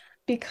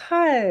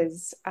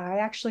because I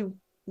actually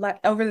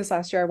over this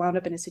last year I wound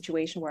up in a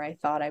situation where I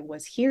thought I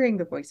was hearing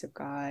the voice of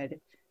God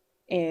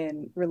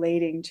in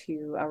relating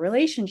to a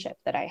relationship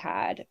that I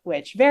had,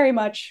 which very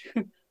much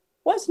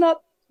was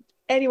not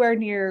anywhere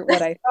near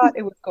what I thought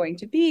it was going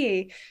to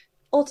be.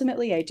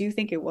 Ultimately, I do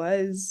think it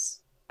was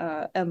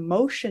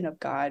emotion of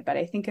God, but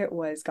I think it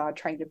was God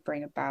trying to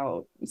bring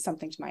about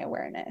something to my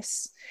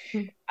awareness.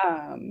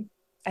 Um,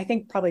 I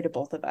think probably to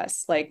both of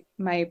us. Like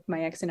my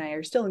ex and I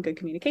are still in good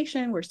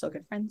communication. We're still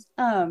good friends.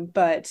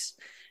 But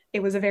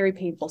it was a very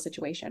painful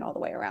situation all the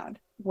way around,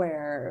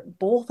 where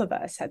both of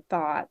us had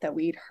thought that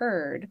we'd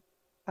heard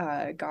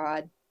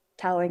God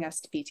telling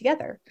us to be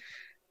together.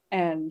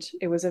 And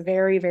it was a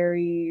very,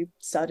 very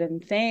sudden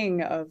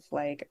thing of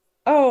like,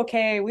 oh,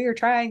 okay, we were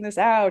trying this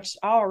out.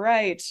 All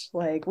right.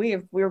 Like we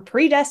were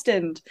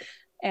predestined.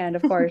 And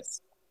of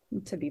course,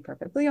 to be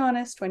perfectly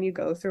honest, when you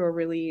go through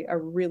a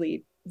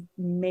really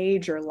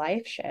major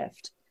life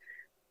shift,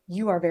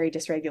 you are very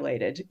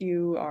dysregulated.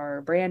 You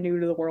are brand new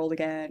to the world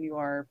again. You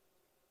are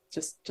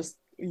just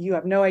you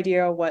have no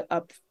idea what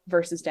up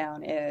versus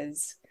down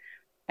is.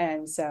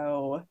 And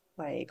so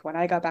like when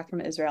I got back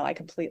from Israel, I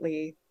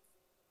completely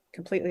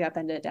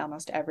upended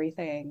almost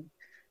everything.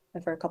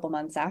 And for a couple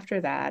months after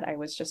that, I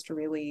was just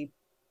really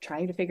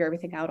trying to figure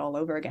everything out all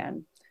over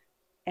again.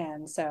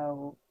 And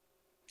so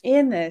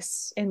in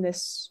this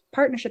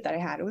partnership that I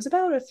had, it was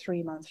about a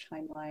 3 month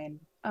timeline.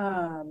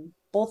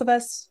 Both of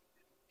us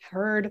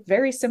heard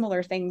very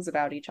similar things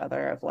about each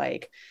other of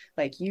like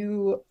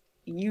you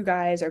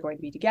guys are going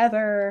to be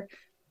together.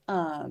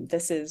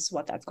 This is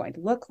what that's going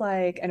to look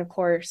like. And of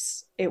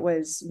course, it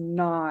was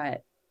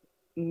not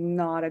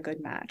a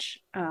good match.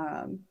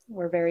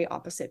 We're very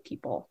opposite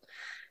people.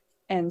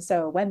 And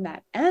so when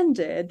that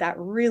ended, that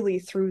really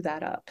threw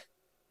that up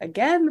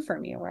again for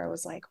me, where I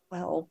was like,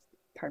 well,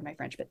 pardon my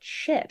French, but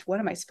shit, what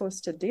am I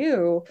supposed to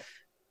do?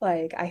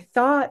 Like, I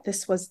thought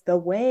this was the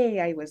way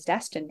I was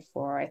destined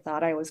for. I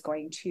thought I was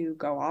going to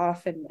go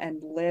off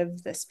and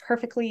live this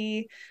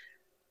perfectly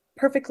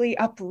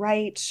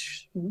upright,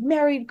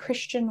 married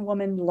Christian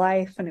woman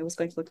life, and it was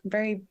going to look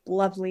very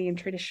lovely and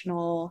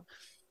traditional.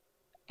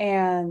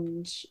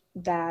 And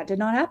that did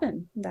not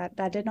happen.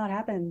 That did not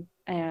happen.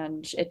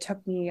 And it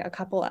took me a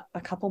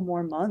couple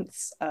more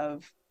months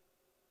of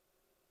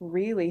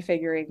really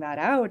figuring that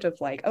out, of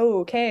like,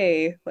 oh,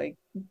 okay, like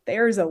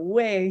there's a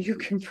way you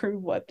can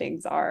prove what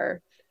things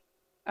are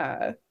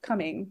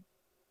coming.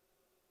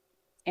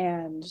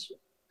 And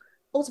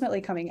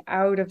ultimately coming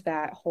out of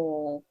that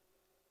whole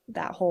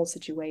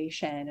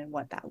situation and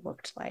what that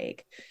looked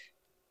like,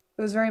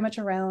 it was very much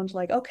around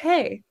like,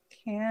 okay,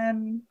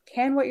 can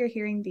what you're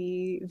hearing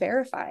be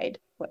verified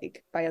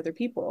like by other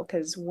people?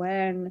 Because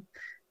when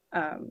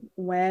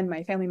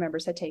my family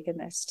members had taken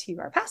this to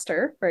our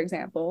pastor, for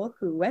example,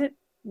 who went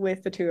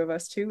with the two of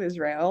us to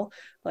Israel,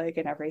 like,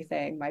 and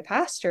everything, my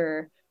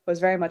pastor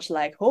was very much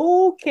like,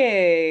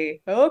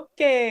 okay,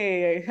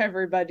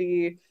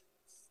 everybody,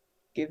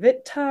 give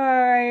it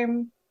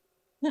time.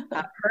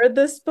 I've heard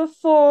this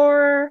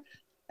before.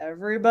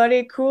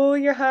 Everybody cool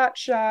your hot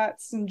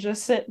shots and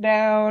just sit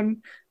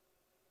down.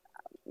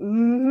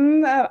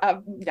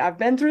 I've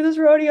been through this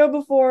rodeo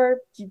before.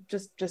 You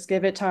just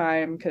give it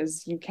time,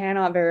 because you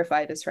cannot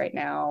verify this right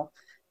now.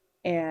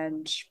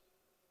 And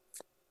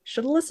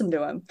should have listened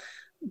to him.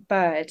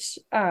 But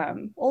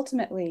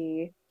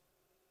ultimately,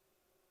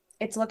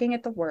 it's looking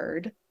at the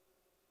word.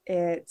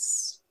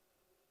 It's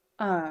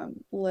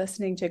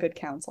listening to good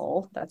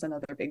counsel. That's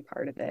another big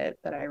part of it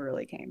that I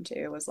really came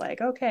to. It was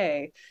like,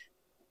 okay,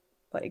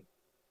 like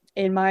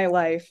in my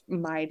life,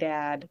 my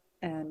dad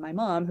and my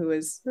mom, who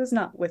is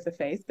not with the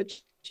faith, but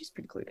she's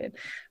pretty clued in.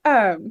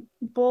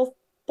 Both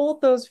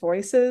those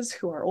voices,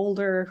 who are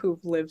older,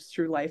 who've lived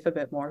through life a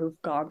bit more,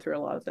 who've gone through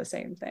a lot of the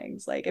same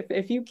things. Like,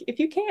 if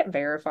you can't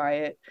verify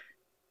it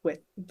with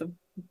the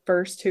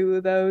first two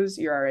of those,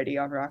 you're already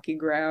on rocky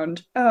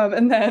ground.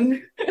 And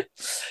then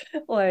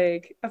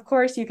like, of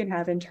course, you can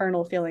have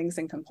internal feelings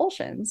and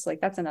compulsions.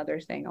 Like, that's another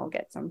thing I'll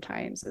get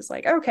sometimes, is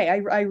like, okay,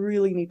 I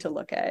really need to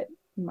look at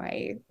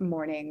my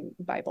morning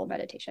Bible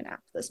meditation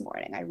app this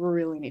morning. I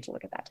really need to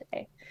look at that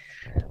today.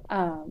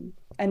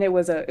 And it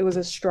was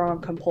a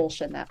strong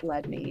compulsion that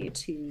led me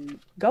to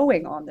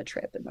going on the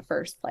trip in the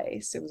first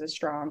place. It was a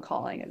strong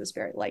calling of the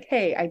spirit, like,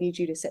 hey, I need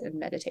you to sit and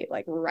meditate,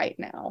 like, right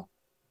now.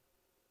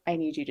 I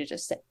need you to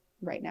just sit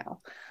right now.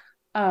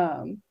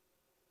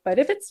 But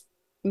if it's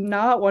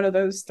not one of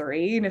those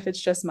three, and if it's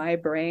just my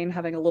brain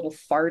having a little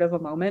fart of a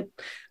moment,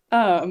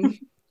 no,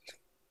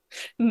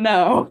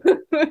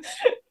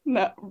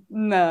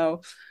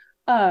 no.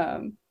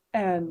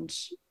 And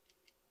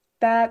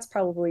that's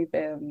probably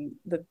been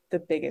the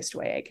biggest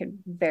way I can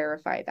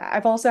verify that.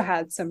 I've also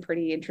had some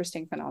pretty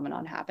interesting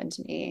phenomenon happen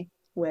to me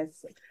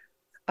with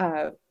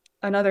uh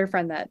another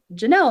friend that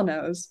Janelle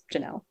knows,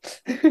 Janelle,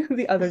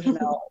 the other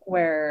Janelle,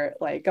 where,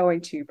 like,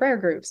 going to prayer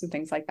groups and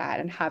things like that,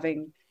 and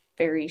having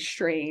very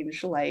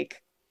strange, like,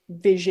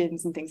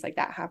 visions and things like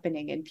that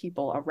happening in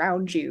people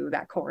around you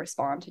that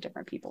correspond to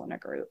different people in a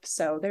group.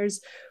 So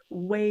there's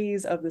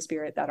ways of the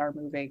spirit that are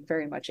moving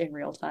very much in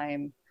real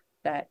time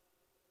that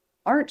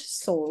aren't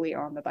solely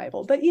on the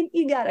Bible, but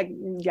you gotta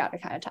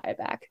kind of tie it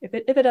back. If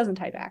it doesn't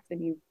tie back, then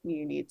you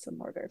need some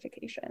more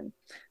verification.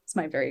 It's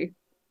my very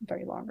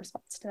very long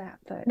response to that,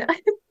 but No,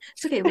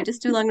 it's okay. We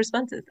just do long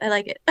responses. I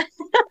like it.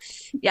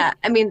 Yeah,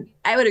 I mean,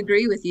 I would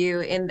agree with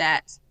you in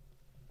that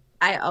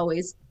I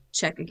always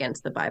check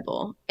against the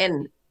Bible.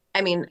 And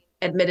I mean,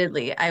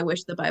 admittedly, I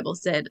wish the Bible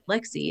said,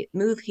 Lexi,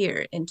 move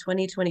here in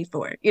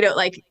 2024.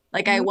 Like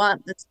I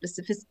want the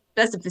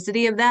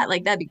specificity of that.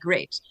 Like, that'd be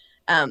great.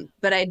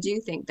 But I do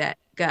think that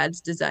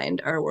God's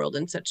designed our world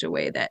in such a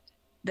way that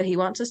he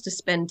wants us to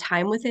spend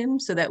time with him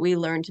so that we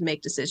learn to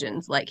make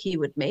decisions like he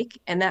would make.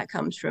 And that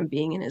comes from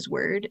being in his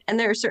word. And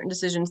there are certain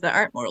decisions that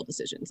aren't moral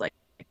decisions, like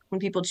when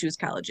people choose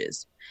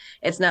colleges.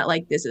 It's not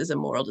like this is a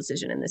moral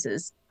decision and this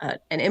is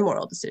an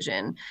immoral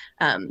decision.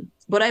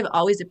 What I've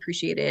always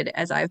appreciated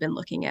as I've been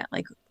looking at,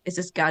 like, is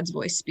this God's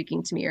voice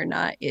speaking to me or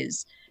not,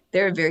 is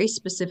there are very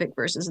specific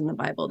verses in the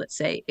Bible that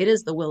say it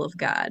is the will of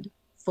God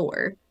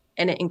for,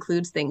 and it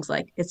includes things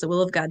like, it's the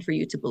will of God for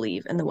you to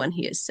believe in the one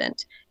he has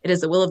sent. It is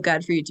the will of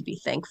God for you to be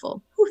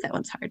thankful. Ooh, that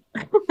one's hard.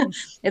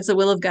 It's the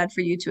will of God for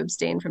you to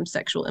abstain from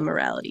sexual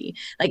immorality.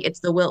 Like, it's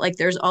the will, like,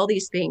 there's all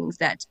these things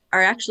that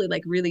are actually,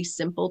 like, really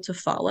simple to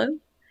follow.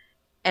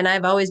 And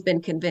I've always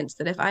been convinced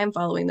that if I'm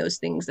following those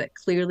things that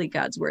clearly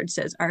God's word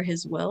says are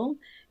his will,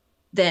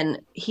 then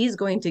he's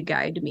going to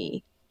guide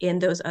me in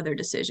those other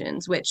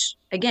decisions, which,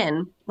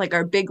 again, like,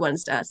 are big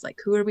ones to us. Like,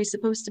 who are we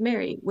supposed to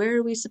marry? Where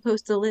are we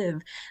supposed to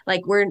live?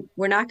 Like, we're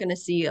not going to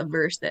see a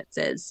verse that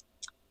says,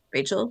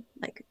 Rachel,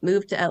 like,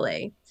 move to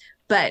LA.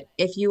 But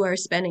if you are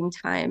spending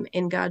time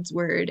in God's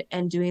word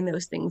and doing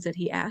those things that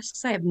he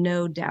asks, I have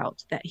no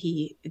doubt that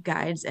he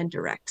guides and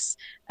directs,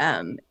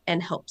 and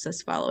helps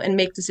us follow and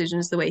make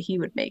decisions the way he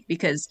would make,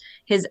 because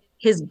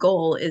his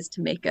goal is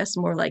to make us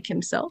more like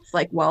himself,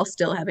 like while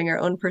still having our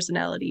own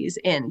personalities.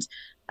 And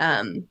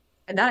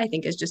that I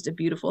think is just a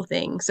beautiful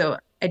thing. So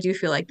I do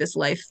feel like this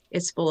life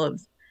is full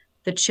of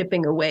the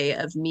chipping away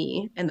of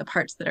me and the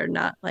parts that are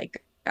not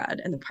like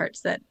God and the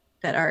parts that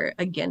are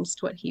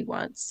against what he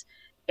wants,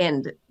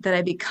 and that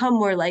I become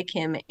more like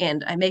him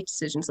and I make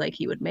decisions like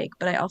he would make.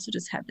 But I also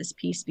just have this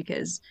peace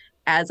because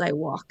as I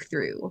walk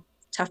through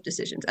tough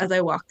decisions, as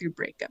I walk through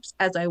breakups,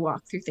 as I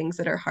walk through things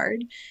that are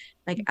hard,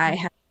 like I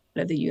have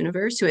of the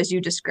universe who, as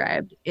you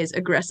described, is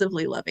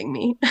aggressively loving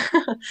me,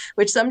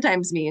 which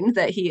sometimes means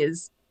that he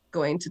is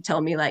going to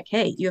tell me like,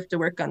 hey, you have to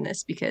work on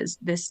this because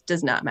this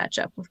does not match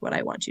up with what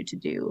I want you to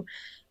do.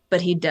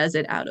 But he does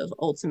it out of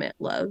ultimate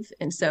love.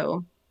 And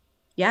so,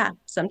 yeah,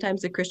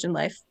 sometimes the Christian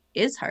life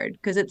is hard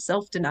because it's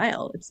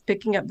self-denial. It's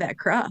picking up that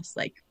cross.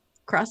 Like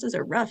crosses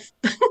are rough.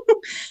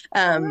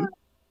 um,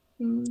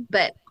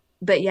 but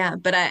but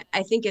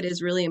I think it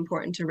is really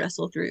important to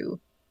wrestle through,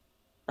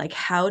 like,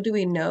 how do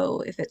we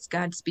know if it's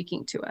God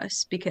speaking to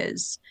us?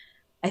 Because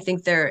I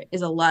think there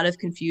is a lot of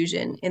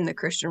confusion in the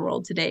Christian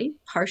world today,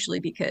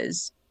 partially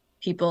because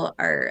people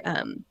are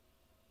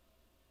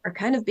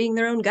kind of being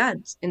their own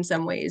gods in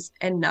some ways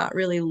and not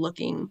really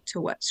looking to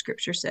what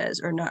scripture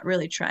says, or not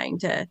really trying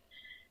to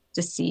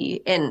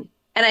see. And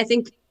I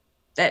think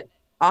that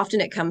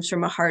often it comes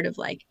from a heart of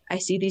like, I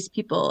see these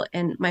people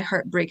and my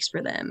heart breaks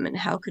for them, and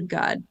how could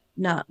God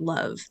not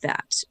love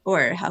that,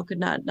 or how could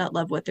not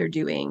love what they're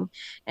doing?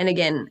 And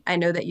again, I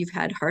know that you've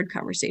had hard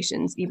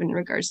conversations even in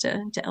regards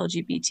to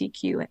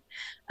LGBTQ.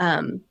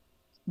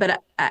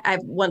 But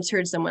I've once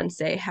heard someone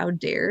say, how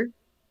dare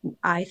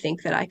I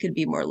think that I could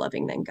be more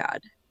loving than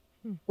God,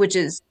 which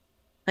is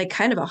like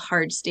kind of a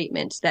hard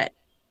statement. That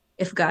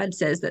if God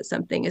says that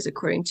something is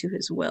according to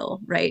his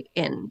will, right?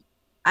 And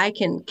I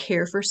can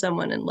care for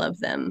someone and love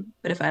them,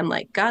 but if I'm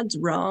like, God's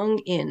wrong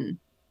in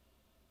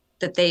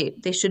that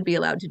they should be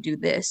allowed to do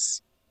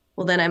this,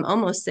 well then I'm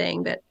almost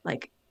saying that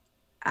like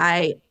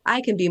I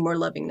can be more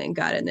loving than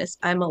God in this.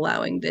 I'm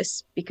allowing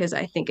this because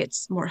I think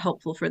it's more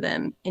helpful for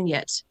them. And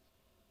yet,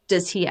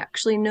 does he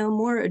actually know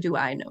more, or do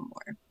I know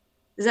more?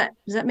 Does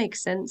that make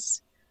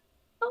sense?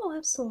 Oh,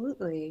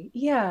 absolutely.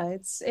 Yeah,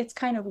 it's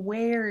kind of,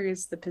 where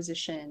is the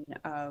position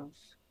of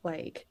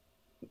like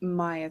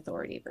my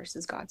authority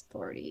versus God's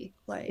authority?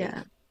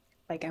 Yeah.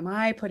 Like am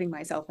I putting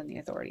myself in the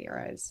authority,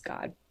 or is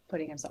God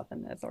putting himself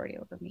in the authority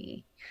over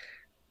me?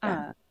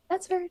 Yeah.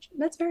 That's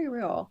very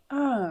real.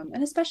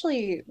 And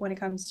especially when it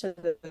comes to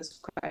those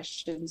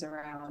questions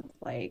around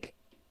like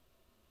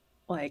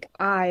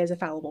I as a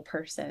fallible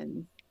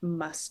person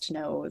must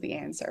know the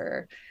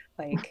answer.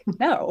 Like,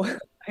 no,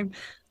 I'm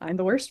I'm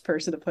the worst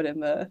person to put in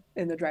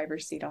the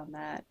driver's seat on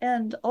that.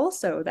 And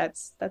also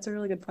that's a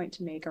really good point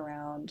to make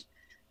around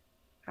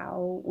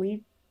how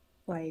we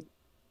like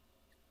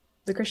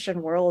the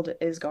Christian world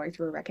is going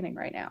through a reckoning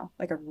right now,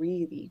 like a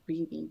really,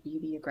 really,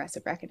 really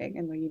aggressive reckoning.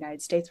 In the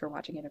United States, we're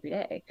watching it every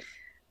day.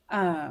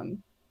 Um,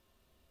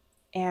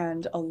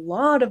 and a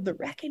lot of the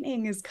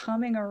reckoning is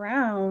coming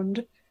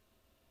around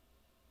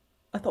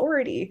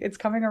authority. It's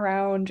coming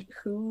around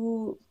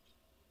who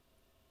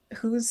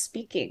is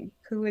speaking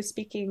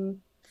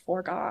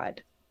for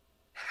God,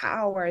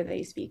 how are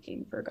they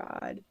speaking for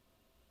God,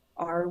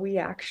 are we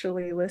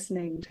actually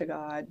listening to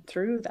God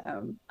through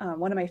them?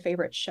 One of my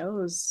favorite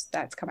shows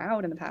that's come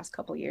out in the past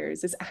couple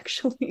years is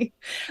actually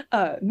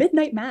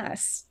Midnight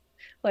Mass,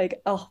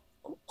 like a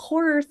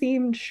horror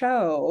themed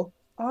show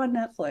on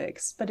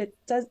Netflix, but it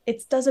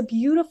does a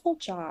beautiful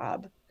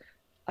job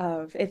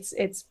of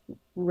it's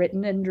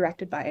written and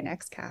directed by an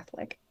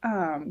ex-Catholic,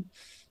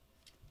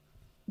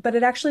 but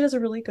it actually does a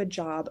really good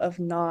job of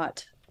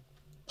not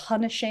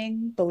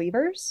punishing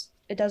believers.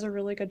 It does a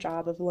really good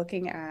job of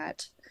looking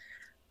at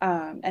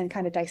and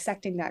kind of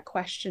dissecting that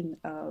question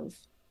of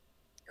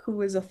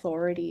who is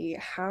authority,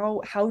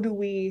 how do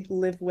we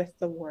live with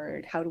the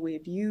word, how do we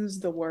abuse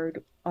the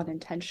word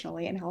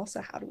unintentionally, and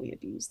also how do we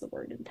abuse the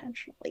word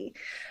intentionally.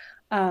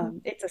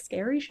 It's a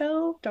scary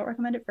show, don't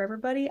recommend it for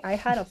everybody. I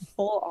had a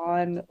full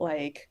on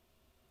like,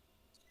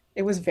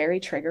 it was very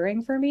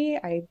triggering for me.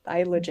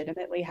 I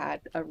legitimately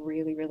had a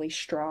really, really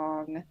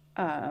strong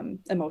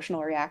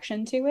emotional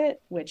reaction to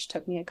it, which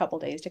took me a couple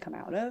days to come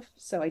out of.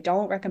 So I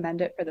don't recommend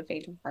it for the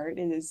faint of heart.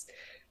 It is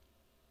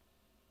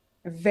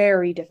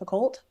very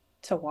difficult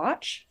to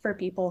watch for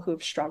people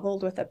who've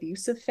struggled with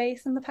abusive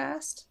faith in the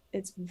past.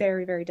 It's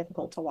very, very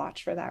difficult to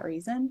watch for that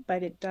reason,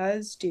 but it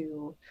does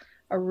do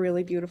a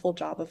really beautiful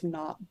job of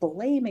not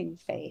blaming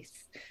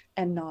faith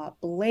and not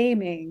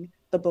blaming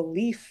the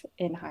belief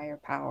in higher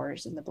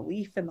powers and the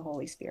belief in the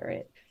Holy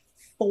Spirit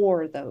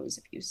for those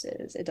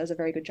abuses. It does a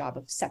very good job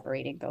of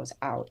separating those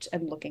out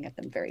and looking at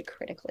them very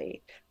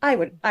critically. I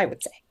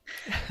would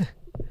say.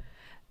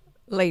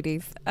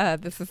 Ladies,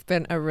 this has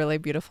been a really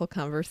beautiful Oh,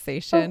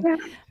 conversation.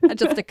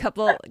 Just yeah. a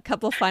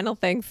couple final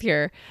things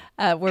here.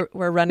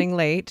 We're running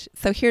late,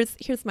 so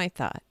here's my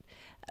thought.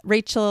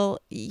 Rachel,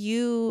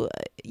 you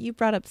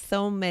brought up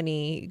so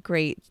many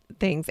great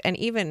things, and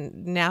even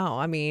now,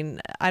 I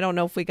mean, I don't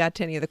know if we got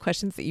to any of the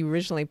questions that you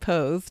originally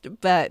posed,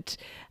 but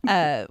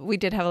we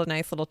did have a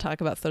nice little talk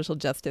about social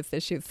justice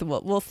issues, so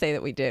we'll say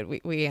that we did.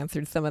 We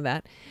answered some of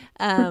that,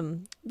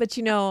 but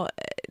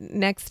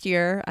next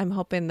year I'm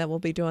hoping that we'll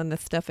be doing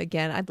this stuff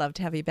again. I'd love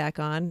to have you back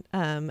on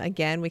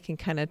again. We can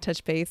kind of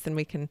touch base and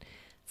we can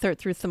sort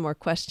through some more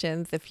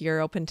questions if you're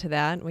open to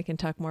that, and we can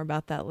talk more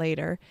about that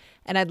later.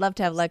 And I'd love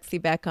to have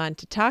Lexi back on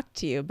to talk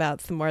to you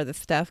about some more of the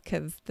stuff,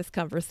 because this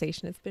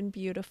conversation has been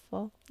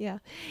beautiful. Yeah.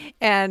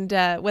 And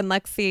when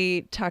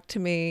Lexi talked to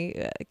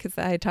me, because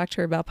I had talked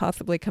to her about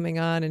possibly coming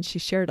on, and she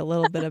shared a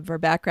little bit of her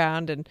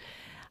background, and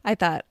I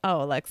thought,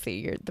 oh,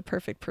 Lexi, you're the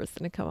perfect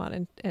person to come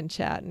on and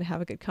chat and have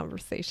a good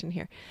conversation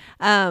here.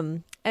 I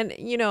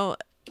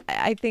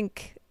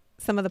think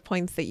some of the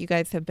points that you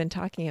guys have been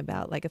talking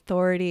about, like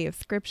authority of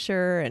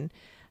scripture and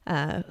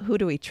who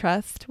do we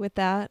trust with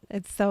that?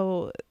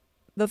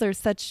 Those are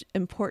such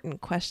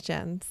important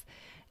questions.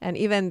 And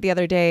even the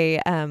other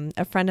day,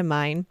 a friend of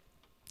mine,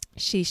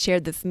 she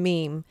shared this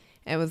meme.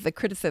 It was a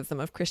criticism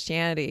of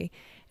Christianity.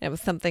 And it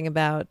was something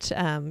about,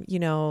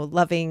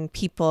 loving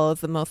people is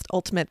the most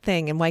ultimate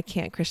thing. And why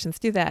can't Christians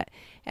do that?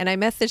 And I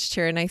messaged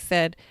her and I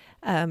said,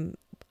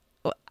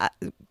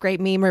 great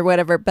meme or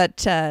whatever,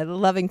 but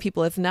loving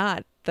people is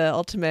not the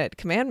ultimate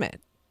commandment,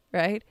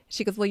 right?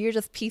 She goes, well, you're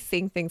just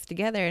piecing things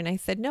together. And I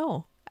said,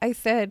 no. I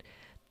said,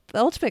 the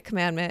ultimate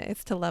commandment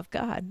is to love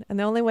God. And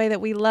the only way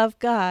that we love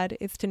God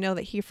is to know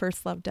that he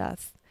first loved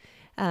us.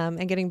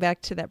 And getting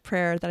back to that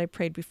prayer that I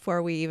prayed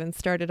before we even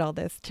started all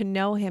this, to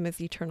know him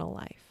is eternal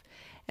life.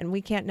 And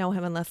we can't know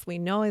him unless we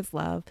know his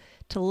love,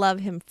 to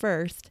love him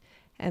first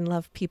and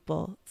love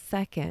people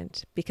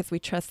second, because we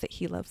trust that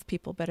he loves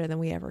people better than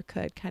we ever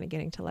could, kind of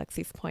getting to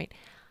Lexi's point.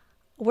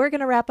 We're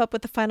going to wrap up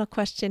with the final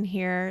question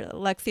here.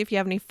 Lexi, if you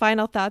have any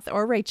final thoughts,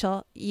 or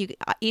Rachel, you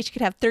each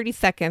could have 30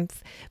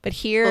 seconds. But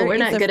here we're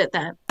not good at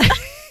that.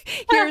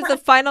 Here's the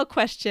final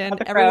question.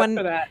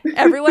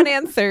 Everyone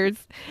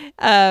answers.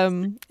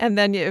 And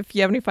then if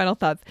you have any final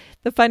thoughts,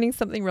 the Finding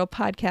Something Real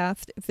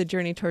podcast is a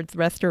journey towards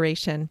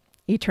restoration,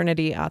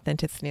 eternity,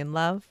 authenticity, and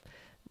love.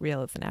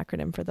 Real is an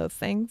acronym for those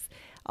things.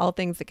 All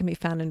things that can be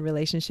found in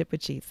relationship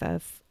with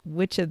Jesus.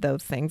 Which of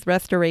those things,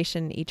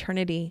 restoration,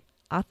 eternity,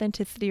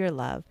 authenticity, or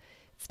love,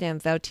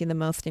 stands out to you the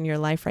most in your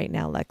life right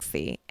now,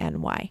 Lexi,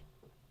 and why?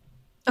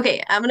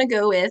 Okay, I'm going to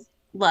go with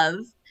love,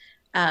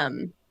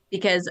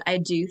 because I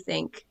do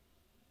think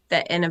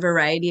that in a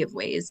variety of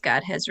ways,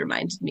 God has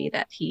reminded me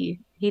that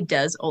he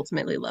does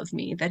ultimately love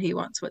me, that he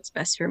wants what's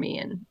best for me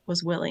and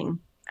was willing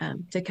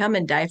to come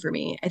and die for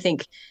me. I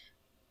think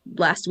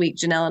last week,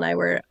 Janelle and I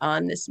were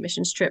on this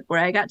missions trip where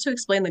I got to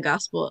explain the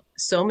gospel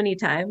so many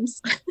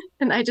times.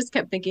 And I just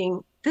kept thinking,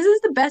 this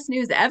is the best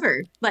news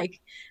ever. Like,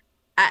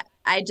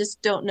 I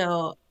just don't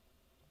know.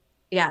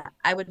 Yeah,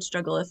 I would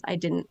struggle if I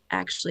didn't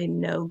actually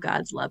know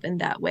God's love in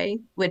that way,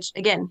 which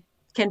again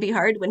can be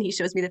hard when he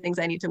shows me the things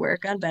I need to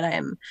work on. But I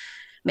am,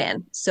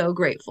 man, so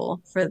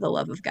grateful for the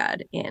love of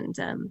God, and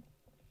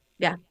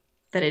yeah,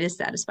 that it is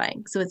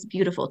satisfying. So it's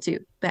beautiful too.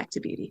 Back to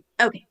beauty.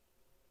 Okay.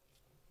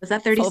 Was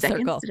that 30 Full seconds?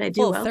 circle. Did I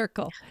do Full well?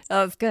 circle.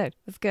 Oh, it's good.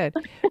 It's good.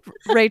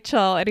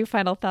 Rachel, any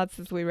final thoughts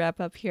as we wrap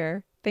up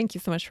here? Thank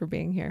you so much for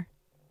being here.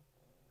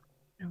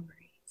 No worries.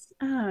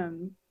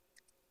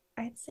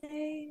 I'd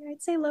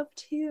say love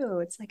too.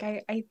 It's like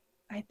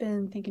I've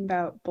been thinking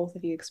about both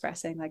of you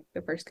expressing like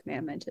the first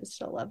commandment is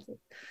to love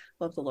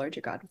the Lord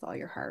your God with all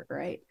your heart,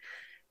 right?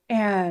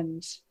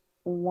 And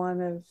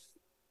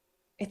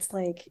it's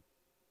like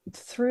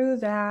through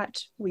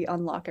that we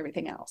unlock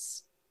everything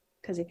else.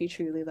 Because if you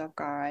truly love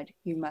God,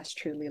 you must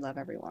truly love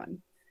everyone.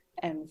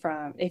 And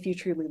if you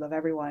truly love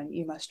everyone,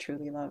 you must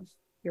truly love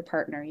your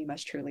partner, you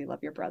must truly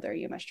love your brother,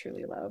 you must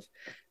truly love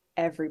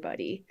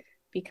everybody,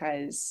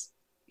 because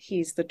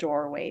he's the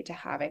doorway to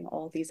having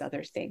all these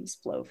other things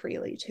flow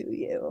freely to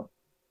you.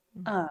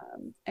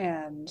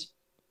 And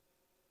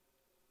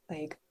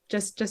like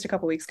just a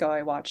couple weeks ago,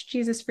 I watched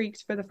Jesus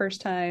Freaks for the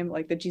first time,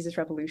 like the Jesus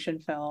Revolution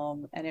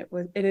film, and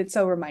it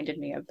so reminded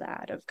me of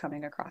that, of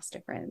coming across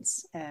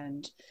difference.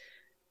 And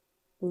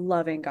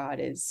loving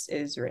God is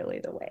really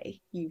the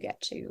way you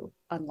get to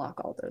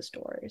unlock all those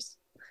doors.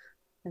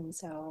 And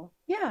so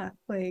yeah,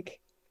 like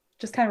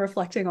just kind of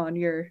reflecting on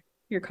your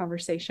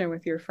conversation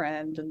with your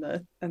friend and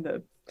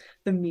the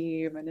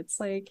meme, and it's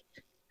like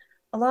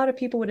a lot of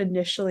people would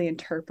initially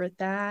interpret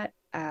that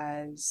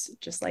as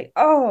just like,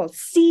 oh,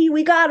 see,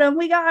 we got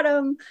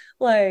him,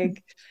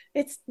 like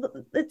it's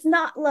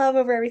not love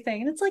over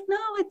everything. And it's like, no,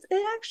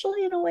 it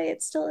actually, in a way,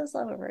 it still is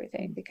love over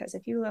everything, because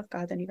if you love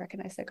God, then you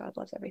recognize that God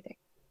loves everything.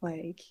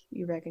 Like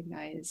you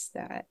recognize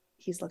that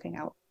he's looking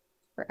out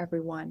for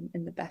everyone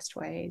in the best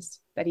ways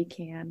that he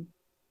can,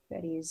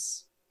 that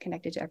he's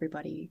connected to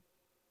everybody.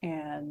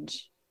 And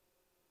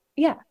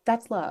yeah,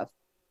 that's love.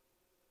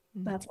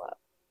 That's love.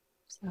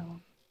 So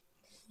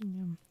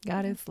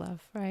God is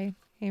love, right?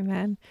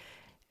 Amen.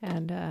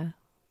 And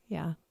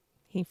yeah,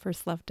 He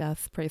first loved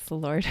us, praise the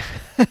Lord,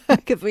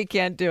 because we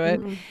can't do it.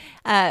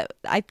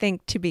 I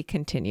think to be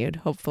continued,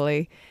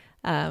 hopefully.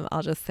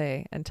 I'll just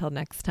say until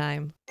next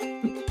time.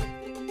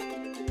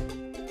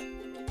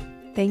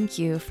 Thank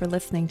you for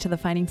listening to the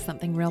Finding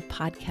Something Real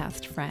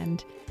podcast,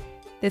 friend.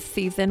 This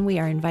season, we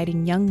are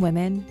inviting young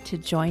women to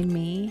join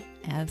me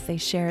as they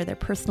share their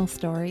personal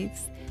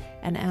stories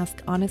and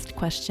ask honest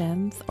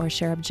questions or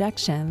share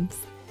objections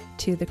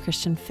to the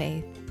Christian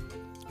faith.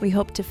 We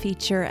hope to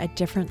feature a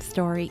different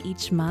story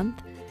each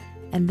month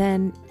and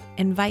then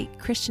invite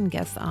Christian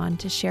guests on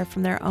to share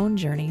from their own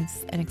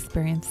journeys and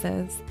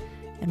experiences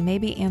and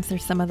maybe answer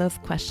some of those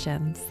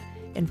questions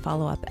in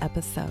follow-up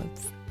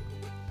episodes.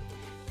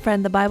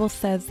 Friend, the Bible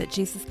says that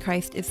Jesus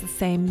Christ is the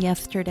same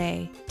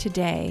yesterday,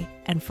 today,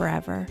 and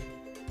forever.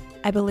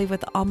 I believe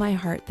with all my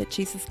heart that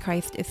Jesus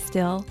Christ is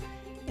still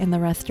in the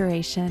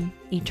restoration,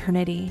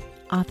 eternity,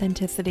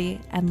 authenticity,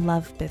 and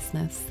love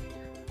business.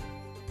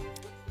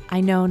 I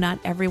know not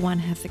everyone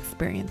has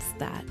experienced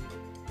that,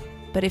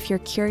 but if you're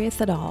curious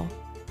at all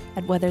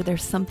at whether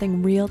there's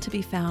something real to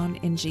be found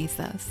in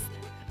Jesus,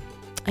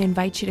 I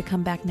invite you to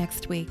come back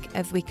next week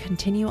as we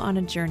continue on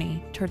a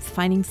journey towards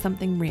finding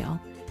something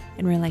real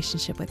in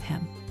relationship with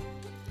Him.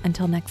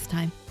 Until next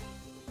time.